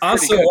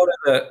 Also, one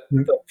of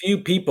the few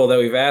people that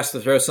we've asked to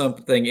throw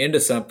something into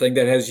something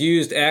that has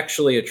used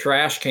actually a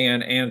trash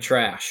can and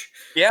trash.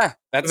 Yeah,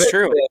 that's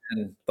true.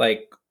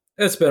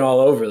 It's been all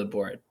over the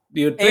board.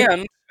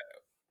 And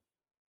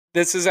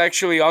this is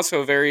actually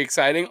also very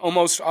exciting.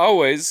 Almost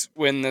always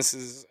when this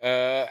is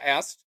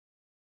asked,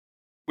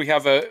 we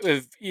have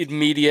a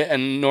immediate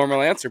and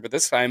normal answer. But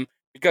this time,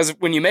 because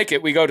when you make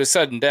it, we go to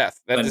sudden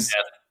death. That is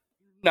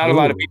not a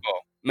lot of Ooh. people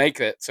make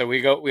it. So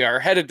we are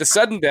headed to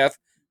sudden death.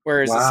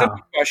 Whereas the simple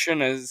Wow.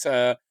 question is,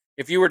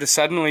 if you were to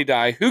suddenly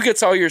die, who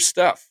gets all your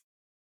stuff?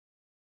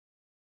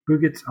 Who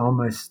gets all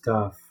my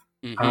stuff?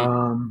 Hmm.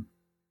 Um,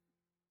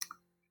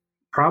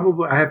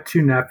 Probably, I have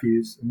two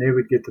nephews, and they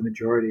would get the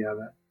majority of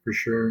it for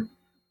sure.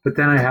 But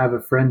then I have a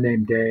friend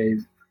named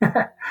Dave, who,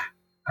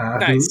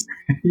 Nice.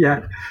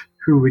 yeah,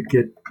 who would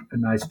get a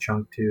nice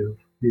chunk too.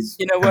 He's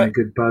You know kind what? of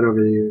good bud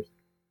over the years.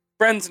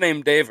 Friends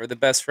named Dave are the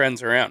best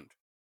friends around.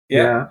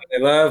 Yep, Yeah.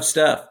 I love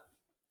stuff.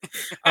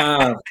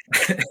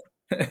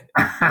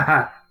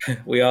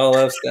 We all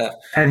love stuff.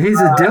 And he's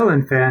a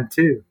Dylan fan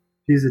too.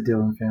 He's a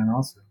Dylan fan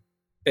also.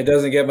 It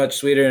doesn't get much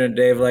sweeter in a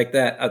Dave like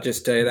that. I'll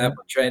just tell you that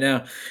much right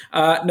now.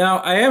 Now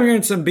I am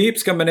hearing some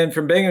beeps coming in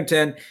from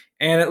Binghamton,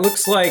 and it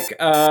looks like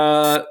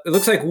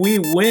we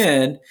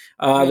win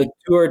the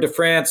Tour de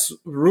France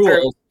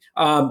rules.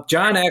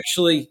 John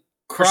actually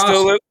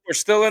crossed. We're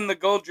still in the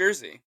gold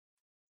jersey.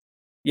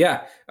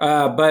 Yeah,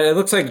 but it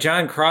looks like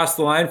John crossed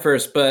the line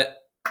first, but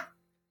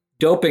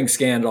doping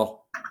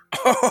scandal.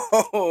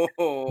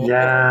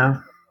 Yeah.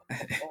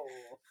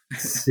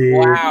 See.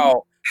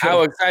 Wow.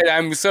 How excited.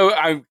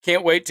 I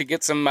can't wait to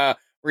get some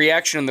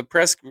reaction in the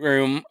press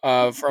room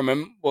from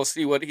him. We'll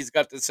see what he's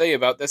got to say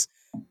about this.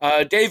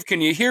 Dave,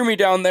 can you hear me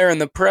down there in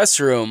the press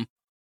room?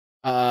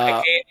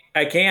 I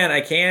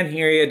can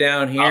hear you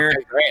down here.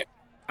 Okay, great.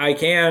 I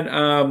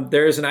can.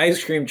 There's an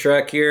ice cream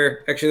truck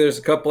here. Actually, there's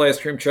a couple ice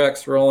cream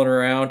trucks rolling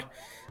around.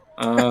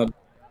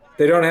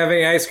 They don't have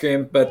any ice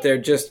cream, but they're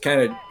just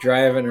kind of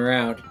driving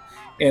around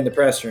in the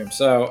press room.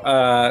 So,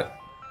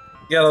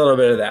 got a little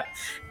bit of that.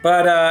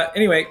 But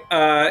anyway,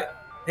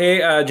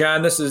 hey,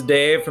 John, this is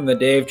Dave from the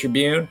Dave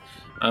Tribune.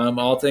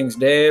 All things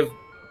Dave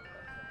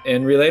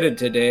and related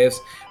to Dave's.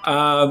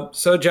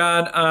 So,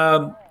 John,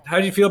 how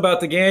do you feel about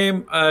the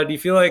game? Do you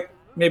feel like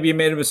maybe you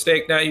made a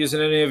mistake not using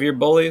any of your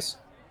bullies?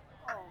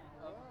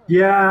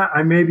 Yeah,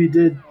 I maybe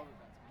did.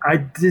 I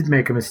did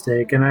make a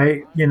mistake, and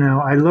I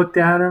looked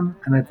at them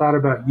and I thought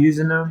about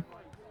using them,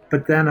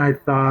 but then I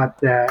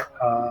thought that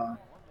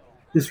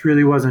this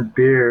really wasn't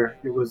beer.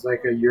 It was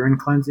like a urine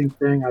cleansing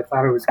thing. I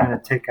thought it was going to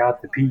take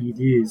out the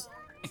PEDs,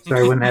 so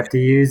I wouldn't have to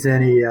use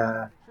any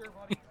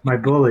my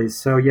bullies.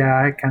 So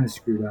yeah, I kind of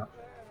screwed up.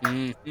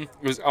 Mm-hmm.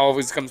 It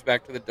always comes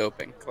back to the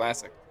doping.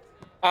 Classic.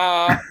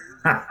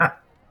 Hi,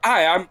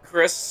 I'm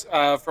Chris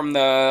from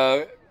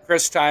the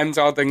Chris Times,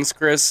 All Things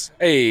Chris.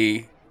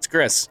 Hey, it's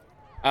Chris.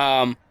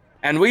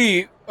 And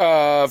we,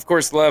 of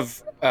course,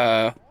 love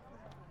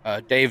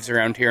Dave's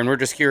around here, and we're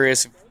just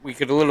curious if we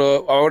could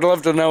I would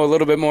love to know a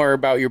little bit more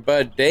about your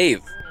bud,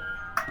 Dave.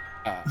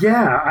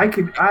 Yeah,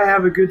 I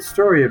have a good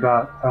story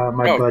about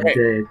my bud great.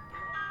 Dave.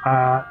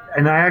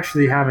 And I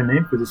actually have a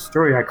name for this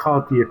story. I call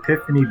it the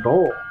Epiphany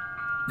Bowl.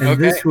 And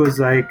this was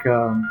like,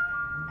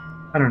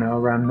 I don't know,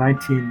 around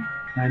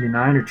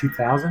 1999 or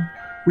 2000.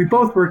 We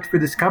both worked for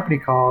this company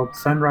called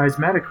Sunrise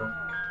Medical.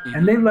 Mm-hmm.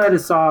 And they let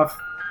us off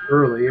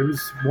early. It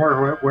was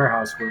more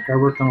warehouse work. I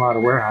worked in a lot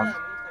of warehouse.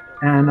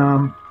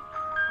 And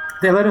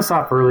they let us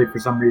off early for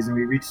some reason.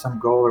 We reached some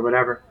goal or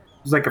whatever.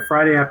 It was like a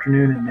Friday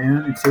afternoon at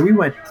noon. And so we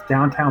went to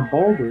downtown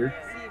Boulder,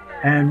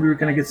 and we were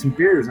going to get some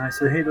beers. And I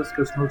said, hey, let's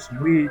go smoke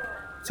some weed.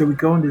 So we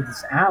go into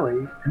this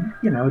alley, and,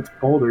 it's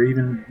Boulder.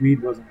 Even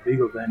weed wasn't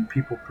legal then.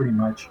 People pretty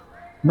much,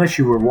 unless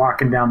you were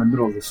walking down the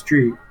middle of the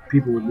street,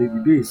 people would leave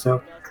you be.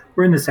 So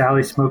we're in this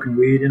alley smoking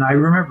weed, and I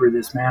remember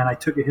this, man. I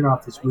took a hit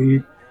off this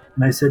weed,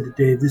 and I said to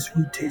Dave, this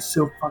weed tastes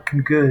so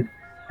fucking good.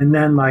 And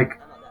then,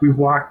 we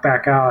walked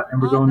back out,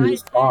 and we're going to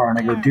this bar, and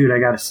I go, dude, I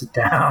got to sit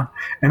down.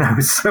 And I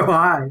was so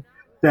high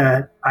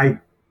that I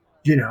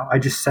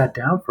just sat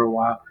down for a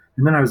while.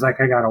 And then I was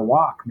like, I got to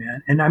walk,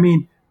 man. And I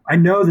mean, I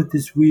know that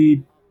this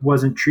weed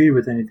wasn't treated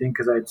with anything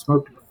because I had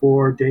smoked it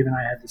before. Dave and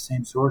I had the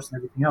same source and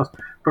everything else.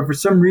 But for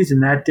some reason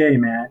that day,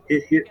 man,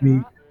 it hit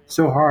me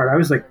so hard. I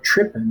was like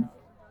tripping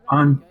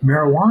on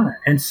marijuana.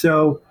 And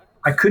so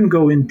I couldn't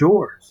go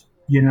indoors.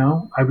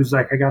 I was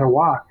like, I got to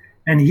walk.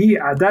 And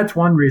that's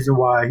one reason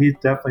why he'd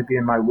definitely be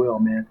in my will,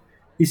 man.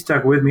 He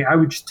stuck with me. I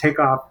would just take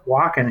off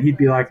walking, and he'd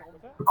be like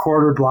a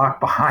quarter block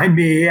behind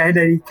me, and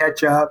then he'd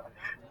catch up,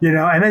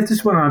 and it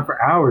just went on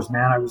for hours,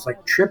 man. I was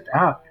like tripped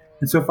out.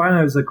 And so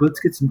finally I was like, let's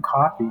get some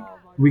coffee.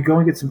 We go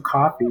and get some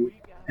coffee,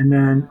 and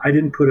then I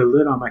didn't put a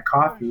lid on my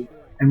coffee,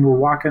 and we're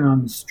walking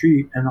on the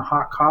street, and the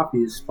hot coffee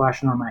is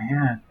splashing on my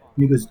hand.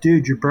 And he goes,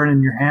 dude, you're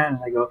burning your hand.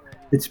 And I go,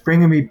 it's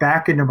bringing me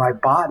back into my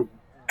body,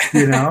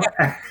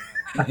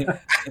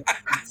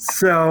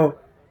 So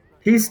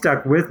he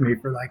stuck with me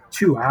for like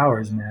 2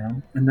 hours,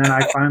 man. And then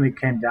I finally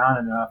came down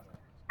enough.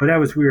 But that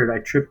was weird. I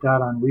tripped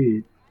out on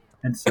weed.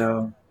 And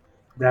so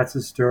that's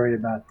a story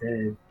about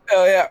Dave.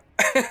 Oh, yeah.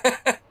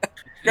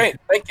 Great.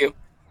 Thank you.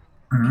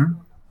 Mm-hmm.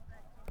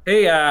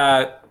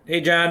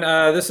 Hey, John,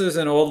 this is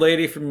an old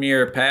lady from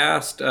your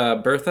past,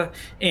 Bertha,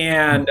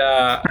 and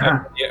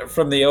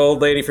from the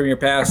old lady from your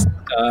past,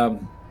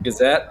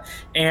 Gazette.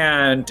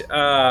 And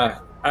I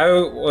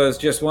was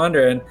just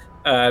wondering,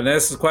 and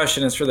this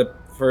question is for the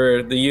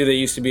you that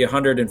used to be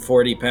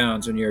 140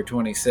 pounds when you were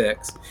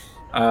 26.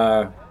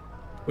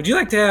 Would you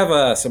like to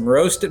have some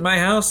roast at my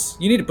house?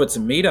 You need to put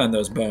some meat on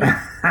those bones.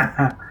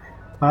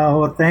 Oh,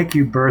 well, thank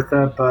you,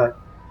 Bertha, but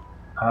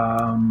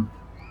I'm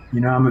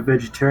a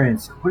vegetarian.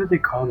 So what do they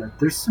call that?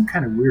 There's some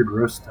kind of weird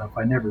roast stuff.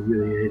 I never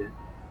really ate it.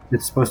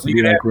 It's supposed to You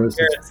be could have like the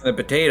roasted. carrots and the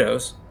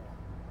potatoes.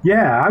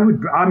 Yeah, I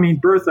would. I mean,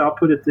 Bertha, I'll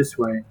put it this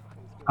way: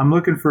 I'm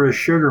looking for a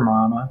sugar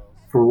mama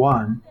for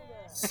one.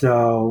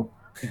 So,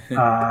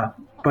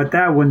 but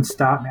that wouldn't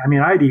stop me. I mean,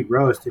 I'd eat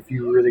roast if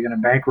you were really going to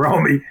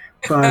bankroll me,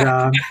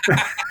 but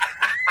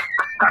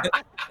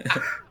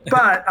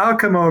but I'll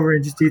come over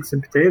and just eat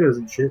some potatoes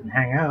and shit and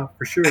hang out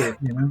for sure.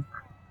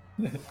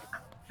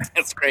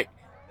 That's great.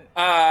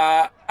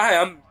 Hi,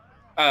 I'm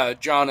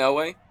John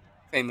Elway,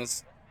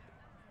 famous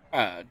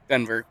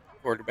Denver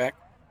quarterback.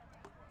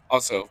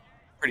 Also,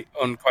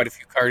 own quite a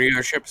few car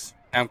dealerships.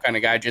 I'm kind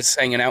of guy just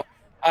hanging out.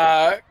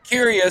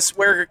 Curious,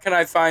 where can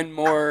I find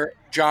more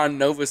John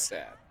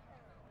Novosad?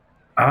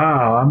 Oh,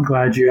 I'm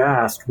glad you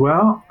asked.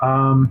 Well,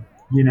 on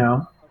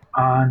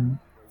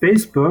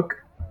Facebook,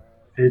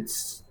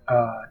 it's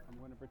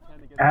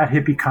at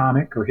Hippie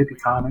Comic or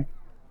Hippie Comic,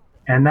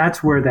 and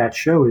that's where that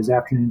show is.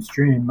 Afternoon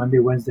stream Monday,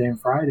 Wednesday,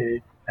 and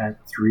Friday at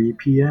 3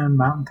 p.m.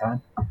 Mountain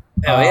Time.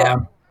 Hell yeah!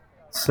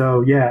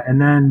 So yeah,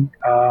 and then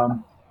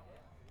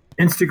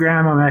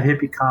Instagram, I'm at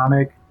Hippie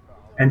Comic,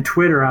 and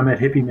Twitter, I'm at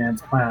Hippie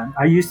Man's Plan.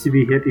 I used to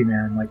be Hippie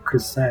Man, like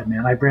Chris said,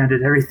 man. I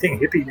branded everything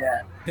Hippie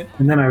Man,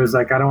 and then I was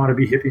like, I don't want to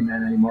be Hippie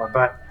Man anymore.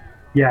 But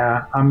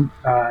yeah, I'm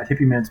at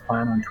Hippie Man's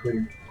Plan on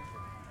Twitter.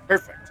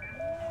 Perfect.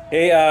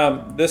 Hey,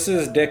 this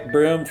is Dick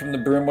Broom from the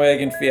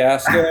Broomwagon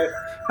Fiasco.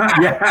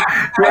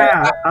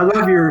 yeah, I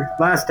love your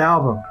last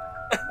album.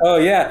 Oh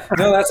yeah,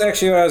 no, that's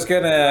actually what I was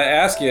gonna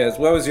ask you. Is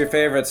what was your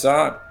favorite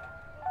song?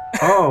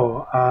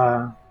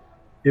 Oh,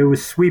 it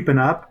was Sweeping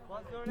Up.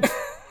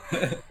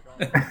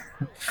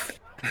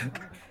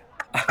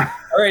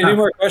 All right, any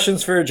more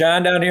questions for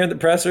John down here in the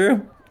press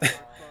room? All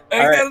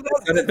right,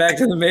 let's send it back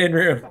to the main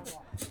room.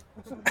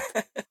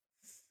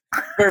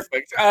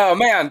 Perfect. Oh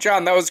man,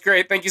 John, that was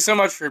great. Thank you so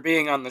much for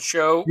being on the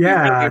show.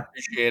 Yeah, we really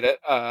appreciate it.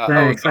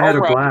 Thanks. I had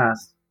a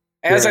blast.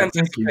 As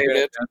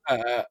anticipated,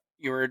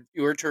 you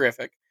were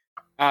terrific.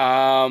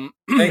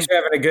 Thanks for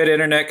having a good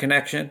internet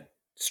connection.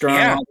 Strong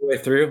all the way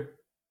through.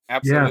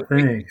 Absolutely.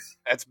 Yeah, thanks.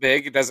 That's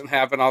big. It doesn't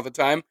happen all the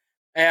time.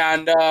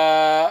 And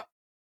I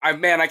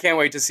can't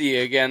wait to see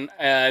you again.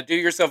 Do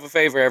yourself a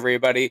favor,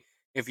 everybody.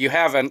 If you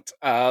haven't,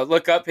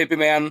 look up Hippie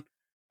Man.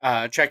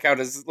 Check out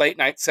his late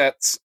night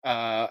sets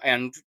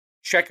and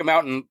check him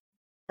out in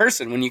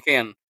person when you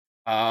can.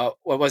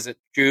 What was it?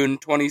 June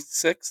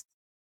 26th?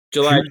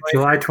 July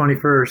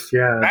 21st.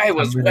 Yeah, I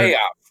was way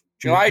off.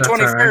 July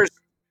 21st. Right.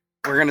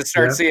 We're gonna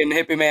start seeing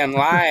Hippie Man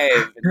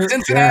live in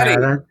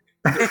Cincinnati.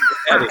 That's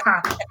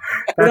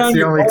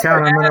the only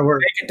town I'm gonna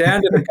work. Take it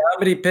down to the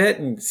Comedy Pit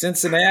in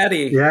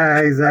Cincinnati. Yeah,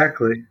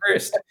 exactly.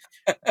 First,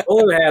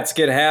 bowler hats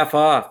get half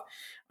off.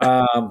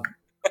 Right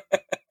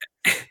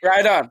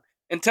on.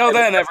 Until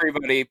then,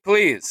 everybody,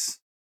 please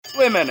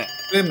swim in it.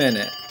 Swim in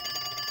it.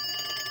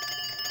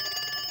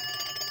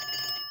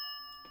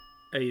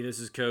 Hey, this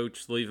is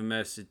Coach. Leave a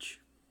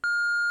message.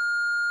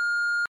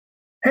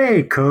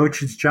 Hey,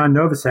 Coach. It's John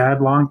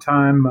Novosad. Long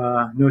time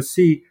no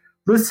see.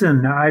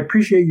 Listen, I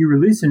appreciate you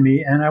releasing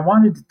me, and I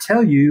wanted to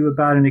tell you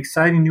about an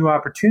exciting new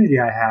opportunity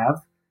I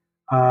have.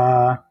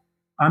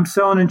 I'm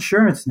selling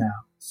insurance now.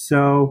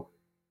 So,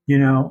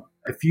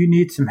 if you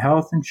need some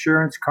health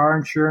insurance, car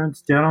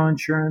insurance, dental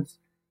insurance,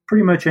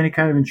 pretty much any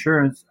kind of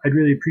insurance, I'd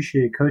really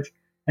appreciate it, Coach.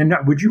 And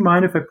would you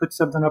mind if I put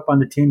something up on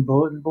the team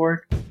bulletin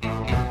board?